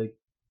 it's like,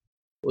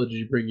 well,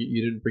 you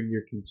didn't bring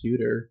your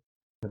computer,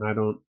 and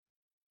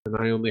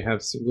I only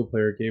have single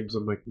player games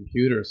on my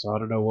computer, so I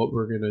don't know what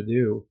we're gonna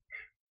do."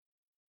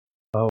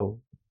 Oh,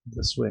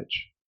 the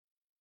Switch.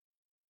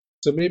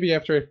 So maybe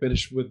after I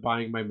finish with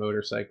buying my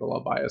motorcycle,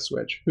 I'll buy a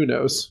Switch. Who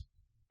knows?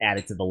 Add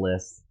it to the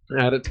list.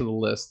 Add it to the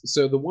list.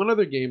 So the one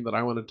other game that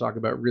I want to talk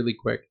about really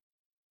quick,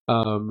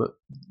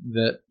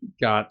 that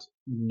got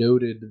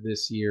noted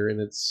this year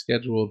and it's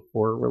scheduled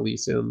for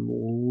release in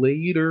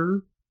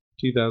later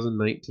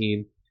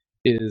 2019,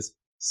 is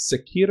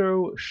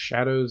Sekiro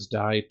Shadows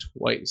Die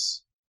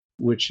Twice,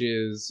 which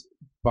is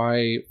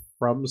by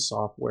From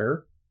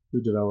Software,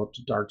 who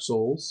developed Dark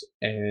Souls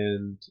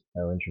and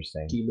Oh,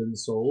 interesting. Demon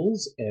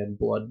Souls and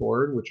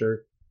Bloodborne, which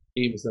are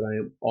games that I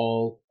am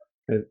all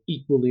kind of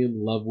equally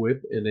in love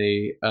with in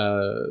a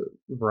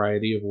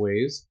variety of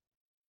ways.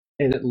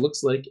 And it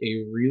looks like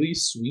a really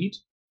sweet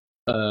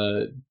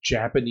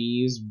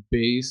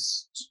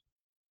Japanese-based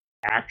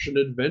action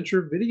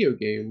adventure video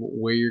game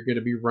where you're going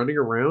to be running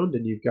around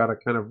and you've got a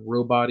kind of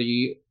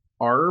robot-y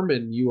arm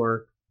and you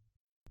are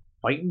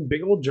fighting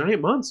big old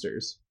giant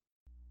monsters,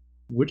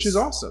 which is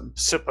awesome.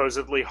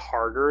 Supposedly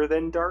harder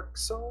than Dark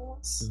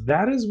Souls.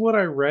 That is what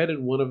I read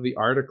in one of the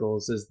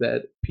articles, is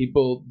that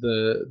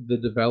the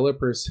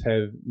developers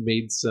have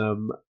made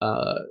some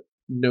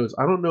notes.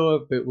 I don't know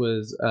if it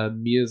was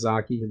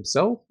Miyazaki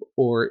himself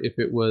or if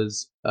it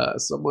was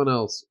someone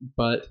else,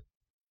 but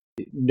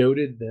it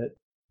noted that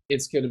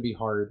it's going to be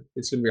hard.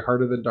 It's going to be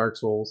harder than Dark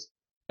Souls.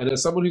 And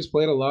as someone who's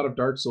played a lot of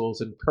Dark Souls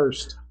and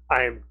cursed,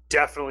 I am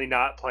definitely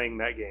not playing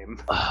that game.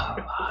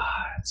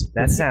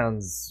 That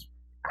sounds.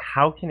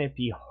 How can it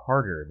be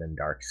harder than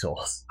Dark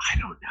Souls? I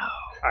don't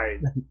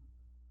know.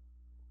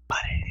 But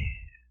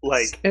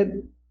like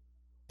And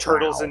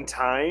Turtles wow. in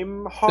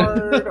Time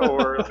hard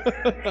or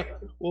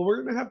well,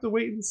 we're gonna have to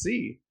wait and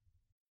see.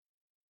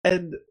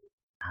 And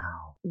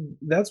Wow.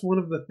 that's one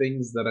of the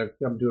things that I've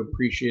come to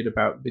appreciate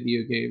about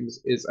video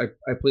games is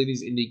I play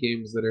these indie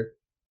games that are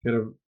kind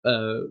of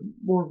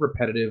more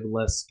repetitive,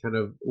 less kind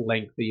of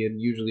lengthy,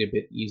 and usually a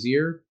bit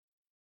easier.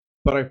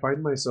 But I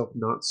find myself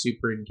not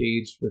super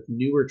engaged with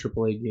newer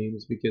AAA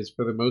games because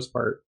for the most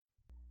part,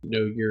 you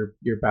know,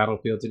 your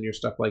Battlefields and your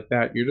stuff like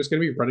that, you're just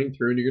gonna be running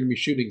through and you're gonna be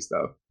shooting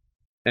stuff.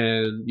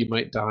 And you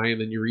might die and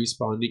then you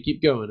respawn and you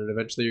keep going and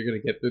eventually you're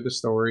gonna get through the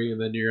story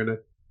and then you're gonna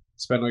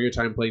spend all your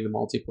time playing the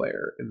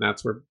multiplayer. And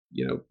that's where,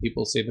 you know,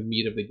 people say the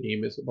meat of the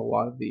game is with a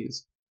lot of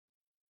these.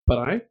 But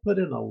I put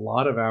in a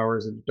lot of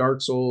hours in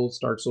Dark Souls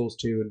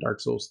 2, and Dark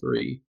Souls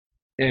 3.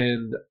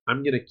 And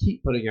I'm gonna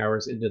keep putting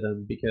hours into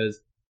them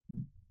because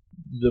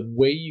the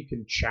way you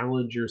can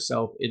challenge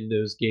yourself in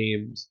those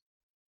games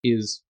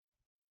is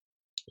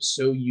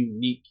so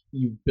unique.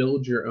 You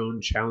build your own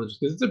challenges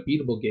because it's a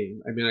beatable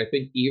game. I mean, I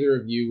think either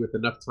of you with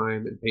enough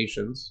time and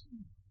patience,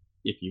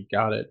 if you've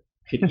got it,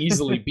 can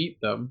easily beat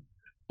them.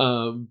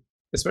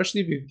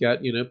 Especially if you've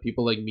got, you know,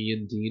 people like me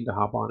and Dean to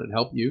hop on and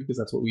help you, because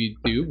that's what we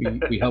do.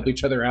 We help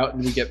each other out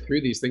and we get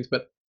through these things.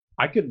 But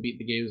I couldn't beat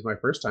the games my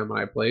first time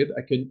when I played.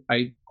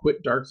 I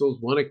quit Dark Souls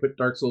 1, I quit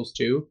Dark Souls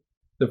 2,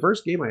 the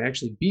first game I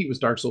actually beat was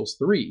Dark Souls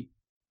 3.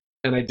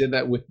 And I did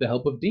that with the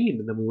help of Dean.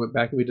 And then we went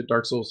back and we did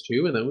Dark Souls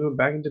 2. And then we went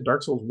back into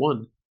Dark Souls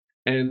 1.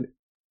 And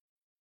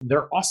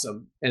they're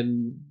awesome.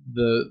 And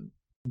the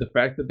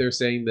fact that they're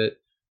saying that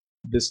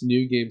this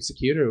new game,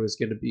 Sekiro, is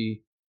going to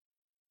be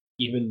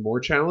even more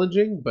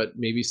challenging, but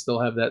maybe still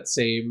have that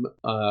same,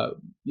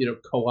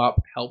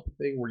 co-op help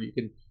thing where you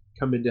can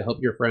come in to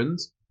help your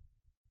friends.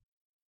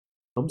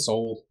 I'm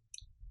sold.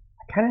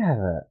 I kind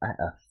of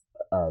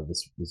have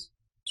this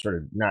sort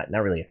of not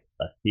really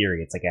a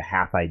theory. It's like a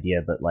half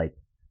idea, but like I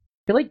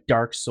feel like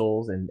Dark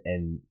Souls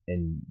and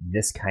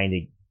this kind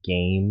of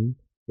game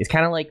is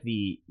kind of like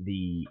the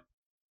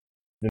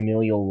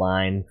familial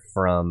line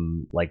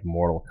from like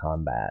Mortal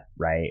Kombat,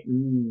 right?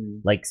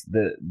 Like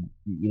it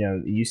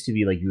used to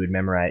be like you would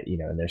memorize,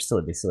 and they still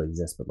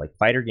exist, but like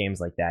fighter games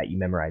like that, you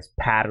memorize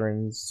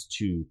patterns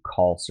to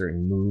call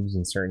certain moves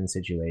in certain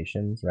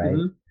situations, right?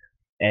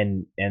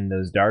 And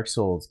those Dark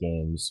Souls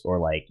games, or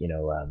like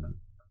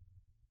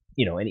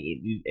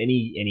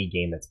any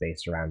game that's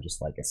based around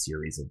just like a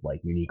series of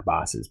like unique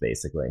bosses,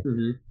 basically.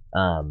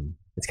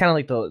 It's kind of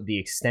like the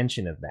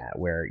extension of that,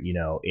 where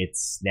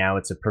it's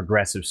a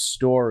progressive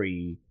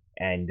story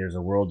and there's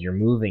a world you're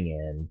moving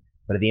in,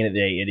 but at the end of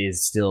the day, it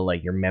is still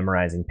like you're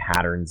memorizing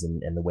patterns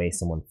and the way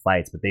someone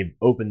fights. But they've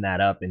opened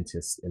that up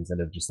into, instead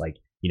of just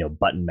like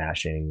button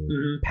mashing,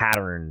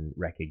 pattern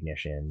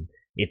recognition,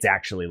 it's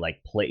actually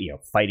like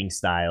fighting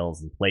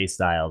styles and play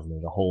styles, and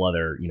there's a whole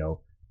other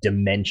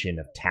dimension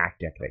of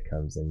tactic that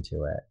comes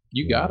into it.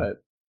 You got it.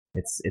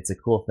 It's a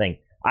cool thing.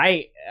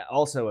 I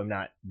also am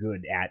not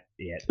good at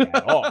it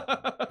at all,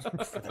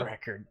 for the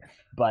record.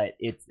 But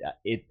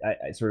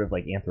I sort of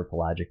like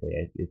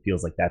anthropologically, it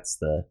feels like that's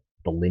the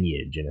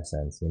lineage in a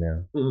sense,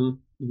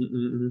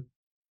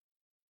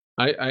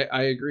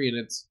 I agree, and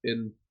it's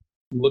in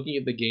looking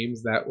at the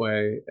games that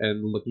way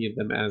and looking at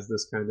them as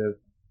this kind of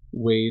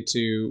way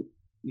to,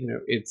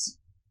 it's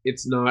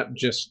not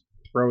just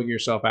throwing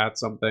yourself at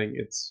something.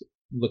 It's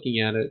looking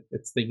at it.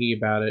 It's thinking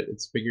about it.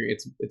 It's figuring.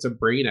 It's a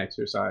brain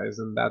exercise,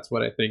 and that's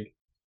what I think.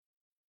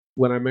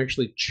 When I'm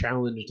actually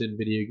challenged in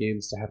video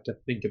games to have to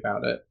think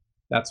about it,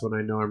 that's when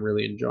I know I'm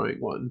really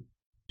enjoying one.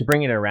 To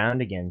bring it around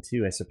again,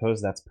 too, I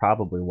suppose that's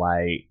probably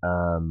why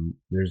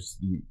there's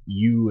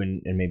you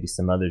and maybe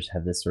some others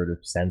have this sort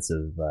of sense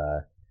of,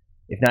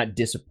 if not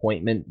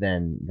disappointment,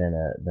 then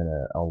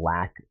a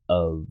lack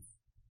of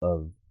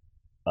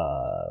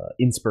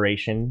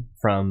inspiration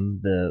from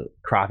the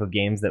crop of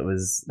games that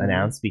was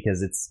announced,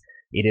 because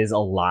it is a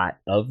lot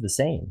of the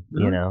same,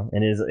 and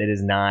it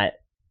is not.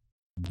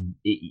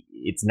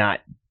 It's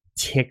not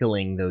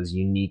tickling those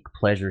unique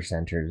pleasure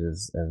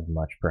centers as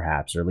much,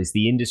 perhaps, or at least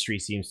the industry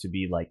seems to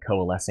be like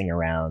coalescing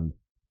around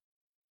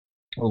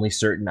only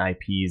certain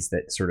IPs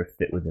that sort of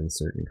fit within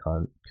certain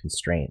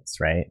constraints,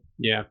 right?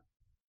 Yeah.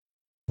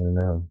 I don't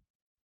know.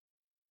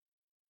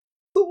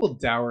 A little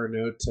dour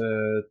note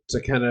to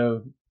kind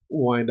of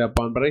wind up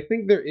on, but I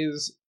think there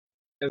is,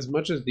 as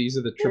much as these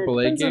are the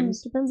AAA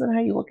games, depends on how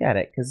you look at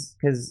it, because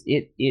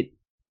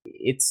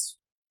it's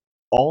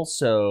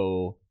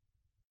also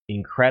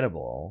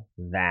incredible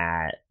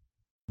that,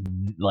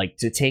 like,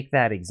 to take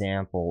that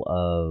example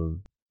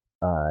of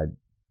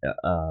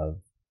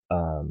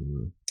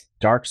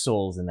Dark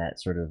Souls and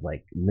that sort of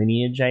like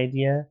lineage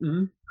idea,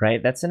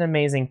 right? That's an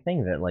amazing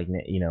thing that, like,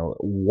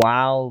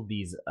 while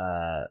these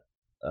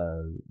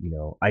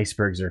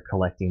icebergs are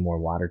collecting more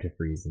water to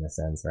freeze, in a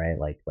sense, right?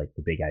 Like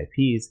the big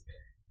IPs,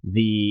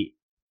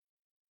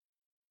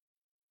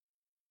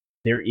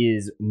 there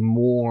is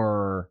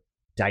more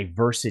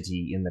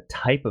diversity in the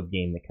type of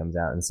game that comes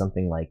out, and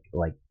something like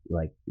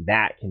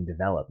that can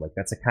develop. Like,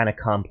 that's a kind of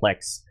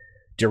complex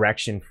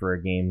direction for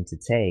a game to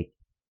take,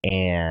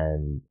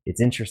 and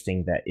it's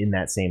interesting that in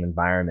that same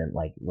environment,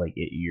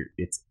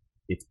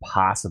 it's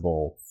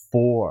possible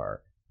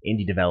for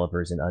indie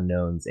developers and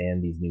unknowns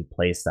and these new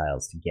play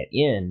styles to get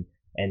in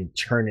and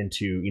turn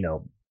into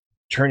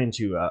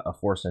a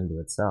force unto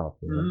itself.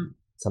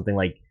 Something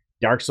like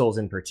Dark Souls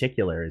in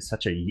particular is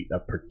such a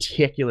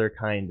particular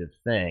kind of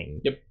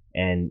thing. Yep.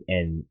 And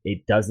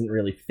it doesn't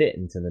really fit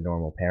into the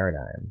normal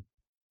paradigm.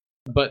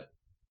 But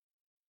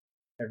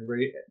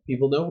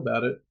people know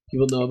about it.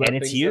 People know about and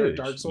it's things huge.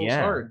 That Dark Souls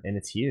hard. And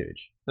it's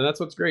huge. And that's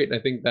what's great. I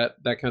think that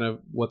kind of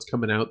what's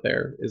coming out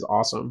there is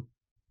awesome.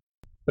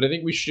 But I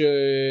think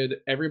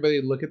everybody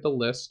look at the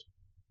list,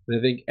 and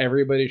I think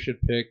everybody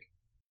should pick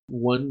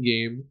one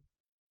game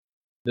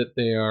that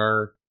they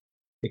are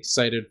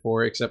excited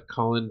for, except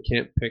Colin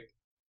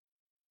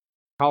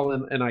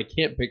and I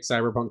can't pick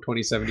Cyberpunk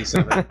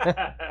 2077.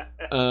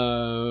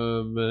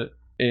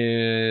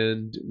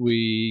 And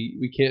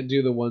we can't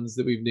do the ones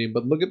that we've named,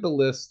 but look at the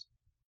list,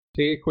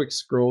 take a quick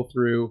scroll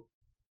through,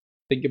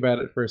 think about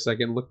it for a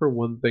second, look for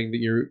one thing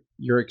that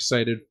you're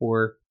excited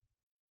for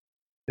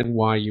and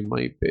why you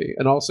might be.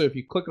 And also, if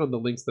you click on the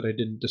links that I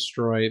didn't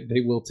destroy,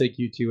 they will take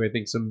you to, I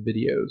think, some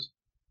videos.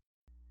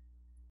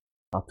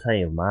 I'll tell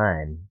you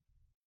mine.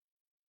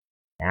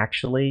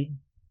 Actually,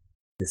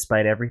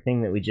 despite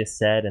everything that we just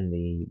said and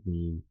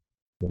the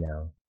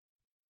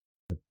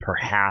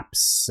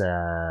perhaps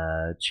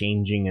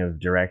changing of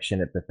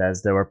direction at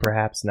Bethesda, or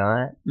perhaps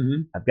not.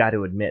 Mm-hmm. I've got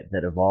to admit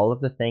that of all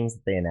of the things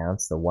that they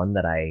announced, the one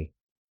that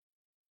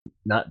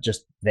not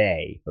just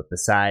they, but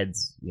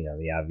besides,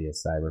 the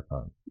obvious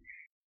Cyberpunk,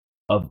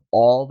 of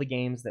all the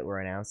games that were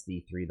announced at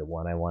E3, the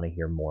one I want to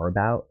hear more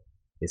about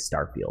is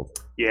Starfield.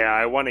 Yeah,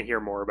 I want to hear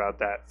more about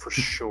that for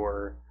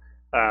sure.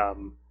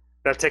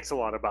 That ticks a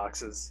lot of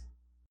boxes.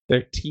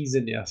 They're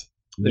teasing you.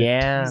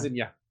 Teasing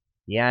you.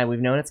 Yeah,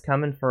 we've known it's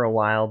coming for a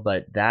while,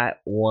 but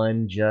that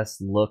one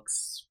just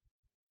looks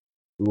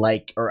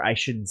like, or I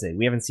shouldn't say,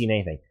 we haven't seen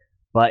anything.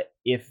 But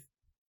if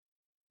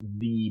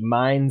the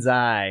mind's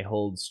eye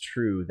holds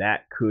true,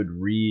 that could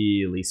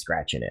really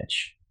scratch an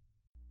itch.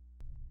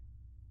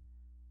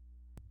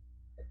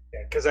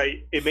 Yeah, because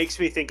it makes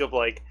me think of,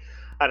 like,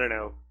 I don't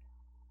know,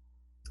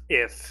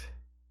 if,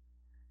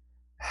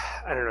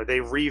 I don't know, they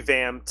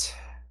revamped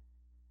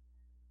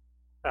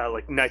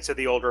like Knights of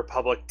the Old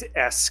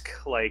Republic-esque,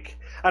 like,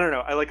 I don't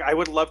know, I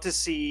would love to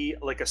see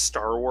like a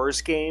Star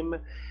Wars game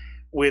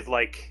with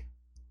like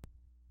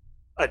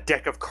a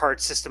deck of card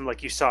system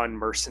like you saw in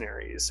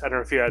Mercenaries. I don't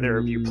know if either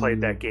of you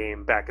played that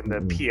game back in the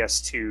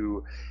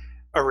PS2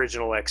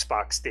 original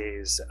Xbox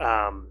days,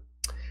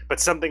 but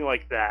something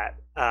like that.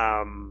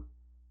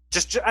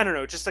 Just I don't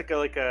know, just like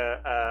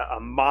a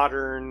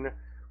modern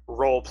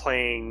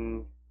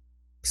role-playing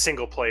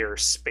single-player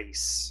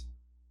space.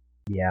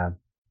 Yeah,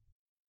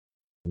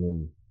 I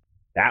mean,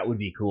 that would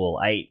be cool.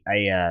 I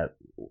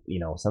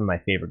some of my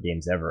favorite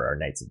games ever are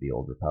Knights of the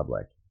Old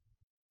Republic.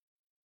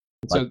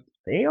 So but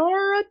they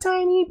are a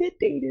tiny bit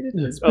dated at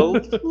this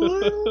point. A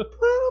little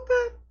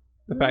bit.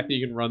 The fact that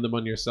you can run them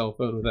on your cell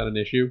phone without an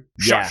issue.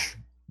 Yeah,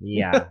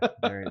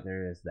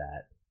 there is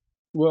that.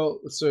 Well,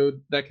 so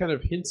that kind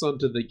of hints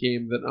onto the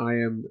game that I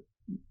am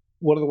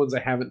one of the ones I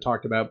haven't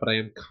talked about, but I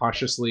am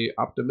cautiously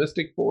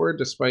optimistic for,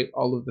 despite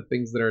all of the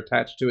things that are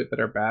attached to it that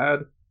are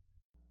bad.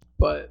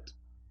 But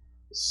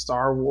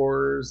Star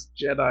Wars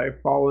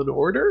Jedi Fallen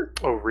Order?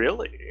 Oh,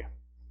 really?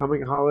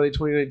 Coming holiday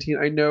 2019.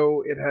 I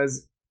know it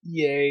has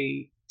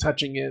EA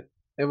touching it,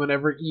 and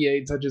whenever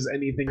EA touches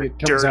anything, it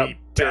comes out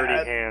dirty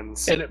bad,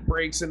 hands, and it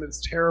breaks, and it's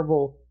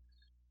terrible.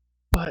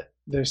 But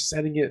they're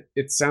setting it.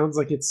 It sounds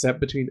like it's set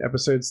between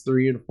episodes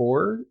 3 and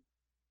 4.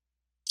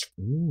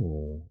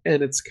 Ooh.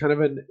 And it's kind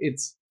of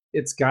it's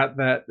got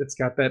that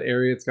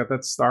area. It's got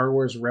that Star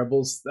Wars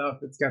Rebels stuff.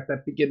 It's got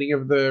that beginning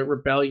of the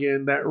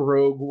Rebellion, that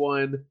Rogue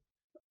One,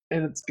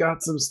 and it's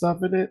got some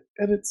stuff in it.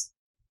 And it's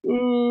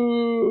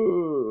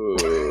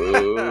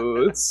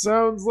it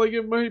sounds like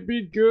it might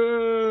be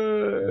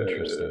good.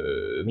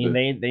 Interesting. I mean,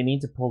 they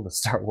need to pull the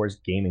Star Wars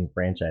gaming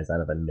franchise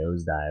out of a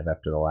nosedive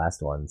after the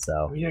last one.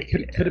 So yeah,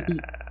 could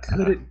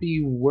it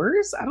be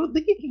worse? I don't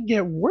think it can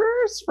get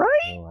worse,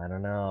 right? Oh, I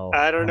don't know.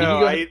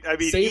 I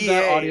mean, save EA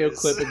that audio is...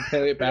 clip and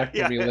play it back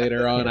to me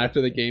later on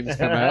after the games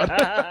come out.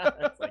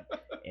 It's like,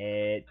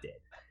 it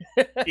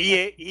did.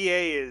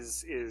 EA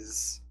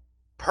is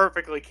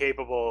perfectly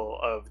capable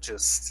of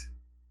just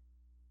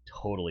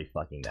totally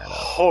fucking that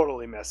up.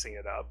 Totally messing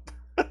it up.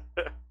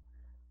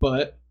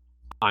 But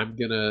I'm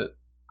gonna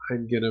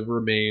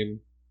remain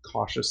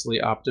cautiously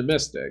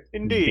optimistic.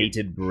 Indeed.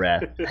 Bated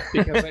breath.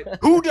 Because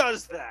who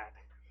does that?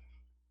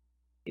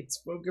 It's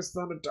focused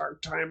on a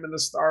dark time in the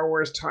Star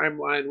Wars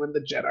timeline when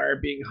the Jedi are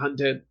being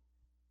hunted.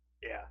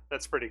 Yeah,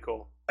 that's pretty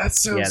cool. That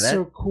sounds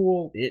so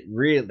cool. It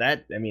really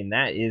that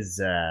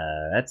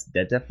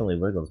definitely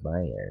wiggles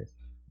my ears.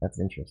 That's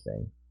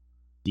interesting.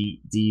 Do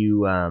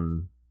you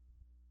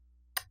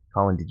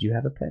Colin, did you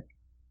have a pick?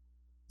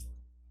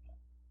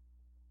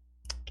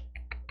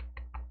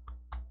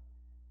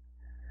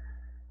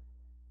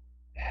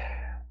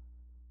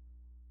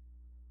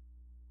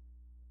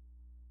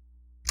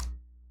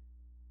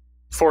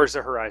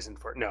 Forza Horizon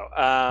 4. No.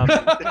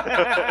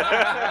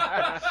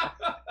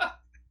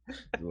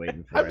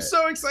 Waiting for I'm it.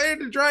 so excited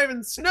to drive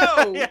in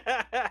snow.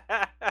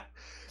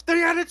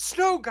 They added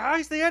snow,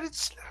 guys. They added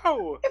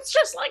snow. It's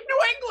just like New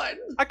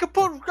England. I could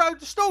put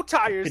snow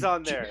tires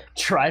on there.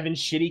 Drive in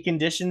shitty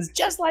conditions,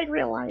 just like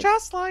real life.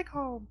 Just like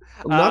home.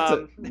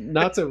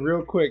 Not to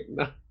real quick.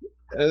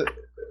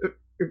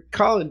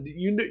 Colin,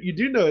 you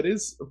do know it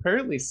is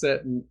apparently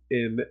set in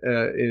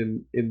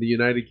the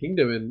United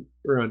Kingdom and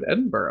around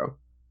Edinburgh.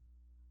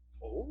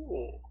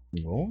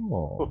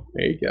 Oh,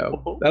 there you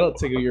go. That'll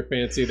tickle your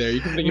fancy there.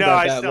 You can think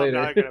about that later. No,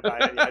 I'm not gonna buy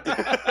it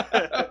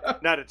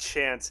yet. Not a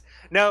chance.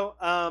 No,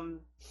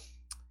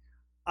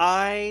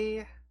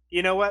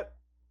 you know what?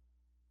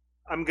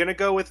 I'm gonna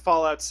go with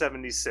Fallout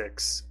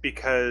 76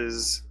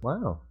 because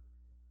wow.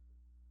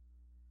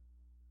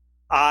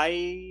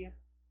 I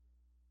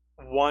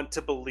want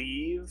to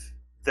believe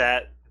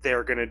that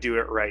they're gonna do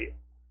it right,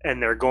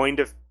 and they're going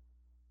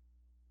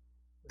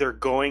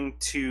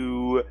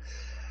to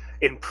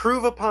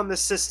improve upon the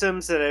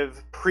systems that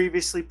have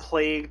previously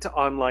plagued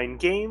online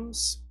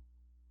games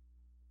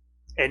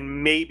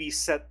and maybe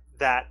set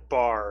that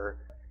bar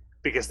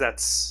because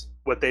that's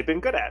what they've been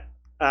good at.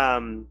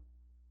 And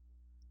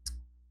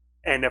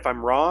if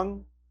I'm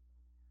wrong,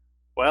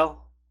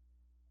 well,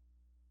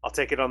 I'll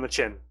take it on the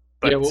chin.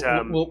 But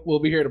yeah, we'll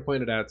be here to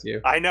point it out to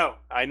you. I know.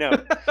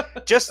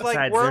 Just like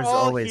Besides, we're there's all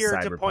always here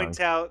to Cyberpunk.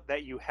 point out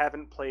that you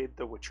haven't played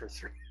The Witcher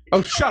 3.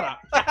 Oh, shut up!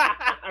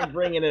 I'm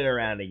bringing it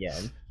around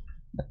again.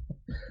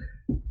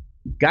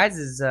 Guys,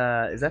 is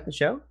that the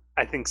show?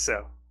 I think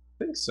so.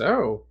 I think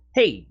so.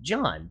 Hey,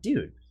 John,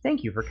 dude,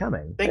 thank you for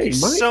coming. Thank you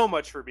so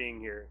much for being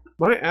here.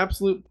 My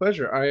absolute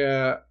pleasure.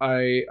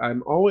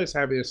 I'm always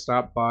happy to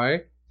stop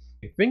by.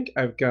 I think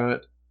I've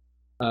got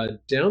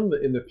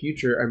in the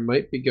future. I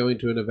might be going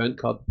to an event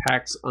called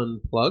PAX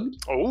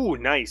Unplugged. Oh,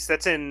 nice.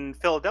 That's in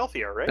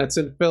Philadelphia, right? That's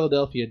in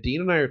Philadelphia.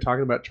 Dean and I are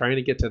talking about trying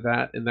to get to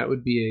that, and that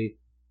would be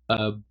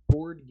a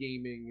board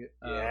gaming.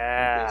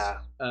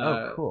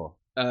 Cool.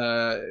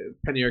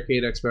 Penny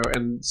Arcade Expo,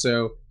 and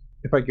so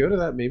if I go to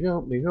that, maybe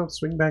I'll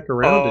swing back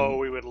around. Oh,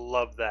 we would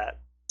love that.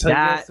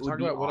 That would talk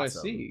be about what I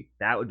awesome. see.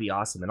 That would be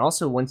awesome. And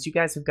also, once you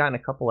guys have gotten a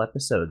couple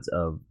episodes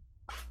of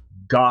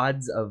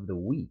Gods of the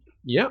Week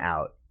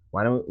out,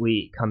 why don't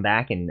we come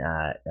back and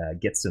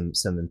get some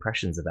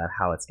impressions about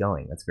how it's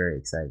going? That's very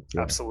exciting.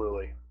 Yeah.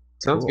 Absolutely.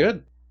 Sounds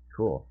good.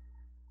 Cool.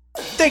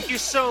 Thank you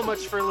so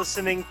much for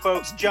listening,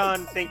 folks.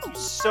 John, thank you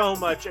so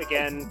much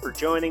again for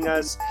joining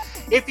us.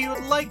 If you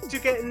would like to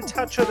get in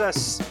touch with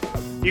us,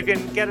 you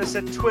can get us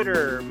at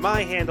Twitter.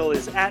 My handle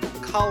is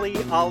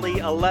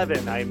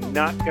 @KaliOllie11. I'm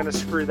not going to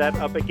screw that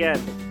up again.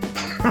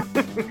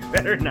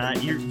 Better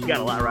not. You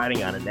got a lot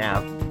riding on it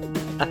now.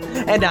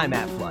 And I'm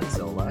at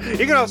Floodsola.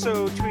 You can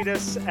also tweet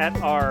us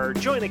at our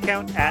joint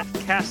account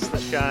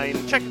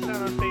 @CastTheShine. Check us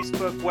out on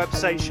Facebook,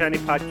 website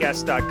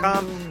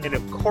shinypodcast.com, and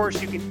of course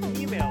you can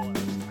email us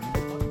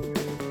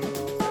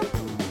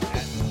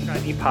at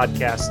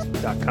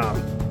shinypodcast.com.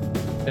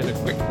 And a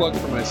quick plug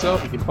for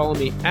myself: you can follow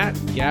me at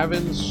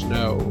Gavin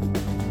Snow.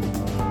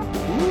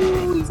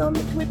 Ooh, he's on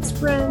the Twits,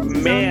 friends.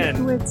 He's Man.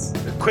 on the Twits.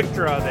 Quick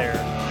draw there.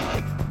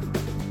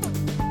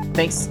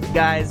 Thanks,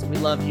 guys. We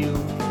love you.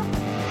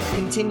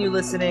 Continue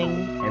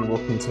listening, and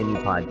we'll continue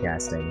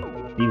podcasting.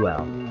 Be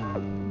well.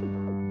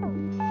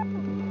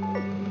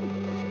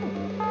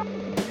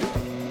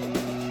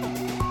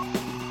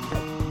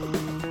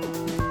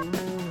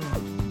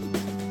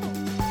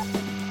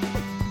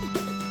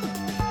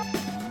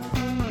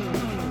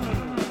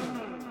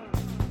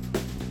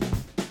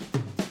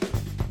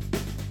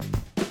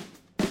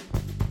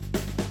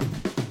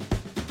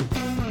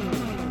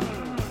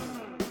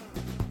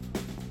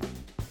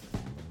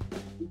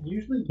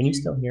 Usually, Can you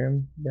still hear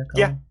him there, Colin?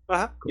 Yeah.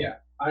 Uh-huh. Cool. Yeah,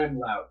 I am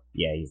loud.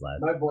 Yeah, he's loud.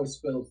 My voice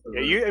spills the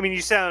Yeah,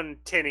 you sound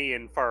tinny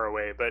and far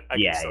away, but I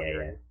Yeah, can still yeah,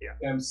 hear you.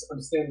 I'm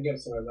standing up,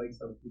 so my legs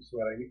don't keep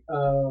sweating.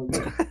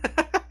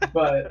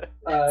 But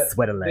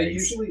Sweater they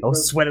legs. usually Oh,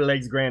 Sweater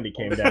legs Grandy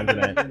came down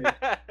tonight.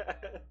 Yeah.